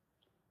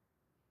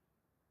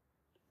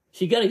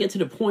 So you got to get to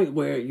the point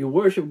where you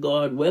worship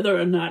God, whether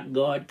or not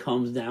God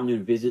comes down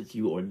and visits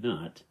you or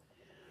not.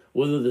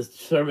 Whether the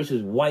service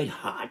is white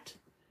hot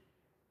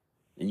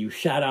and you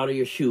shout out of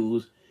your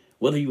shoes,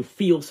 whether you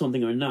feel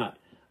something or not.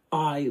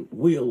 I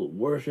will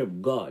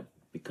worship God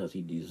because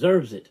he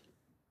deserves it.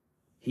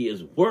 He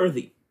is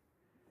worthy.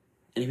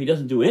 And if he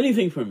doesn't do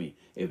anything for me,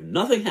 if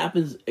nothing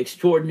happens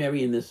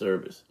extraordinary in this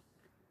service,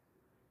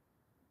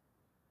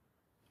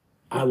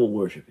 I will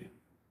worship him.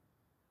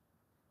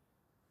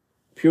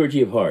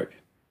 Purity of heart.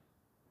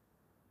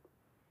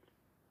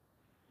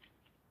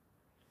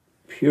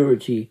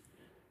 Purity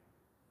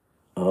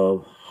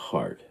of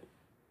heart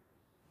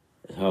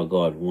is how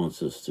God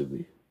wants us to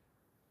be,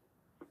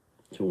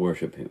 to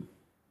worship him.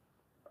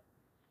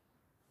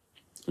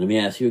 Let me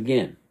ask you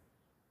again.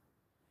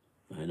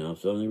 I know I'm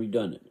suddenly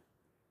redundant.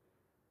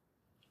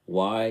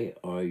 Why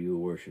are you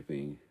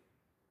worshiping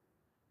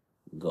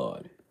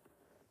God?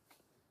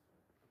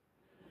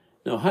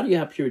 Now, how do you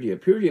have purity?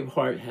 Purity of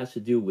heart has to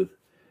do with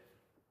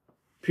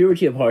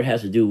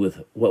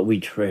what we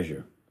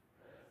treasure,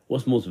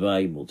 what's most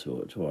valuable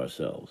to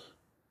ourselves.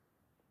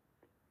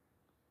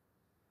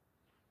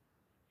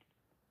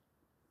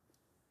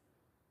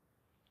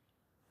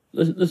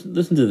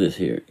 Listen to this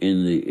here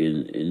in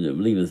I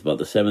believe it's about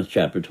the 7th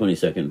chapter,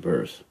 22nd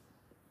verse.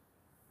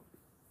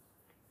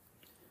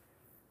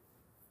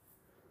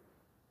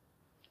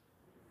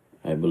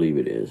 I believe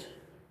it is.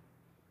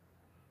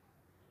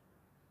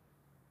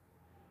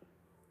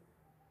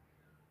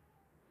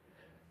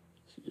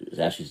 It's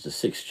actually the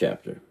 6th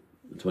chapter,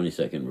 the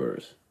 22nd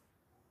verse.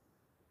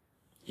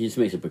 He just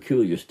makes a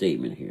peculiar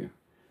statement here.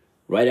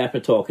 Right after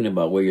talking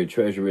about where your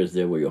treasure is,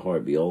 there will your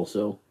heart be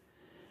also.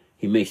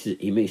 He makes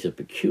a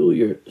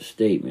peculiar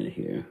statement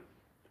here.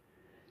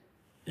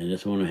 And I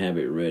just want to have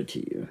it read to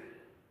you.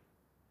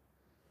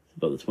 It's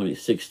about the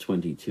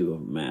 26:22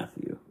 of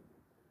Matthew.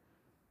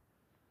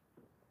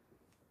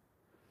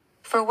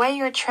 For where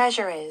your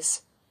treasure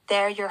is,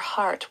 there your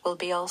heart will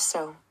be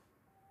also.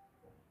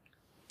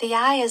 The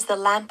eye is the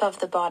lamp of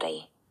the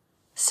body.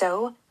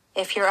 So,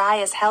 if your eye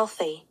is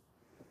healthy,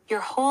 your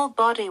whole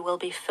body will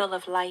be full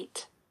of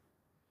light.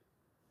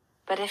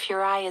 But if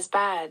your eye is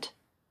bad,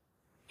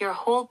 your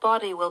whole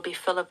body will be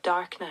full of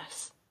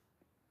darkness.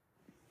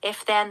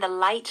 If then the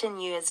light in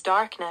you is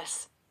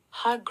darkness,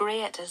 how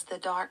great is the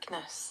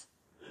darkness?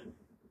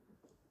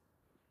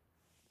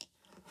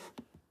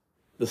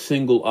 The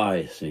single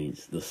eye,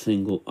 saints, the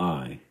single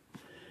eye.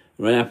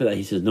 Right after that,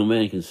 he says, no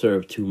man can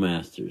serve two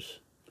masters.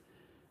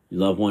 You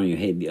love one and you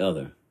hate the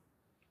other.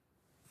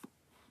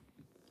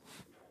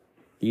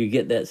 Do you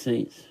get that,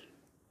 saints?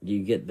 Do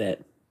you get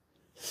that?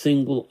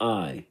 Single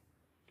eye.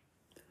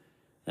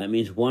 That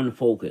means one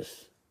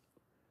focus.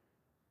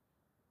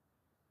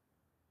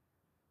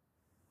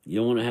 You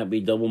don't want to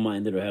be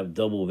double-minded or have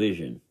double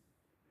vision.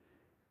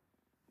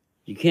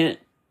 You can't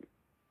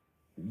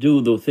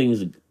do the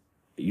things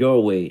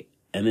your way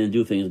and then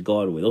do things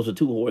God's way. Those are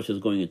two horses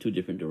going in two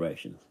different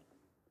directions.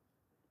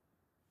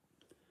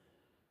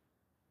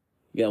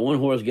 You got one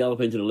horse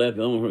galloping to the left,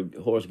 the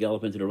other horse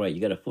galloping to the right. You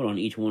got a foot on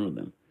each one of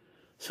them.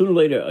 Sooner or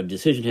later, a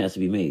decision has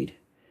to be made,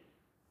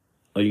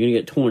 or you're going to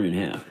get torn in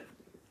half.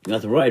 You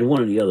have to ride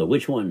one or the other.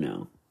 Which one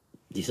now?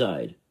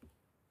 Decide.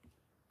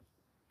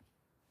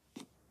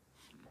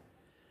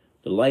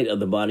 The light of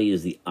the body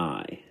is the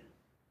eye.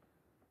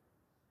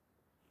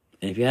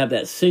 And if you have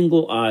that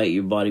single eye,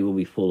 your body will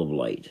be full of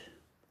light.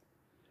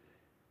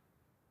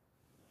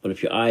 But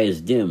if your eye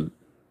is dim,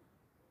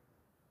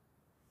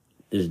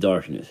 there's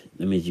darkness.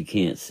 That means you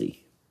can't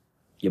see.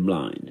 You're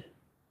blind.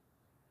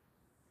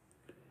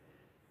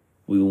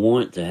 We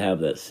want to have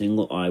that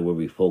single eye where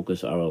we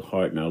focus our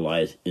heart and our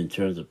lives in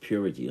terms of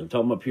purity. I'm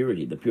talking about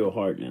purity, the pure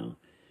heart now.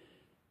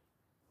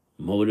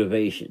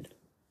 Motivation,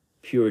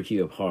 purity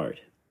of heart.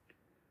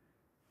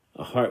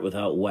 A heart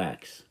without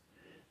wax.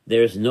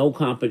 There's no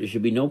competition. There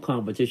should be no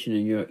competition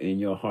in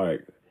your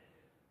heart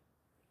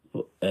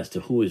as to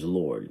who is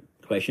Lord.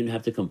 Christ shouldn't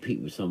have to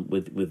compete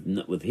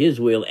with His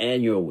will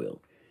and your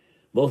will.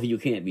 Both of you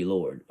can't be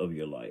Lord of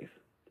your life.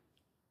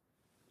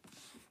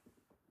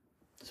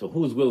 So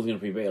whose will is going to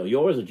prevail?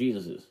 Yours or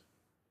Jesus's?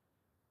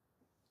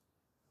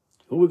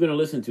 Who are we going to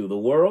listen to? The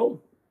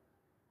world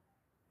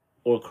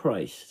or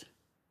Christ?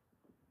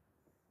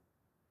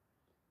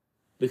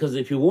 Because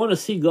if you want to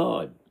see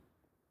God,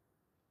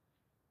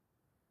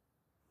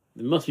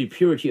 there must be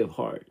purity of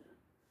heart,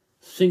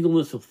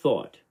 singleness of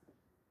thought,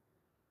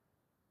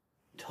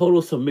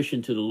 total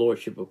submission to the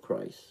Lordship of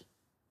Christ.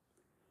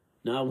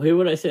 Now, hear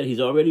what I said. He's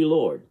already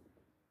Lord,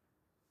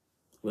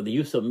 whether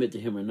you submit to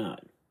Him or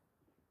not.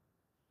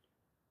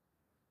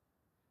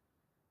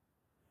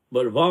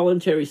 But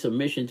voluntary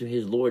submission to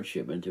His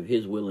Lordship and to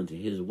His will and to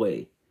His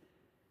way,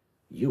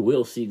 you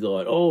will see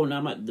God. Oh,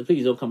 now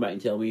please don't come back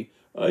and tell me,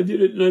 I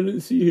did it and I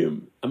didn't see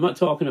Him. I'm not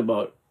talking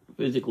about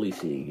physically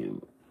seeing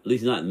Him, at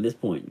least not in this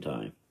point in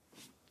time.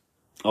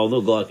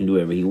 Although God can do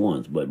whatever He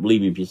wants, but believe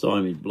me, if you saw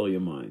Him, it'd blow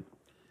your mind.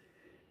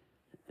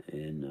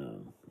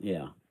 And,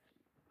 yeah.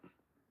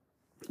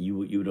 You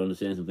would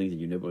understand some things that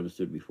you never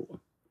understood before.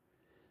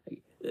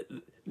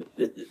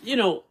 You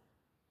know,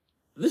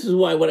 this is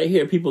why when I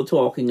hear people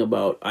talking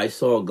about, I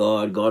saw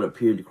God, God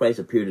appeared, Christ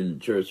appeared in the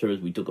church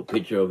service, we took a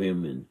picture of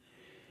Him,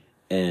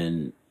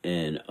 and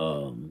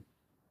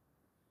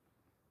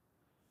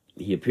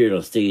He appeared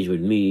on stage with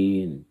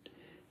me, and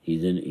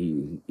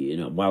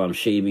while I'm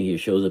shaving, He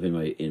shows up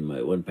in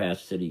my one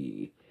pastor said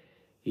he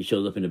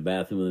shows up in the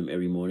bathroom with him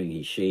every morning.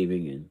 He's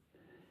shaving,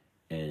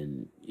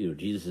 and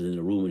Jesus is in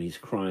the room and He's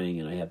crying,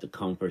 and I have to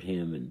comfort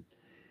him. And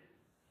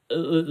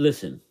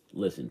listen,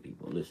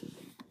 people, listen.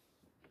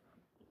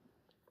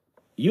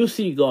 You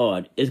see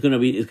God, it's gonna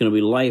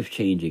be life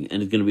changing,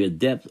 and it's gonna be a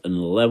depth and a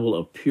level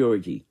of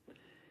purity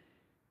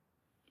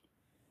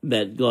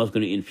that God's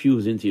gonna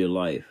infuse into your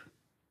life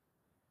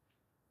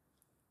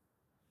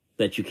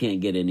that you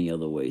can't get any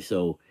other way.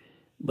 So,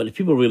 but if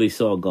people really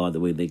saw God the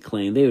way they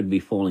claim, they would be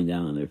falling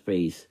down on their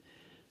face.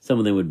 Some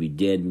of them would be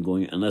dead and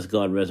going, unless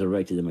God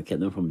resurrected them and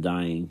kept them from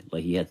dying,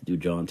 like He had to do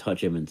John,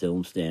 touch him and tell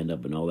him stand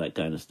up and all that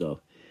kind of stuff.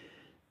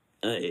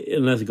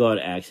 Unless God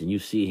acts and you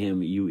see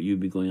Him, you'd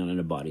be going on in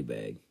a body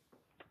bag.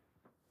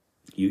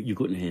 You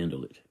couldn't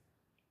handle it.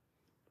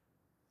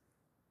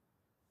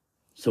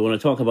 So when I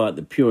talk about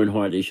the pure in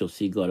heart, they shall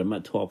see God, I'm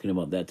not talking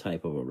about that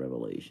type of a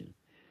revelation.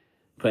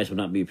 Christ will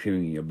not be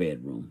appearing in your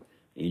bedroom.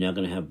 You're not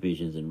going to have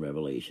visions and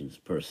revelations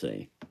per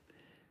se.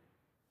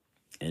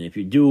 And if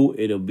you do,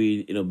 it'll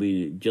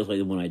be just like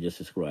the one I just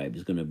described.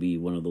 It's going to be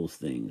one of those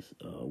things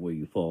where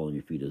you fall on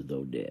your feet as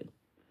though dead.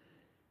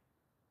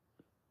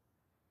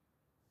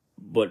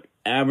 But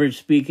average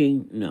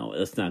speaking, no,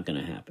 that's not going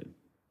to happen.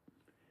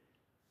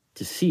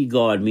 To see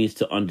God means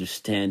to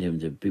understand Him,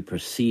 to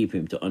perceive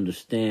Him, to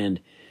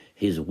understand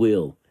His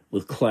will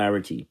with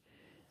clarity,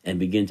 and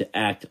begin to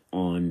act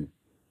on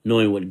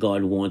knowing what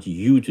God wants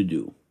you to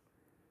do.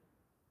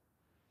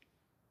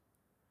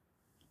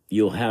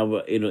 You'll have,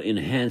 it'll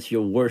enhance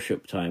your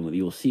worship time.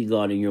 You'll see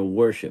God in your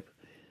worship.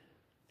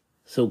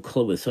 So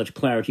with such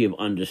clarity of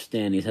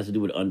understanding. It has to do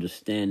with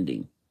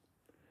understanding.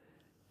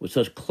 with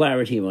such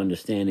clarity of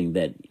understanding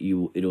that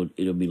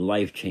it'll be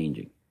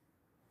life-changing.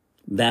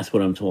 That's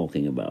what I'm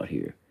talking about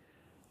here.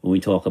 When we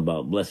talk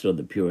about blessed are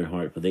the pure in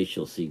heart, for they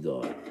shall see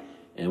God.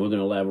 And we're going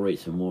to elaborate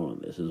some more on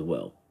this as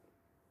well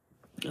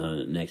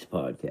next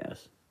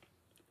podcast.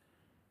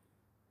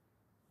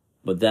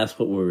 But that's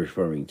what we're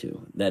referring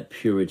to, that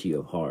purity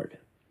of heart.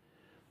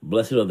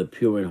 Blessed are the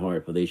pure in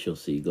heart, for they shall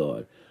see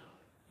God.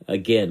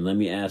 Again, let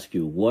me ask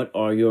you, what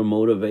are your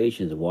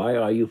motivations? Why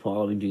are you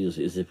following Jesus?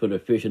 Is it for the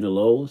fish and the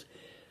loaves?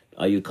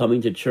 Are you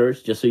coming to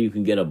church just so you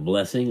can get a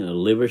blessing, a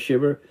liver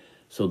shiver,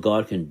 so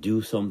God can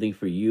do something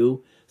for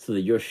you, so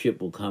that your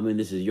ship will come in?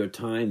 This is your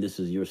time. This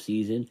is your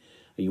season.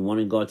 Are you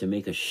wanting God to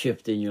make a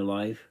shift in your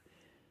life?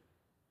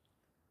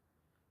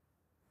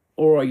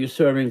 Or are you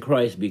serving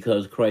Christ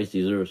because Christ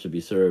deserves to be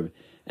served?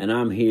 And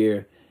I'm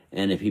here,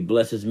 and if he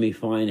blesses me,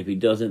 fine. If he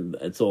doesn't,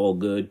 it's all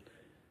good.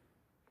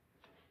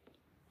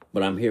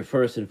 But I'm here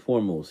first and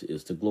foremost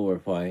is to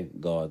glorify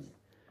God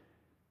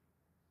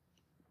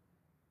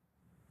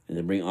and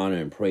to bring honor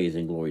and praise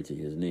and glory to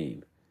his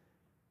name.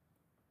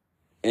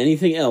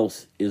 Anything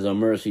else is a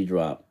mercy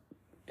drop.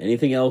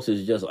 Anything else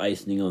is just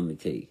icing on the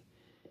cake.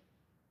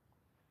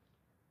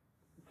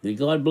 Did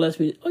God bless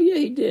me? Oh, yeah,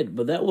 he did.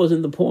 But that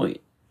wasn't the point.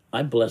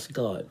 I blessed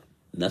God.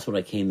 And that's what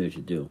I came there to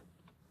do.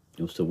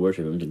 It was to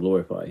worship him, to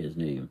glorify his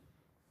name.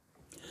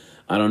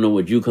 I don't know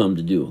what you come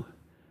to do,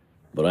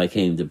 but I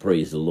came to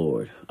praise the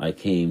Lord. I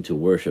came to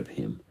worship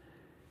him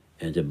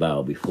and to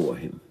bow before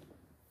him.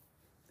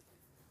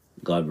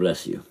 God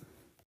bless you.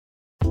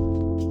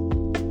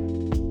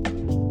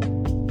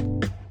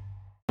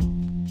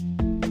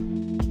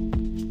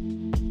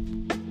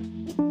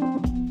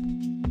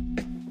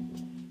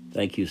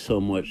 Thank you so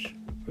much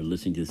for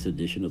listening to this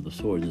edition of The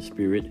Sword and the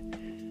Spirit.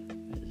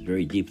 It's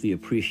very deeply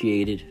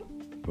appreciated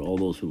for all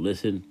those who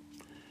listen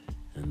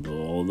and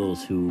all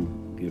those who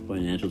give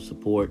financial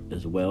support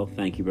as well.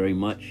 Thank you very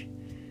much.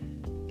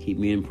 Keep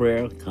me in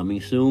prayer. Coming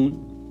soon.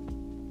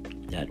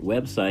 That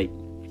website.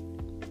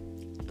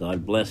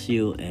 God bless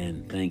you,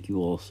 and thank you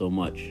all so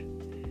much.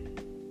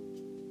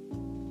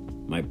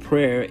 My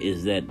prayer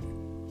is that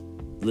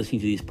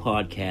listening to these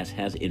podcasts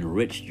has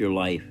enriched your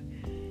life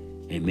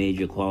and made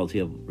your quality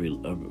of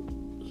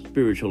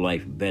spiritual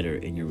life better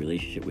in your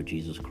relationship with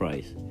Jesus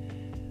Christ.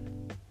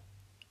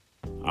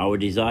 Our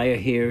desire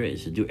here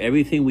is to do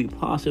everything we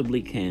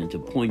possibly can to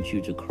point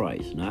you to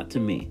Christ, not to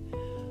me.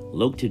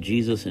 Look to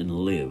Jesus and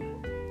live.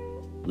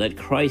 Let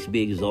Christ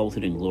be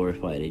exalted and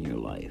glorified in your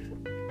life.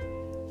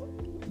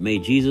 May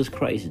Jesus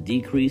Christ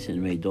decrease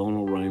and may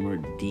Donald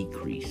Reimer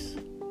decrease.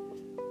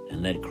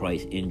 And let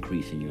Christ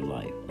increase in your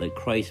life. Let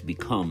Christ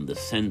become the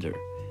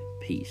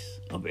centerpiece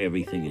of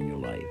everything in your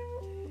life.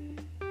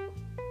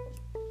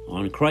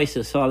 On Christ,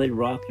 a solid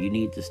rock, you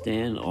need to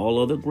stand. All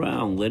other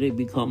ground, let it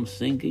become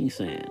sinking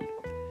sand.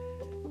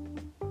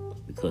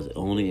 Because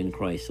only in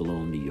Christ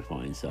alone do you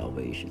find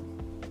salvation.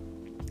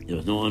 There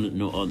is no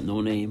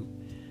name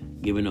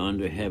given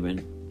under heaven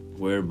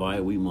whereby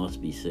we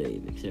must be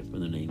saved, except for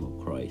the name of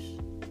Christ.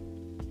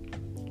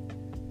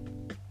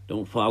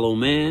 Don't follow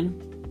man.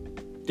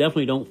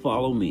 Definitely don't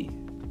follow me.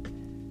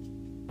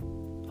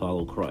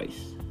 Follow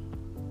Christ.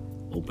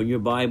 Open your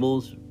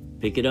Bibles,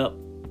 pick it up,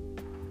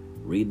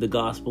 read the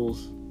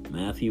Gospels,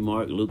 Matthew,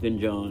 Mark, Luke, and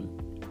John,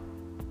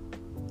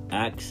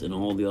 Acts, and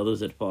all the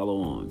others that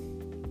follow on,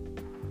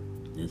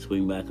 and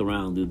swing back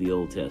around through the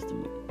Old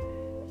Testament.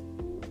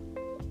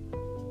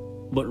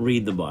 But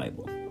read the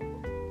Bible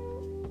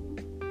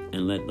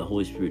and let the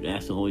Holy Spirit,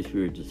 ask the Holy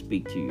Spirit to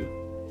speak to you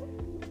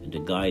and to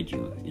guide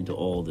you into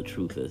all the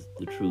truths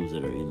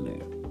that are in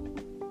there.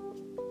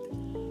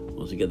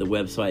 Once you get the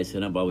website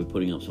set up, I'll be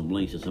putting up some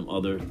links to some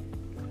other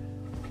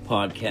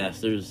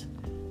podcasters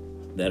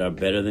that are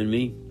better than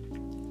me.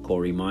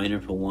 Corey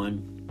Minor, for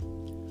one.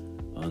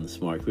 On the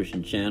Smart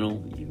Christian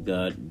channel, you've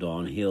got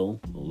Dawn Hill,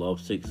 the Love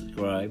Sick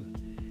Scribe.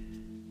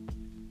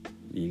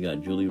 You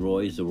got Julie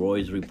Roy's The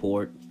Roy's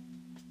Report.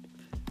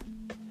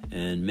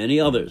 And many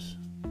others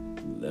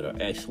that are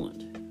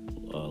excellent.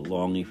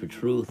 Longing for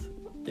Truth,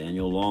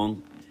 Daniel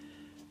Long.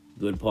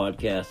 Good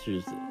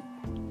podcasters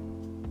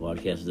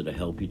that'll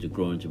help you to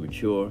grow and to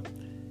mature.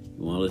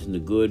 You want to listen to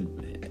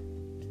good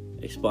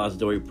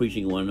expository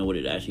preaching, you want to know what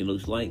it actually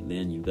looks like,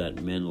 then you've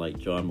got men like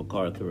John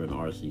MacArthur and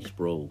R.C.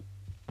 Sproul,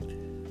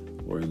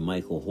 or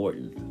Michael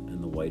Horton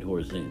and the White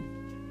Horse Inn.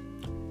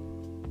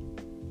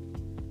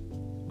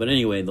 But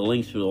anyway, the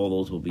links to all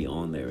those will be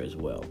on there as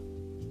well,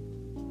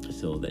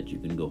 so that you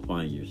can go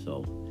find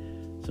yourself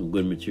some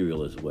good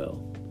material as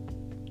well.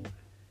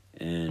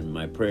 And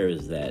my prayer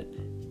is that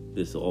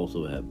this will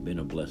also have been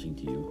a blessing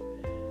to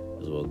you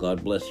as well.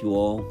 God bless you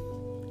all.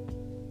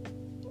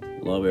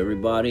 Love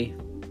everybody.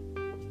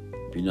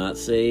 If you're not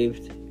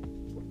saved,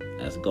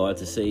 ask God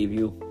to save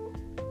you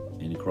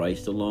in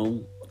Christ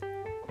alone.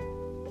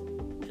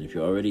 And if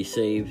you're already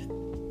saved,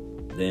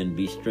 then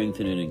be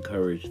strengthened and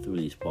encouraged through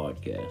these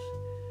podcasts.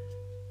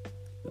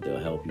 But they'll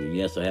help you.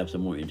 Yes, I have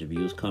some more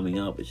interviews coming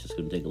up. It's just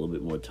going to take a little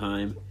bit more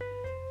time.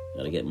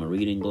 Got to get my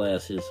reading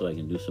glasses so I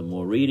can do some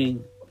more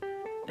reading.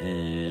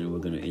 And we're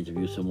going to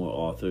interview some more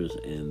authors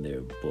and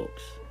their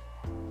books.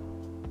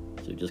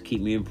 So just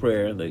keep me in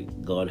prayer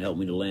that God help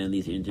me to land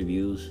these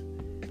interviews,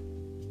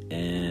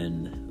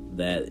 and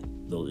that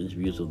those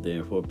interviews will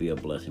therefore be a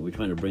blessing. We're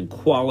trying to bring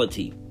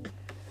quality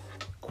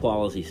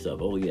stuff.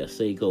 Oh yeah,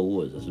 Seiko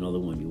Woods. That's another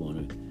one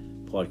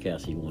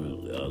podcast you want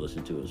to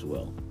listen to as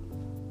well.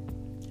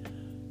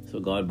 So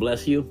God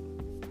bless you,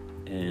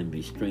 and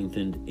be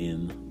strengthened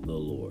in the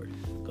Lord.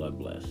 God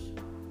bless.